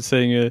look forward to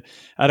seeing you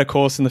at a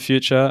course in the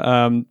future,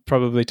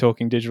 probably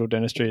talking digital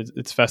dentistry.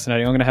 It's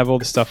fascinating. I'm going to have all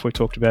the stuff we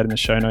talked about in the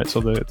show notes,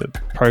 all the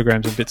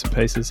programs and bits and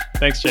pieces.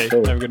 Thanks, Chee.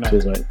 Cool. Have a good night.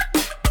 Cheers, mate.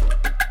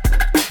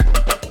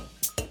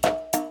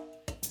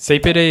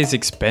 CPD is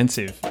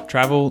expensive.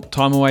 Travel,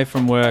 time away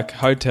from work,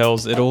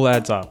 hotels, it all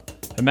adds up.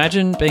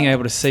 Imagine being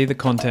able to see the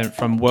content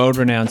from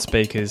world-renowned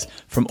speakers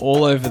from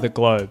all over the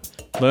globe,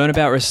 learn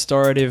about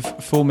restorative,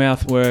 full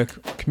mouth work,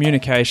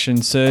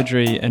 communication,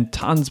 surgery, and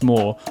tons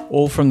more,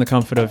 all from the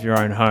comfort of your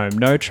own home.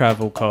 No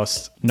travel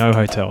costs, no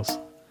hotels.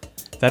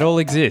 That all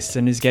exists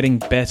and is getting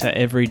better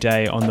every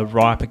day on the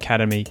Ripe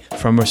Academy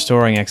from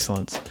Restoring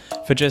Excellence.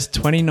 For just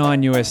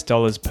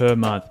 $29 per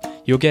month,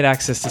 you'll get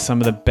access to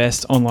some of the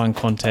best online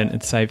content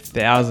and save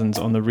thousands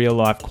on the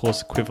real-life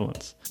course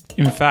equivalents.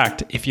 In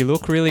fact, if you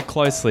look really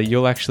closely,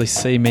 you'll actually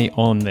see me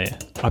on there.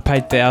 I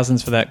paid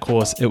thousands for that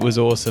course, it was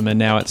awesome, and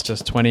now it's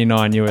just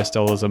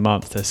 $29 a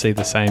month to see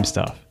the same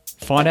stuff.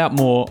 Find out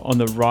more on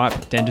the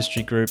Ripe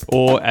Dentistry group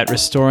or at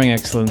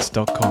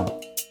restoringexcellence.com.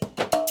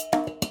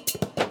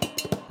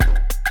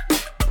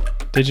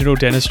 Digital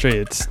dentistry,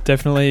 it's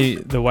definitely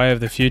the way of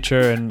the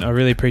future, and I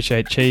really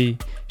appreciate Chee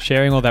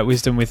sharing all that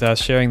wisdom with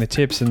us, sharing the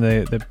tips and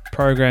the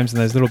programs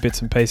and those little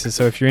bits and pieces.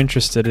 So if you're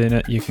interested in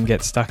it, you can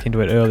get stuck into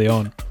it early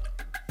on.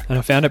 And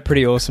I found it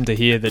pretty awesome to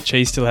hear that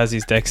Chee still has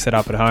his deck set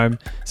up at home.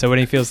 So when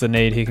he feels the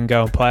need, he can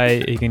go and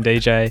play, he can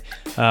DJ,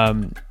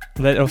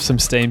 let off some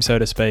steam, so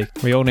to speak.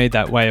 We all need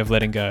that way of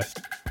letting go.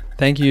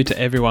 Thank you to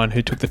everyone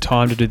who took the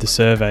time to do the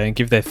survey and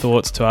give their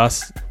thoughts to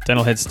us,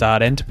 Dental Head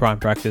Start, and to Prime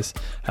Practice.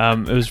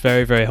 It was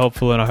very, very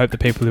helpful, and I hope the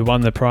people who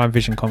won the Prime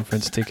Vision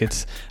Conference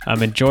tickets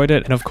enjoyed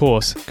it. And of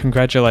course,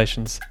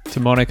 congratulations to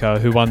Monica,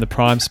 who won the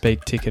Prime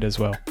Speak ticket as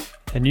well.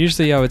 And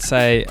usually I would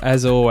say,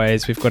 as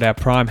always, we've got our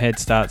Prime Head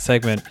Start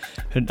segment.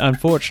 And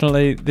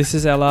unfortunately, this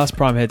is our last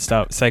Prime Head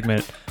Start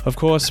segment. Of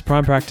course,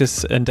 Prime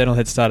Practice and Dental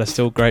Head Start are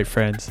still great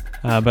friends,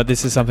 but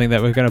this is something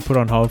that we're going to put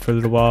on hold for a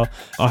little while.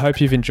 I hope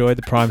you've enjoyed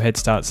the Prime Head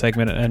Start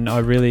segment, and I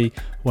really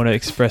want to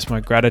express my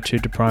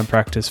gratitude to Prime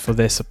Practice for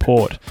their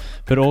support,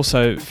 but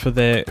also for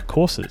their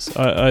courses.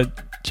 I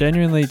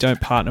genuinely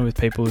don't partner with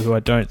people who I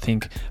don't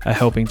think are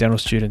helping dental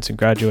students and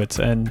graduates,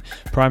 and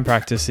Prime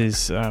Practice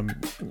is,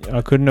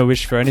 I couldn't have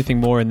wished for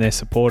anything more in their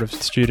support of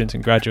students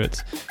and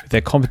graduates, with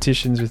their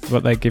competitions, with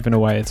what they've given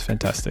away. It's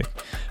fantastic.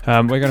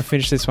 We're going to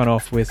finish this one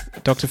off with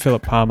Dr.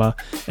 Philip Palmer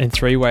and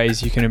 3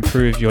 ways you can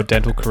improve your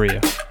dental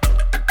career.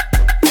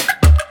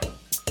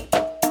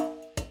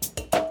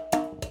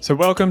 So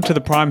welcome to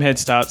the Prime Head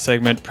Start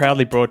segment,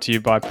 proudly brought to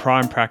you by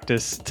Prime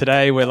Practice.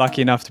 Today, we're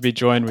lucky enough to be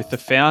joined with the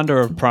founder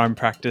of Prime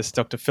Practice,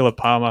 Dr. Philip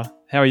Palmer.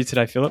 How are you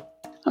today, Philip?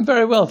 I'm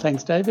very well,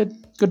 thanks, David.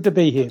 Good to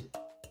be here.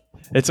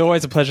 It's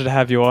always a pleasure to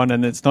have you on,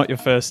 and it's not your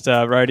first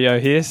rodeo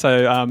here,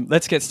 so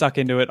let's get stuck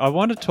into it. I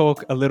want to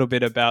talk a little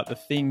bit about the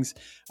things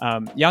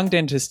young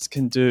dentists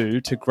can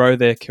do to grow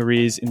their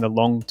careers in the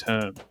long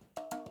term.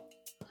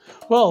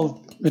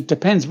 Well, it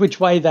depends which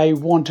way they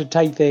want to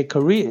take their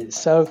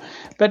careers.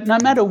 But no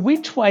matter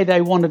which way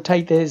they want to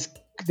take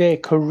their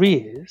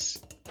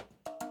careers,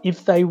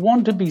 if they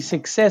want to be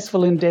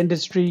successful in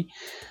dentistry,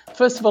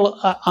 first of all,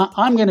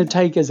 I'm going to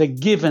take as a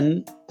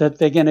given that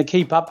they're going to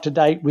keep up to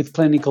date with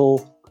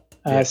clinical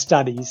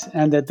studies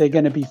and that they're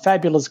going to be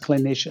fabulous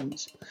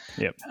clinicians.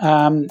 Yep.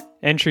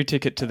 Entry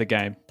ticket to the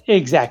game.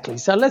 Exactly.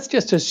 So let's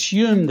just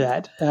assume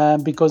that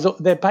because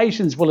their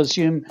patients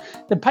assume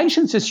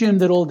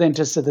that all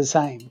dentists are the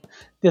same.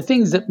 The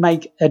things that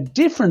make a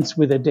difference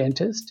with a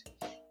dentist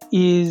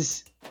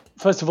is,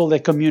 first of all, their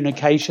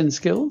communication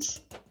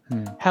skills,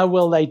 how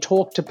well they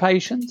talk to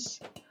patients.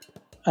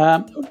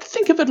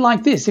 Think of it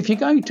like this. If you're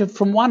going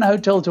from one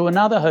hotel to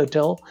another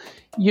hotel,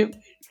 you're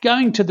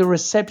going to the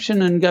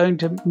reception and going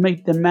to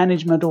meet the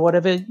management or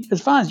whatever.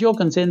 As far as you're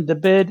concerned, the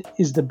bed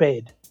is the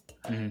bed.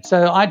 Mm-hmm.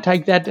 So I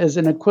take that as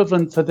an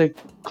equivalent for the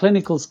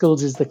clinical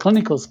skills is the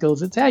clinical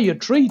skills. It's how you're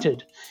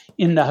treated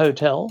in the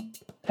hotel,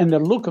 and the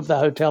look of the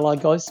hotel, I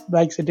guess,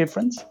 makes a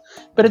difference.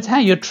 But it's how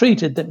you're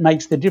treated that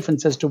makes the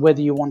difference as to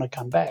whether you want to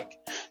come back.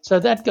 So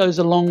that goes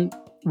along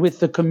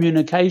with the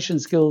communication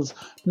skills,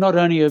 not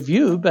only of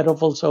you, but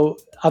of also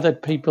other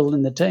people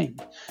in the team.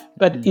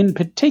 But in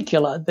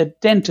particular, the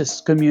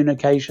dentist's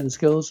communication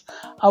skills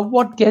are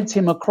what gets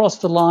him across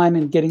the line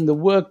and getting the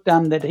work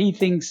done that he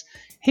thinks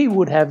he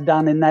would have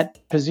done in that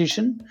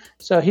position.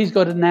 So he's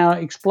got to now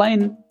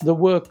explain the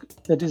work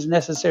that is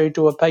necessary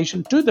to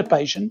the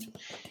patient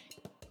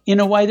in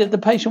a way that the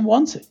patient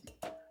wants it.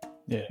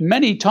 Yeah.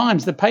 Many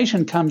times the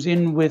patient comes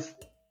in with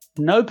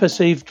no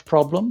perceived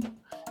problem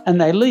and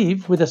they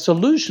leave with a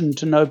solution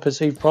to no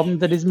perceived problem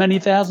that is many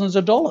thousands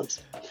of dollars.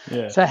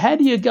 Yeah. So how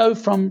do you go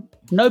from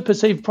no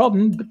perceived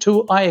problem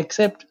to I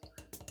accept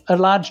a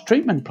large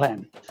treatment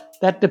plan?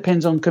 That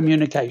depends on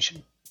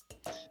communication.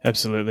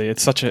 Absolutely.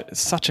 It's such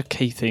a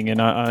key thing.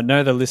 And I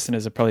know the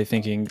listeners are probably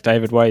thinking,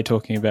 David, why are you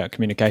talking about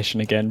communication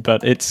again?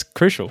 But it's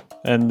crucial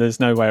and there's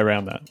no way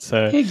around that.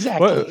 So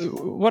exactly.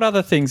 What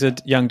other things are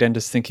young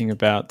dentists thinking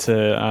about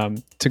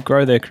to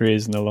grow their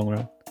careers in the long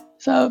run?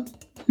 So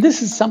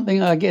this is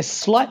something, I guess,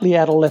 slightly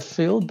out of left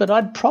field, but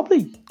I'd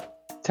probably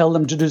tell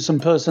them to do some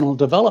personal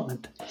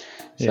development.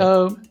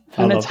 So,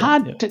 and it's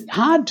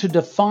hard to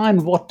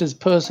define what does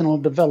personal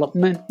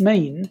development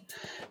mean,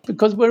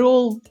 because we're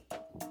all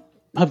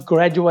have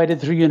graduated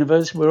through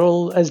university. We're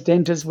all, as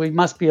dentists, we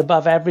must be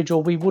above average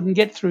or we wouldn't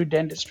get through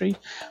dentistry.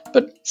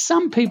 But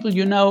some people,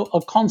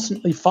 are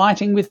constantly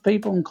fighting with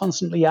people and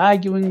constantly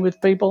arguing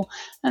with people.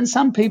 And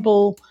some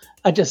people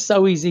are just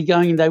so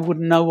easygoing they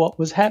wouldn't know what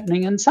was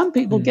happening. And some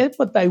people get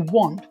what they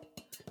want,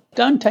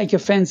 don't take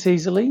offense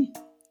easily,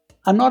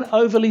 are not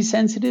overly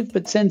sensitive,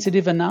 but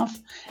sensitive enough.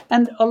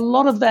 And a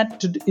lot of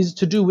that is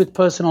to do with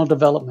personal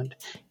development.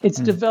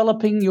 It's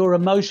developing your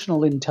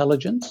emotional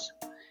intelligence.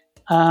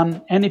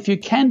 And if you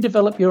can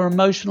develop your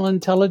emotional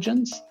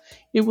intelligence,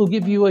 it will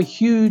give you a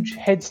huge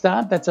head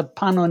start. That's a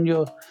pun on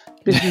your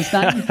business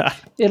name.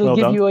 It'll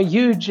give you a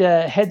huge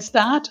head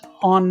start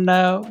on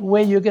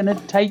where you're going to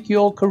take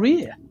your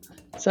career.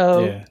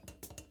 So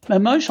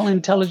emotional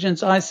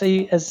intelligence I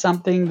see as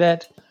something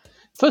that,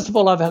 first of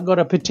all, I've got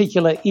a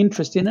particular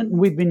interest in it. And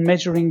we've been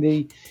measuring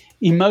the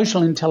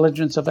emotional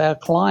intelligence of our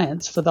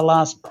clients for the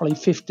last probably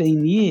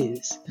 15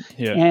 years.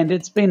 Yeah. And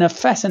it's been a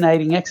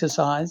fascinating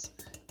exercise.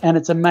 And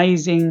it's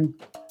amazing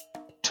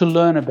to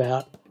learn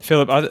about.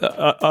 Philip,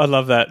 I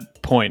love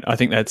that point. I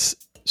think that's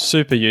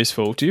super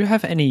useful. Do you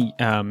have any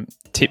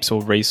tips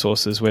or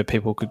resources where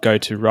people could go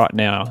to right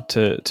now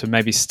to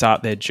maybe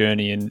start their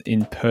journey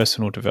in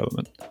personal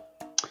development?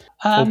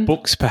 Or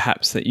books,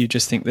 perhaps, that you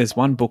just think there's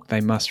one book they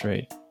must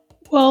read?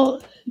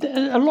 Well,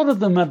 a lot of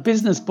them are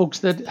business books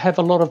that have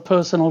a lot of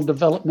personal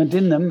development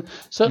in them.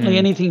 Certainly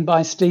anything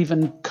by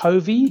Stephen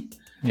Covey.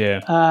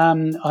 Yeah,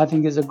 I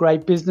think is a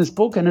great business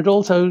book, and it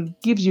also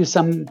gives you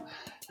some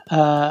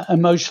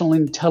emotional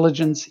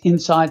intelligence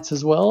insights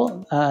as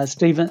well.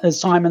 Simon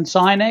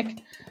Sinek,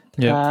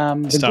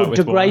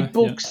 the great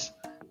books.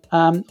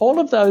 Yeah. All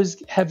of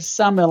those have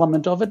some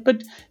element of it,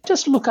 but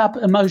just look up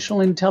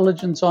emotional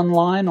intelligence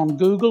online on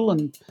Google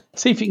and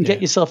see if you can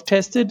get yourself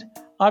tested.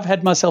 I've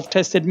had myself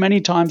tested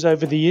many times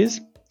over the years.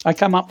 I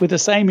come up with the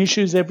same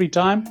issues every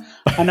time.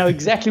 I know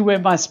exactly where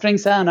my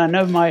strengths are, and I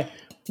know my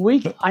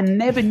I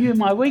never knew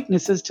my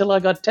weaknesses till I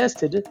got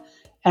tested.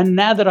 And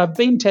now that I've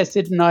been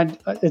tested and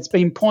it's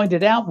been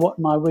pointed out what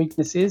my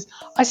weakness is,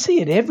 I see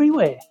it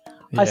everywhere.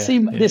 I see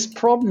this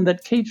problem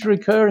that keeps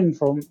recurring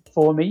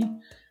for me.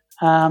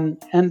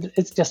 And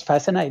it's just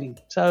fascinating.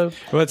 So,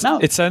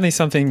 it's only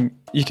something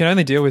you can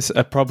only deal with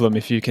a problem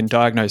if you can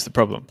diagnose the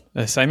problem.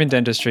 Same in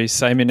dentistry,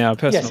 same in our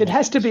personal. Yes, it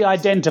has to be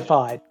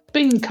identified.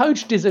 Being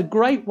coached is a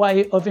great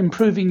way of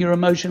improving your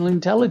emotional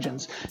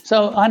intelligence.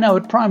 So I know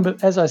at Prime,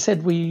 as I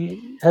said,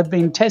 we have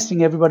been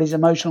testing everybody's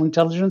emotional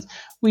intelligence.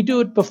 We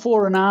do it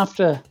before and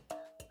after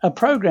a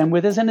program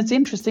with us, and it's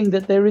interesting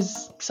that there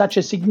is such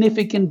a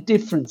significant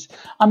difference.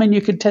 I mean,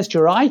 you could test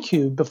your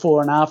IQ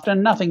before and after,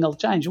 and nothing will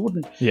change.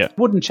 It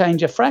wouldn't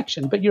change a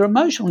fraction. But your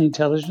emotional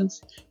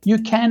intelligence, you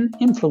can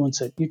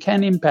influence it, you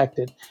can impact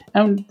it,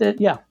 and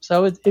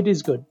so it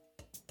is good.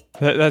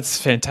 That's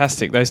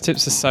fantastic. Those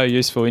tips are so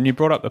useful. And you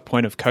brought up the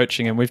point of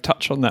coaching, and we've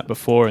touched on that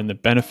before, and the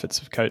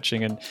benefits of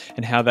coaching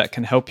and how that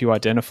can help you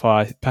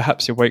identify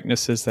perhaps your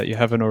weaknesses that you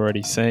haven't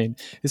already seen.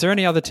 Is there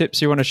any other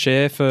tips you want to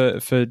share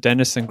for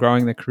dentists and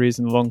growing their careers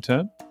in the long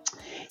term?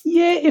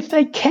 Yeah, if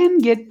they can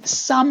get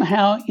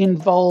somehow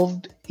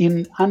involved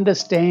in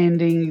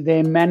understanding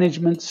their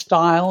management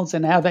styles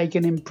and how they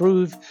can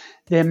improve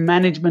their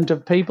management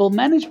of people.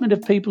 Management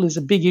of people is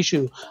a big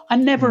issue. I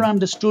never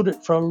understood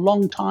it for a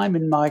long time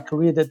in my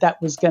career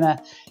that was going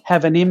to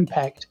have an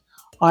impact.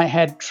 I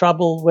had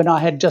trouble when I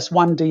had just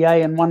one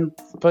DA and one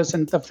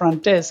person at the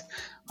front desk.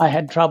 I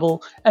had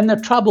trouble, and the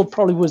trouble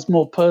probably was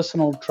more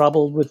personal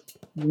trouble with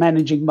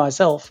managing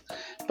myself.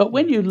 But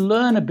when you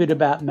learn a bit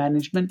about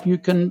management, you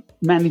can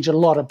manage a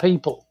lot of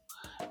people.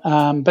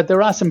 But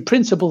there are some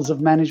principles of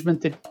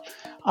management that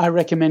I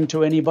recommend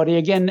to anybody.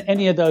 Again,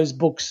 any of those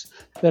books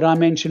that I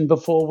mentioned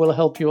before will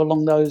help you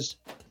along those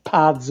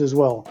paths as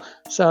well.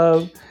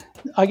 So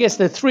I guess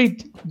the three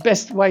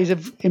best ways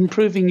of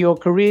improving your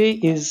career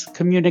is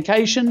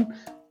communication,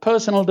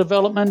 personal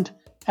development,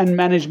 and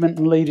management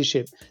and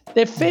leadership.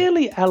 They're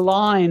fairly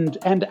aligned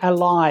and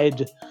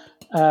allied,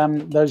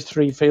 those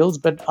three fields,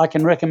 but I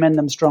can recommend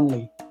them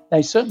strongly.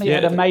 They certainly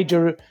had a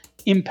major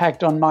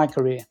impact on my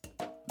career.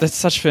 That's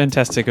such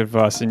fantastic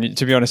advice. And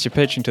to be honest, you're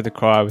preaching to the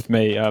choir with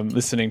me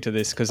listening to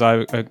this, because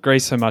I agree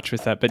so much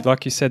with that. But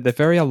like you said, they're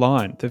very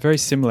aligned. They're very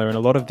similar. And a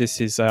lot of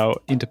this is our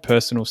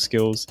interpersonal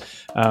skills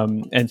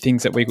and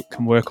things that we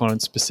can work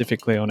on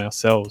specifically on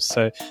ourselves.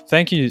 So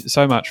thank you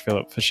so much,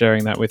 Philip, for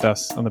sharing that with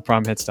us on the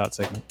Prime Head Start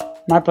segment.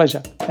 My pleasure.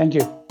 Thank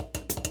you.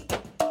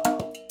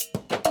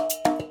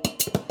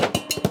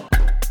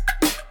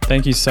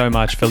 Thank you so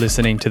much for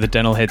listening to the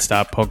Dental Head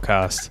Start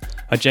podcast.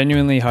 I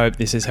genuinely hope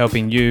this is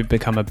helping you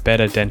become a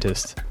better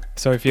dentist.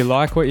 So if you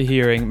like what you're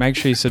hearing, make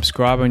sure you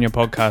subscribe on your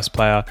podcast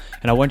player.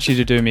 And I want you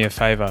to do me a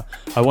favor.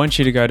 I want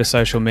you to go to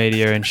social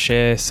media and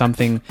share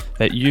something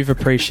that you've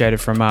appreciated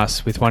from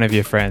us with one of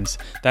your friends.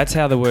 That's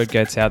how the word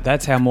gets out.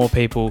 That's how more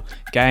people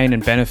gain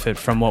and benefit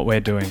from what we're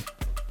doing.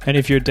 And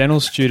if you're a dental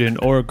student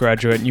or a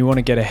graduate and you want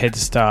to get a head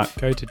start,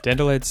 go to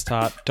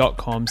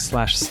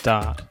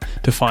dentalheadstart.com/start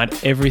to find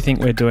everything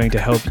we're doing to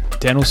help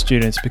dental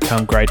students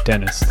become great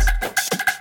dentists.